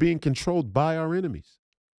 They're being controlled by our enemies.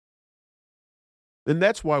 And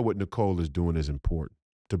that's why what Nicole is doing is important,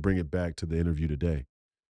 to bring it back to the interview today.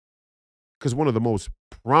 Because one of the most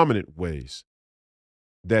prominent ways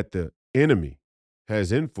that the enemy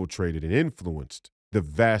has infiltrated and influenced the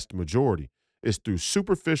vast majority is through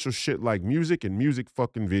superficial shit like music and music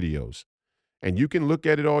fucking videos. And you can look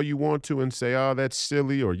at it all you want to and say, oh, that's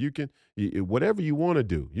silly, or you can, whatever you want to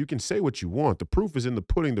do. You can say what you want. The proof is in the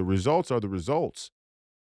pudding. The results are the results.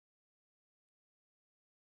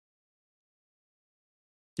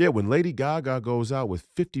 Yeah, when Lady Gaga goes out with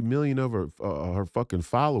 50 million of her fucking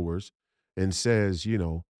followers and says, I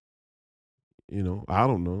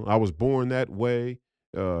don't know, I was born that way.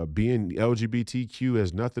 Being LGBTQ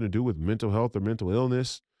has nothing to do with mental health or mental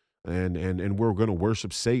illness, and we're going to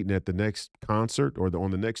worship Satan at the next concert or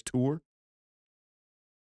on the next tour.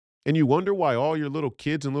 And you wonder why all your little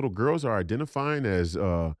kids and little girls are identifying as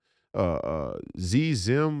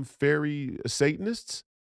Z-Zim fairy Satanists?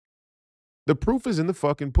 The proof is in the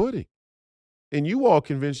fucking pudding. And you all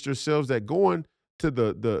convinced yourselves that going to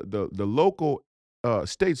the local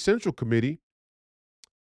state central committee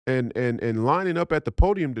and lining up at the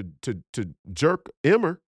podium to jerk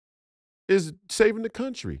Emmer is saving the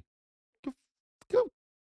country.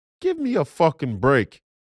 Give me a fucking break.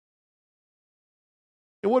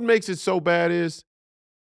 And what makes it so bad is,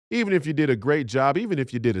 even if you did a great job, even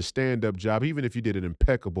if you did a stand-up job, even if you did an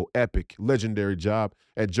impeccable, epic, legendary job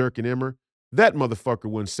at jerking Emmer, that motherfucker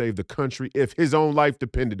wouldn't save the country if his own life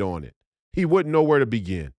depended on it. He wouldn't know where to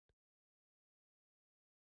begin.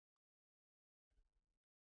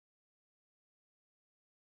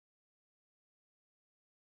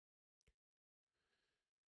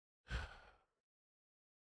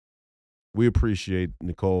 We appreciate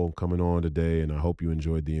Nicole coming on today, and I hope you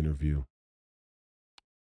enjoyed the interview.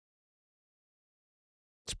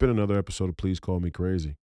 It's been another episode of Please Call Me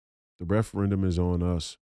Crazy. The referendum is on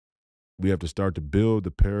us. We have to start to build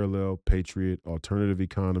the parallel, patriot, alternative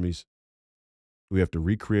economies. We have to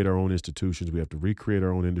recreate our own institutions. We have to recreate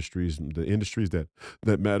our own industries, the industries that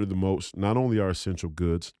matter the most, not only our essential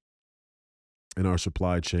goods and our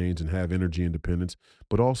supply chains and have energy independence,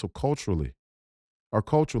 but also culturally. Our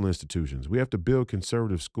cultural institutions. We have to build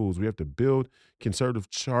conservative schools. We have to build conservative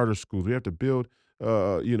charter schools. We have to build,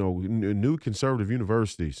 new conservative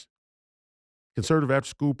universities, conservative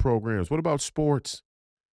after-school programs. What about sports?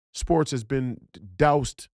 Sports has been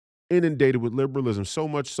doused, inundated with liberalism, so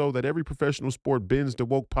much so that every professional sport bends to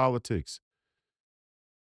woke politics.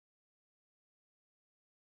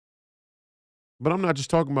 But I'm not just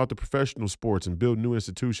talking about the professional sports and build new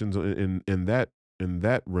institutions in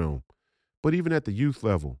that realm. But even at the youth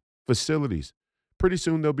level, facilities. Pretty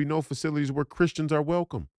soon there'll be no facilities where Christians are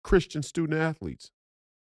welcome, Christian student athletes.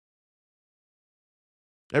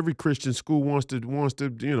 Every Christian school wants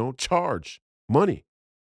to charge money.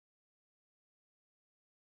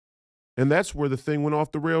 And that's where the thing went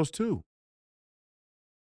off the rails too.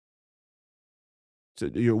 So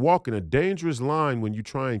you're walking a dangerous line when you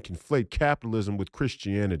try and conflate capitalism with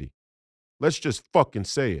Christianity. Let's just fucking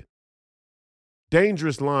say it.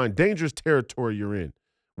 Dangerous line, dangerous territory you're in.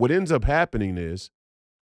 What ends up happening is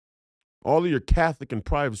all of your Catholic and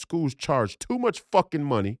private schools charge too much fucking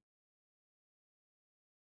money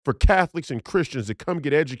for Catholics and Christians to come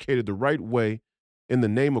get educated the right way in the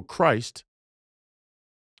name of Christ.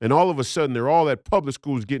 And all of a sudden, they're all at public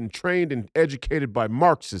schools getting trained and educated by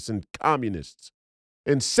Marxists and communists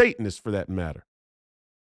and Satanists, for that matter.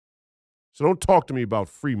 So don't talk to me about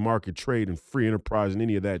free market trade and free enterprise and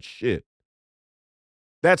any of that shit.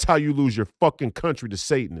 That's how you lose your fucking country to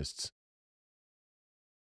Satanists.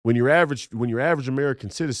 When your average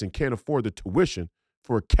American citizen can't afford the tuition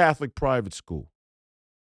for a Catholic private school.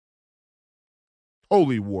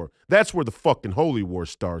 Holy war. That's where the fucking holy war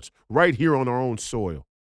starts, right here on our own soil.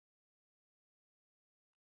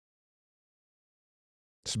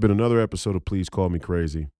 This has been another episode of Please Call Me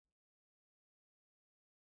Crazy.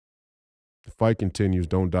 The fight continues.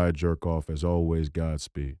 Don't die, jerk off. As always,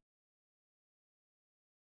 Godspeed.